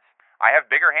small hands. I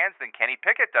have bigger hands than Kenny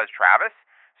Pickett does, Travis.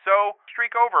 So,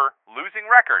 streak over, losing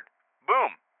record.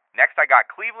 Boom. Next, I got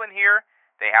Cleveland here.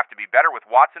 They have to be better with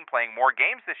Watson playing more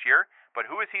games this year, but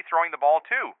who is he throwing the ball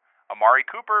to? Amari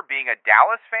Cooper, being a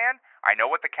Dallas fan, I know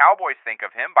what the Cowboys think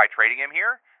of him by trading him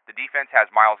here. The defense has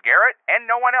Myles Garrett and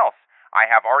no one else. I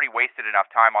have already wasted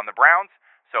enough time on the Browns,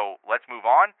 so let's move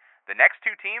on. The next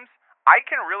 2 teams, I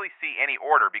can really see any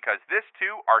order because this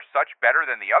 2 are such better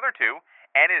than the other 2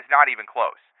 and is not even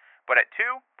close. But at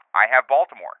 2, I have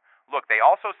Baltimore. Look, they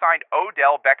also signed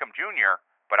Odell Beckham Jr.,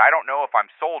 but I don't know if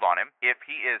I'm sold on him, if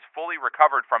he is fully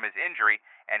recovered from his injury,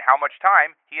 and how much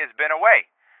time he has been away.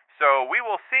 So we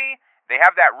will see. They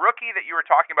have that rookie that you were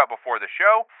talking about before the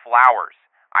show, Flowers.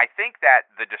 I think that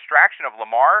the distraction of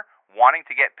Lamar wanting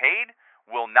to get paid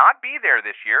will not be there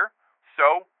this year,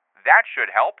 so that should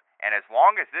help. And as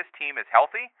long as this team is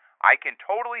healthy, I can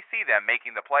totally see them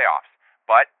making the playoffs.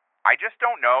 But I just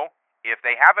don't know if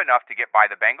they have enough to get by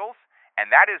the Bengals,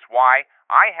 and that is why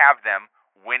I have them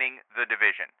winning the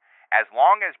division. As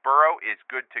long as Burrow is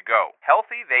good to go.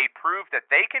 Healthy, they prove that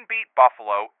they can beat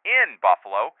Buffalo in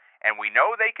Buffalo, and we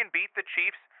know they can beat the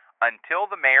Chiefs until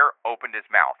the mayor opened his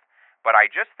mouth. But I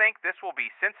just think this will be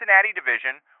Cincinnati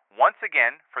division once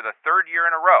again for the 3rd year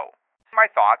in a row. My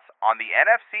thoughts on the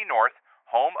NFC North,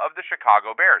 home of the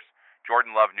Chicago Bears.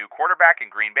 Jordan Love, new quarterback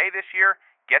in Green Bay this year.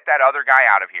 Get that other guy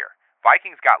out of here.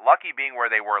 Vikings got lucky being where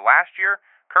they were last year.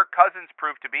 Kirk Cousins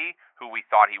proved to be who we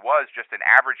thought he was, just an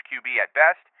average QB at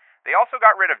best. They also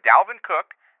got rid of Dalvin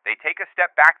Cook. They take a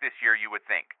step back this year, you would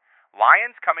think.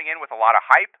 Lions coming in with a lot of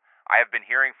hype. I have been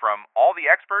hearing from all the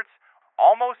experts.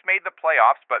 Almost made the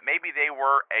playoffs, but maybe they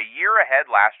were a year ahead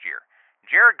last year.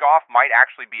 Jared Goff might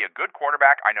actually be a good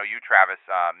quarterback. I know you, Travis,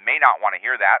 may not want to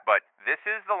hear that, but this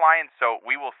is the Lions, so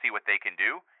we will see what they can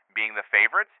do, being the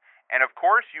favorites. And of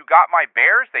course, you got my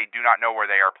Bears. They do not know where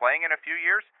they are playing in a few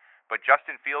years, but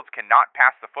Justin Fields cannot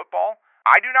pass the football.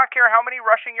 I do not care how many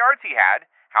rushing yards he had,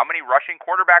 how many rushing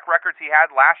quarterback records he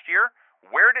had last year.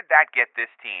 Where did that get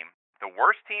this team? The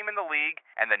worst team in the league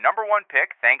and the number 1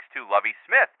 pick thanks to Lovie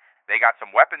Smith. They got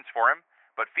some weapons for him,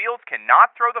 but Fields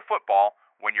cannot throw the football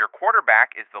when your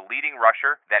quarterback is the leading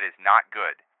rusher. That is not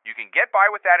good. You can get by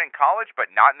with that in college, but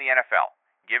not in the NFL.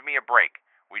 Give me a break.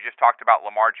 We just talked about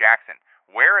Lamar Jackson.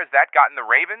 Where has that gotten the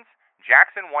Ravens?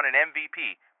 Jackson won an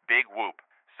MVP. Big whoop.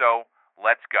 So,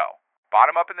 let's go.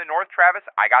 Bottom up in the North, Travis,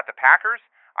 I got the Packers.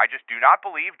 I just do not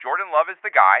believe Jordan Love is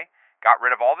the guy. Got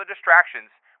rid of all the distractions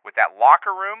with that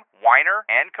locker room whiner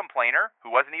and complainer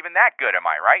who wasn't even that good, am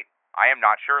I right? I am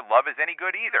not sure Love is any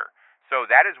good either. So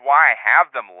that is why I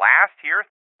have them last here.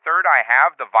 Third, I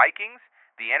have the Vikings,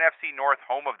 the NFC North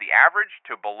home of the average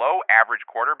to below average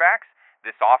quarterbacks.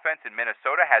 This offense in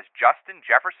Minnesota has Justin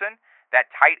Jefferson, that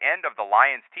tight end of the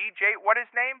Lions, TJ, what his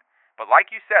name? But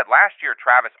like you said, last year,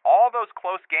 Travis, all those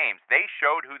close games, they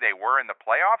showed who they were in the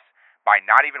playoffs by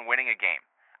not even winning a game.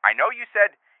 I know you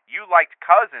said you liked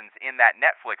Cousins in that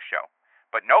Netflix show,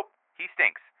 but nope, he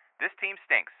stinks. This team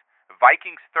stinks.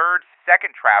 Vikings third,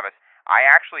 second, Travis. I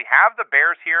actually have the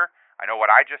Bears here. I know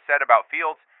what I just said about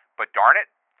Fields, but darn it,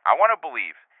 I want to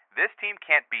believe this team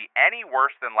can't be any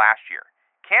worse than last year.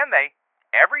 Can they?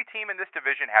 Every team in this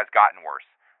division has gotten worse.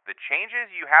 The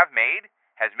changes you have made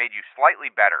has made you slightly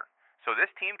better. So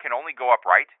this team can only go up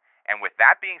right. And with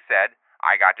that being said,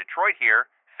 I got Detroit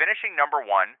here, finishing number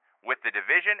 1, with the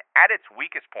division at its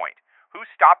weakest point. Who's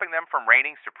stopping them from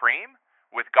reigning supreme?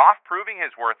 With Goff proving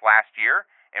his worth last year,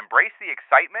 embrace the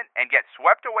excitement and get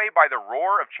swept away by the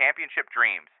roar of championship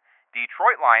dreams.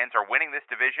 Detroit Lions are winning this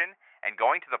division and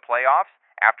going to the playoffs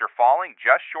after falling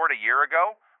just short a year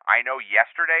ago. I know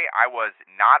yesterday I was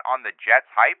not on the Jets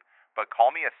hype, but call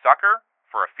me a sucker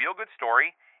for a feel-good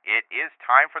story. It is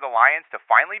time for the Lions to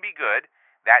finally be good.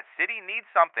 That city needs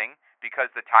something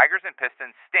because the Tigers and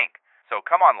Pistons stink. So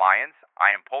come on, Lions. I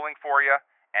am pulling for you,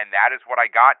 and that is what I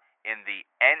got in the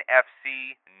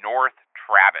NFC North,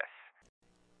 Travis.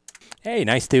 Hey,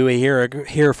 nice to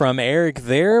hear from Eric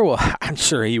there. Well, I'm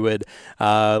sure he would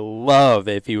love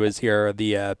if he was here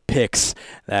the picks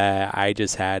that I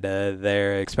just had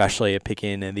there, especially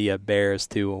picking the Bears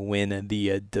to win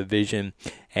the division.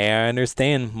 And I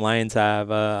understand Lions have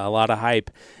a lot of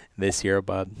hype this year,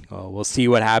 but we'll see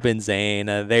what happens. And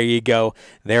there you go.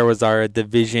 There was our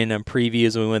division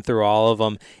previews. We went through all of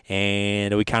them,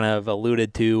 and we kind of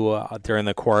alluded to during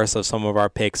the course of some of our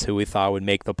picks who we thought would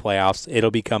make the playoffs. It'll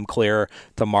become clearer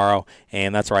tomorrow,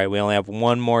 and that's right. We only have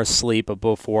one more sleep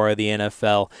before the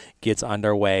NFL gets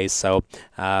underway, so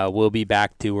we'll be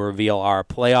back to reveal our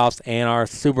playoffs and our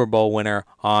Super Bowl winner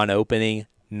on opening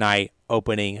night,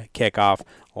 opening kickoff,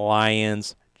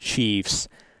 Lions, Chiefs.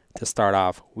 To start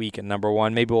off week number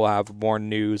 1. Maybe we'll have more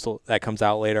news that comes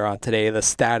out later on today. The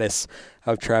status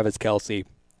of Travis Kelce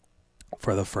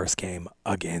for the first game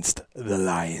against the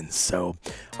Lions. So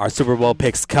our Super Bowl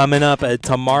picks coming up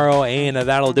tomorrow, and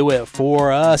that'll do it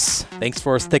for us. Thanks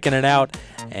for sticking it out,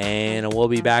 and we'll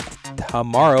be back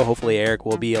tomorrow. Hopefully Eric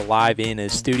will be live in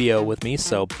his studio with me.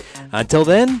 So until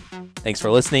then, thanks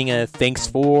for listening. Thanks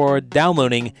for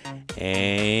downloading,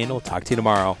 and we'll talk to you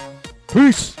tomorrow.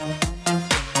 Peace.